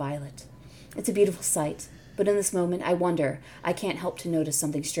red and violet. It's a beautiful sight, but in this moment I wonder I can't help to notice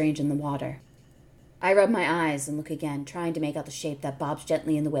something strange in the water. I rub my eyes and look again, trying to make out the shape that bobs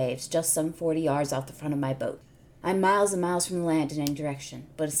gently in the waves, just some 40 yards off the front of my boat. I'm miles and miles from the land in any direction,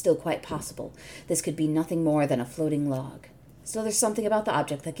 but it's still quite possible this could be nothing more than a floating log. Still, there's something about the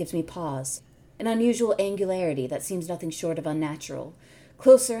object that gives me pause, an unusual angularity that seems nothing short of unnatural.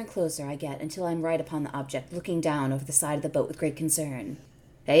 Closer and closer I get until I'm right upon the object, looking down over the side of the boat with great concern.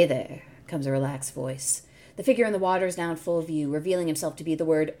 "Hey there," comes a relaxed voice. The figure in the water is now in full view, revealing himself to be the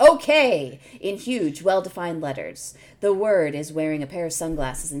word "Okay" in huge, well-defined letters. The word is wearing a pair of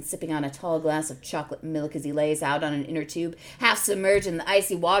sunglasses and sipping on a tall glass of chocolate milk as he lays out on an inner tube, half submerged in the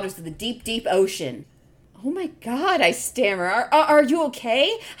icy waters of the deep, deep ocean. "Oh my God," I stammer. Are you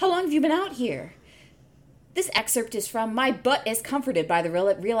okay? How long have you been out here?" This excerpt is from "My butt is comforted by the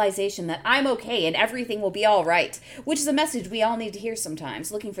realization that I'm okay and everything will be all right," which is a message we all need to hear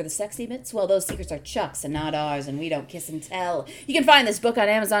sometimes. Looking for the sexy bits? Well, those secrets are Chuck's and not ours, and we don't kiss and tell. You can find this book on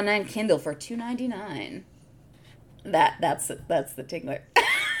Amazon and Kindle for $2.99. That's the tingler.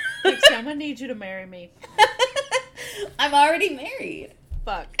 Dixie, I'm gonna need you to marry me. I'm already married.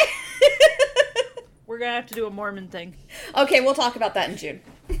 Fuck. We're gonna have to do a Mormon thing. Okay, we'll talk about that in June.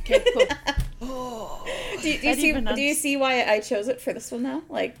 Okay, cool. Do you see why I chose it for this one now?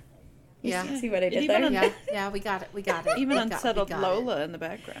 Like, Yeah. See what I did Even there? Yeah, we got it. We got it. Even We got unsettled it. Lola in the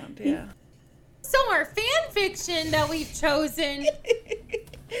background. Yeah. So our fan fiction that we've chosen,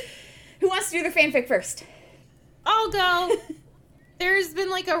 Who wants to do their fanfic first? I'll go. There's been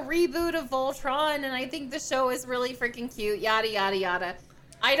like a reboot of Voltron, and I think the show is really freaking cute. Yada yada yada.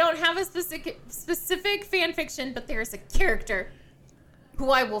 I don't have a specific fan fiction, but there's a character who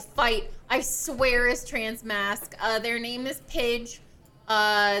I will fight. I swear is Transmask. Their name is Pidge.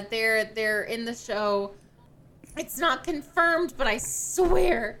 They're in the show. It's not confirmed, but I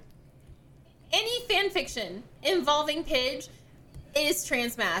swear, any fan fiction involving Pidge is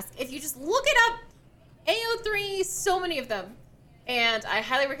Transmask. If you just look it up, AO3, so many of them, and I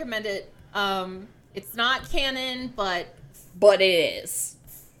highly recommend it. It's not canon, but it is.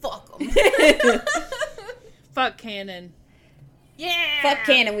 fuck them. Fuck canon. Yeah. Fuck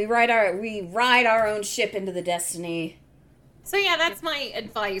canon. We ride our own ship into the destiny. So yeah, that's my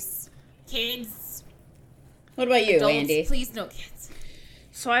advice, kids. What about you, Adults, Andy? please no kids.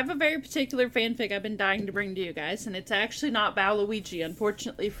 So I have a very particular fanfic I've been dying to bring to you guys, and it's actually not Waluigi,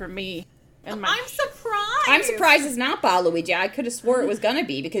 unfortunately for me. And I'm surprised. I'm surprised it's not Waluigi. I could have swore it was gonna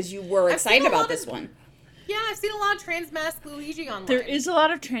be because you were I've seen excited a about lot this of- one. Yeah, I've seen a lot of Transmask Luigi online. There is a lot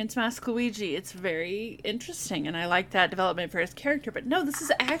of Transmask Luigi. It's very interesting, and I like that development for his character. But no, this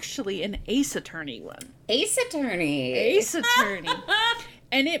is actually an Ace Attorney one. Ace Attorney. Ace Attorney.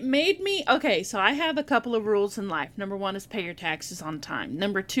 And it made me... Okay, so I have a couple of rules in life. Number 1 is pay your taxes on time.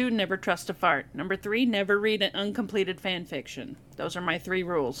 Number 2, never trust a fart. Number 3, never read an uncompleted fan fiction. Those are my 3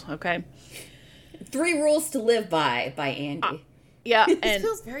 rules, okay? 3 rules to live by Andy. Yeah, This and...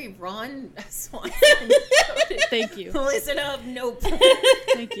 feels very Ron Swanson. Thank you. Listen up, nope.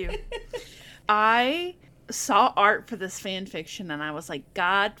 Thank you. I saw art for this fan fiction and I was like,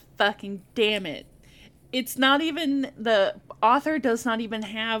 God fucking damn it. It's not even, the author does not even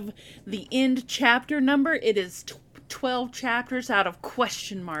have the end chapter number. It is 12 chapters out of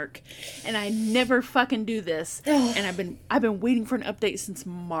question mark. And I never fucking do this. And I've been waiting for an update since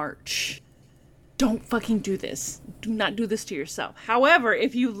March. Don't fucking do this. Do not do this to yourself. However,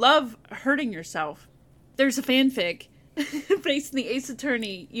 if you love hurting yourself, there's a fanfic based in the Ace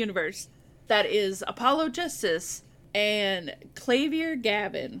Attorney universe that is Apollo Justice and Clavier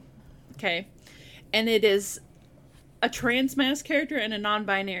Gavin. Okay? And it is a Transmask character and a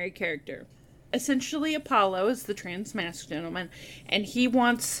non-binary character. Essentially, Apollo is the Transmask gentleman, and he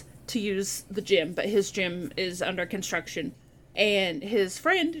wants to use the gym, but his gym is under construction. And his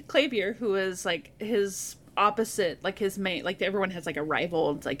friend, Clavier, who is, like, his opposite, like, his main, like, everyone has, like, a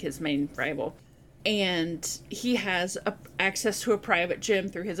rival. It's, like, his main rival. And he has access to a private gym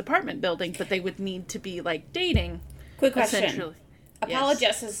through his apartment building, but they would need to be, like, dating. Quick question. Essentially. Apollo Yes.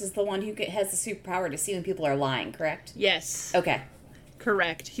 Justice is the one who has the superpower to see when people are lying, correct? Yes. Okay.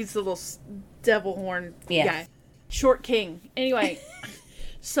 Correct. He's the little devil horn Yeah. guy. Short king. Anyway,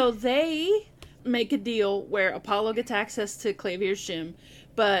 so they make a deal where Apollo gets access to Clavier's gym,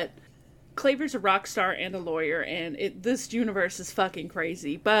 but Clavier's a rock star and a lawyer, and this universe is fucking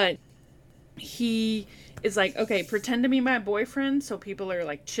crazy. But he is like, okay, pretend to be my boyfriend so people are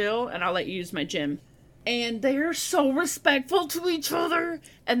like chill, and I'll let you use my gym. And they're so respectful to each other,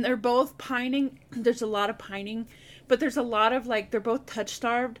 and they're both pining. There's a lot of pining, but there's a lot of, like, they're both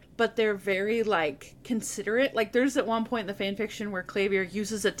touch-starved, but they're very, like, considerate. Like, there's at one point in the fanfiction where Clavier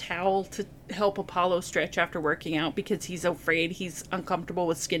uses a towel to help Apollo stretch after working out because he's afraid he's uncomfortable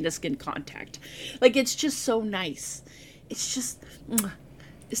with skin-to-skin contact. Like, it's just so nice. It's just,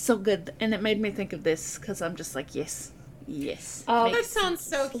 it's so good. And it made me think of this, because I'm just like, yes. Yes. That sounds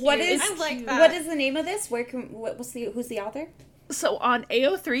so cute. What is I like that. What is the name of this? Who's the author? So on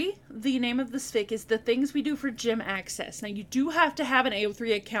AO3, the name of this fic is The Things We Do for Gym Access. Now, you do have to have an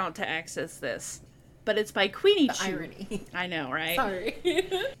AO3 account to access this, but it's by Queenie The Chu. irony. I know, right? Sorry.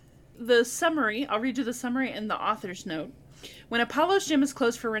 The summary, I'll read you the summary and the author's note. When Apollo's gym is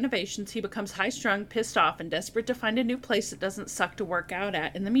closed for renovations, he becomes high-strung, pissed off, and desperate to find a new place that doesn't suck to work out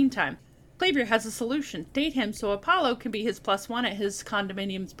at in the meantime. Clavier has a solution. Date him so Apollo can be his +1 at his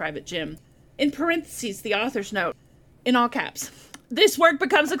condominium's private gym. In parentheses, the author's note. In all caps. This work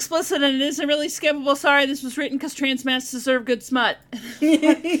becomes explicit and it isn't really skippable. Sorry, this was written because Transmasks deserve good smut.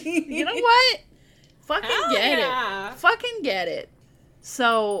 You know what? Fucking Hell get yeah. it. Fucking get it.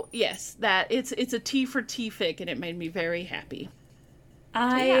 So, yes, it's a T for T fic and it made me very happy.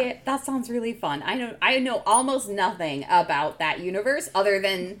 That sounds really fun. I know almost nothing about that universe other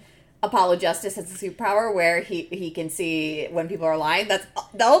than Apollo Justice has a superpower where he can see when people are lying. That's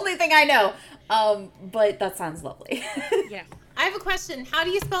the only thing I know. But that sounds lovely. Yeah. I have a question. How do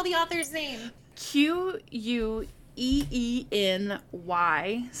you spell the author's name? Queenie. Eenychu.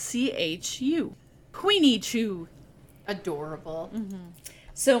 Queenie Chew. Adorable. Mm-hmm.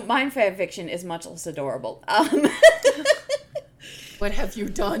 So my fanfiction is much less adorable. What have you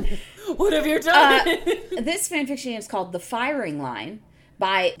done? What have you done? This fanfiction is called The Firing Line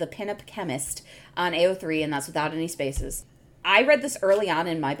by the Pinup Chemist on AO3, and that's without any spaces. I read this early on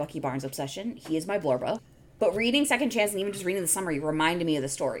in my Bucky Barnes obsession. He is my Blorbo. But reading Second Chance and even just reading the summary reminded me of the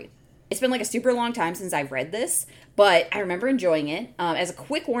story. It's been like a super long time since I've read this, but I remember enjoying it. As a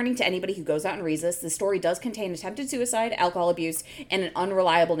quick warning to anybody who goes out and reads this, the story does contain attempted suicide, alcohol abuse, and an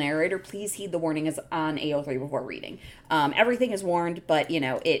unreliable narrator. Please heed the warning is on AO3 before reading. Everything is warned, but, you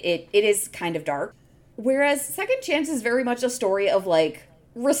know, it is kind of dark. Whereas Second Chance is very much a story of, like,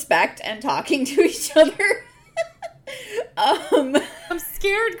 respect and talking to each other. I'm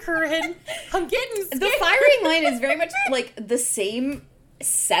scared, Corinne. I'm getting scared. The Firing Line is very much, like, the same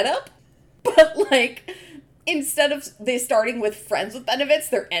setup, but, like, instead of they starting with friends with benefits,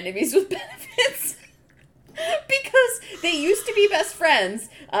 they're enemies with benefits. Because they used to be best friends.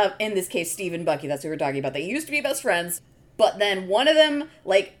 In this case, Steve and Bucky, that's what we're talking about. They used to be best friends, but then one of them,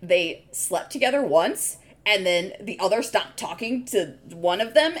 like, they slept together once, and then the other stopped talking to one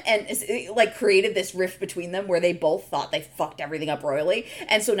of them, and it, like, created this rift between them where they both thought they fucked everything up royally,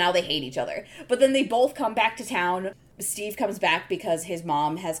 and so now they hate each other. But then they both come back to town. Steve comes back because his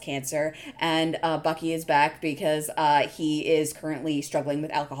mom has cancer, and Bucky is back because he is currently struggling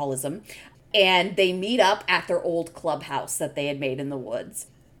with alcoholism. And they meet up at their old clubhouse that they had made in the woods.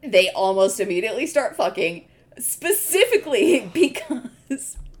 They almost immediately start fucking, specifically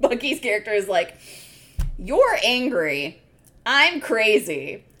because Bucky's character is like, "You're angry. I'm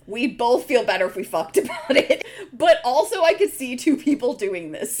crazy. We both feel better if we fucked about it." But also I could see two people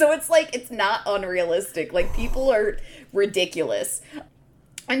doing this. So it's like, it's not unrealistic. Like, people are ridiculous.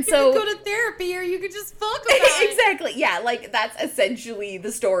 And so you could go to therapy or you could just fuck about it. Exactly. Yeah, like, that's essentially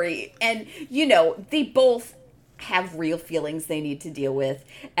the story. And, you know, they both have real feelings they need to deal with.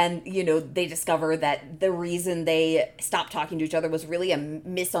 And, you know, they discover that the reason they stopped talking to each other was really a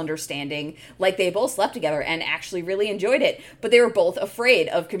misunderstanding. Like, they both slept together and actually really enjoyed it, but they were both afraid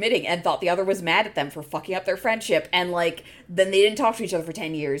of committing and thought the other was mad at them for fucking up their friendship. And, like, then they didn't talk to each other for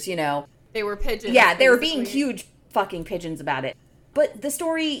 10 years, you know. They were pigeons. Yeah, they were being huge fucking pigeons about it. But the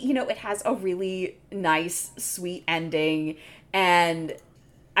story, you know, it has a really nice, sweet ending, and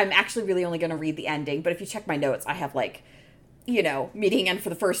I'm actually really only going to read the ending, but if you check my notes, I have, like, you know, meeting again for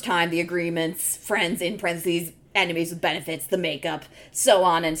the first time, the agreements, friends in parentheses, enemies with benefits, the makeup, so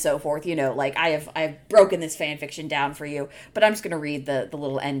on and so forth. You know, like, I've broken this fanfiction down for you, but I'm just going to read the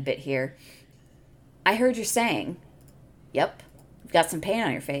little end bit here. "I heard you're saying, 'Yep, you've got some pain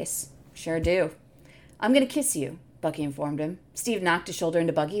on your face.' 'Sure do.' 'I'm going to kiss you,' Bucky informed him. Steve knocked his shoulder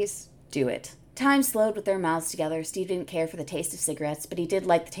into Bucky's. 'Do it.' Time slowed with their mouths together. Steve didn't care for the taste of cigarettes, but he did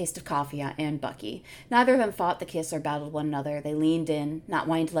like the taste of coffee and Bucky. Neither of them fought the kiss or battled one another. They leaned in, not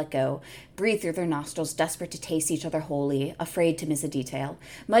wanting to let go, breathed through their nostrils, desperate to taste each other wholly, afraid to miss a detail.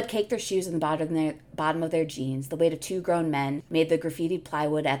 Mud caked their shoes in the bottom of their jeans. The weight of two grown men made the graffitied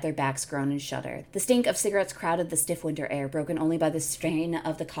plywood at their backs groan and shudder. The stink of cigarettes crowded the stiff winter air, broken only by the strain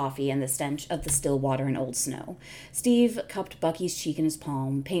of the coffee and the stench of the still water and old snow. Steve cupped Bucky's cheek in his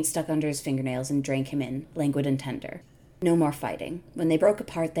palm, paint stuck under his fingernails, and drank him in, languid and tender. No more fighting. When they broke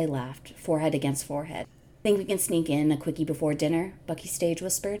apart, they laughed, forehead against forehead. "Think we can sneak in a quickie before dinner?" Bucky stage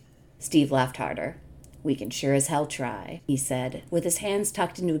whispered. Steve laughed harder. "We can sure as hell try," he said. With his hands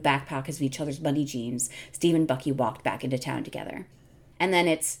tucked into the back pockets of each other's muddy jeans, Steve and Bucky walked back into town together. And then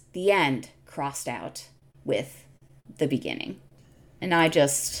it's the end crossed out with the beginning. And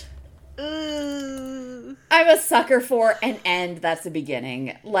I'm a sucker for an end that's the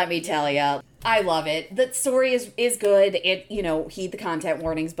beginning, let me tell ya. I love it. The story is good. It, you know, heed the content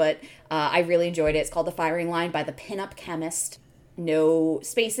warnings, but I really enjoyed it. It's called The Firing Line by the Pinup Chemist. No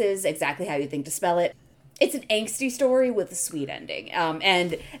spaces, exactly how you think to spell it. It's an angsty story with a sweet ending.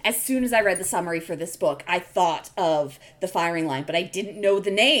 And as soon as I read the summary for this book, I thought of The Firing Line, but I didn't know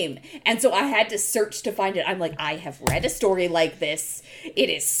the name. And so I had to search to find it. I'm like, I have read a story like this. It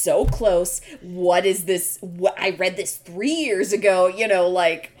is so close. What is this? I read this 3 years ago, you know,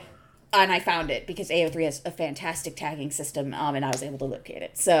 like, and I found it because AO3 has a fantastic tagging system, and I was able to locate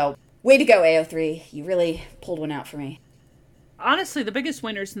it. So, way to go, AO3. You really pulled one out for me. Honestly, the biggest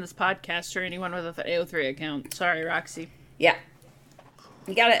winners in this podcast are anyone with an AO3 account. Sorry, Roxy. Yeah.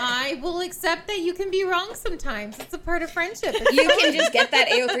 You got it. I will accept that you can be wrong sometimes. It's a part of friendship. You can just get that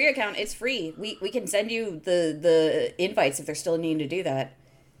AO3 account. It's free. We can send you the invites if there's still a need to do that.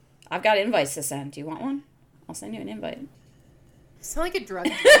 I've got invites to send. Do you want one? I'll send you an invite. You sound like a drug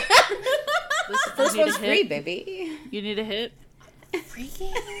dealer. First You need one's a free, hit? baby. You need a hit?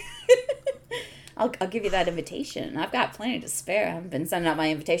 Freaking. I'll give you that invitation. I've got plenty to spare. I haven't been sending out my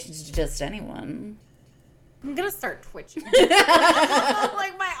invitations to just anyone. I'm gonna start twitching. Like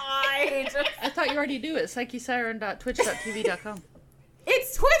my eye. I thought you already do it. PsycheSiren.twitch.tv.com.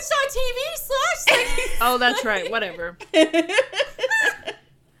 It's twitch.tv/. Oh, that's right. Whatever.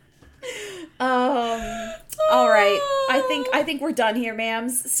 All right. I think we're done here,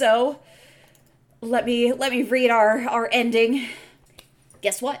 ma'ams. So let me read our ending.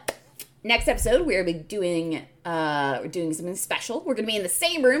 Guess what? Next episode, we're gonna be doing something special. We're gonna be in the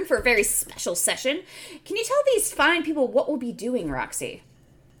same room for a very special session. Can you tell these fine people what we'll be doing, Roxy?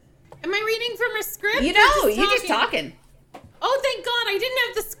 Am I reading from a script? You or know, you're just talking. Oh, thank God! I didn't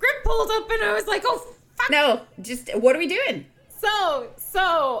have the script pulled up, and I was like, "Oh, fuck!" No, just what are we doing? Oh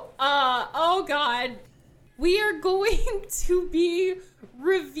God, we are going to be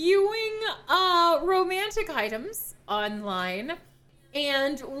reviewing romantic items online.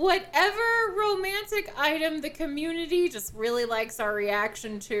 And whatever romantic item the community just really likes our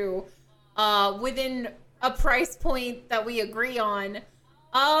reaction to, within a price point that we agree on,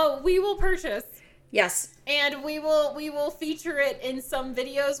 we will purchase. Yes. And we will feature it in some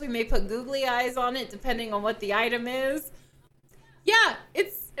videos. We may put googly eyes on it depending on what the item is. Yeah,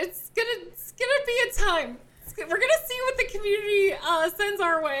 it's gonna be a time. We're gonna see what the community sends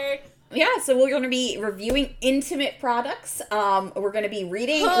our way. Yeah, so we're going to be reviewing intimate products. We're going to be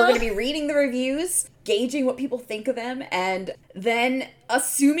reading the reviews, gauging what people think of them, and then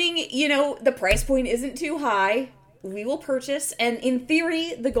assuming, the price point isn't too high, we will purchase. And in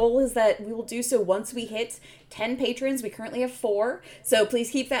theory, the goal is that we will do so once we hit 10 patrons. We currently have 4, so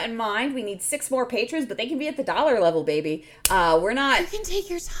please keep that in mind. We need 6 more patrons, but they can be at the $1 level, baby. We're not. You can take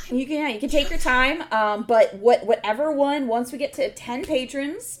your time. You can take your time. But whatever one, once we get to 10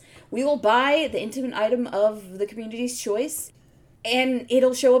 patrons, we will buy the intimate item of the community's choice, and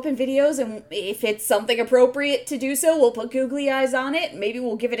it'll show up in videos, and if it's something appropriate to do so, we'll put googly eyes on it. Maybe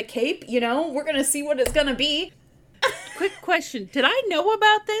we'll give it a cape, we're going to see what it's going to be. Quick question. Did I know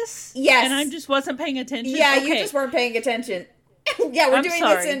about this? Yes. And I just wasn't paying attention? Yeah, Okay. you just weren't paying attention. Yeah, we're I'm doing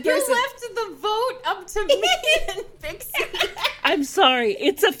sorry. this in You person. left the vote up to me and Pixie. I'm sorry.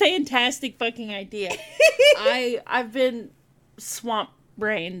 It's a fantastic fucking idea. I've been swamp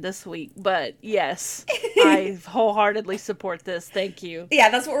brain this week, but yes, I wholeheartedly support this. Thank you. Yeah,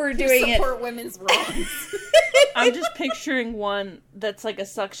 that's what we're doing. You support women's wrongs. I'm just picturing one that's like a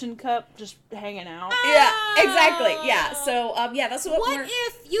suction cup just hanging out. Yeah, exactly. Yeah, so, that's what What we're...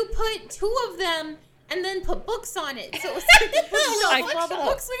 if you put 2 of them and then put books on it? So it's like the bookshelf of all the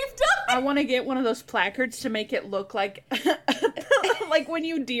books we've done. I want to get one of those placards to make it look like like when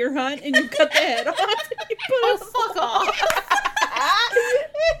you deer hunt and you cut the head off and you put Oh, it fuck off.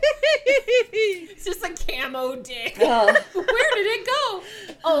 It's just a camo dick. Oh. Where did it go?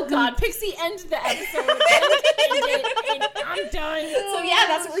 Oh, God. Pixie, end the episode. End it. I'm done. So yeah,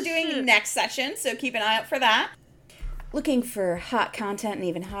 that's what we're doing next session, so keep an eye out for that. Looking for hot content and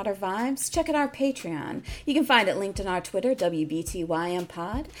even hotter vibes? Check out our Patreon. You can find it linked on our Twitter,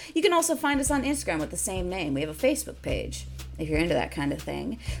 WBTYMPod. You can also find us on Instagram with the same name. We have a Facebook page. If you're into that kind of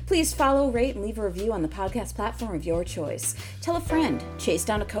thing, please follow, rate, and leave a review on the podcast platform of your choice. Tell a friend, chase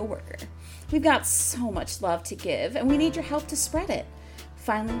down a coworker. We've got so much love to give, and we need your help to spread it.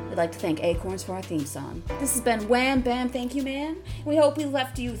 Finally, we'd like to thank Acorns for our theme song. This has been Wham Bam Thank You Man. We hope we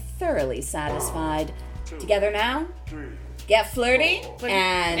left you thoroughly satisfied. Together now, get flirty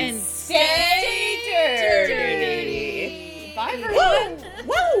and stay dirty. Bye, everyone.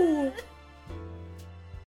 Woo!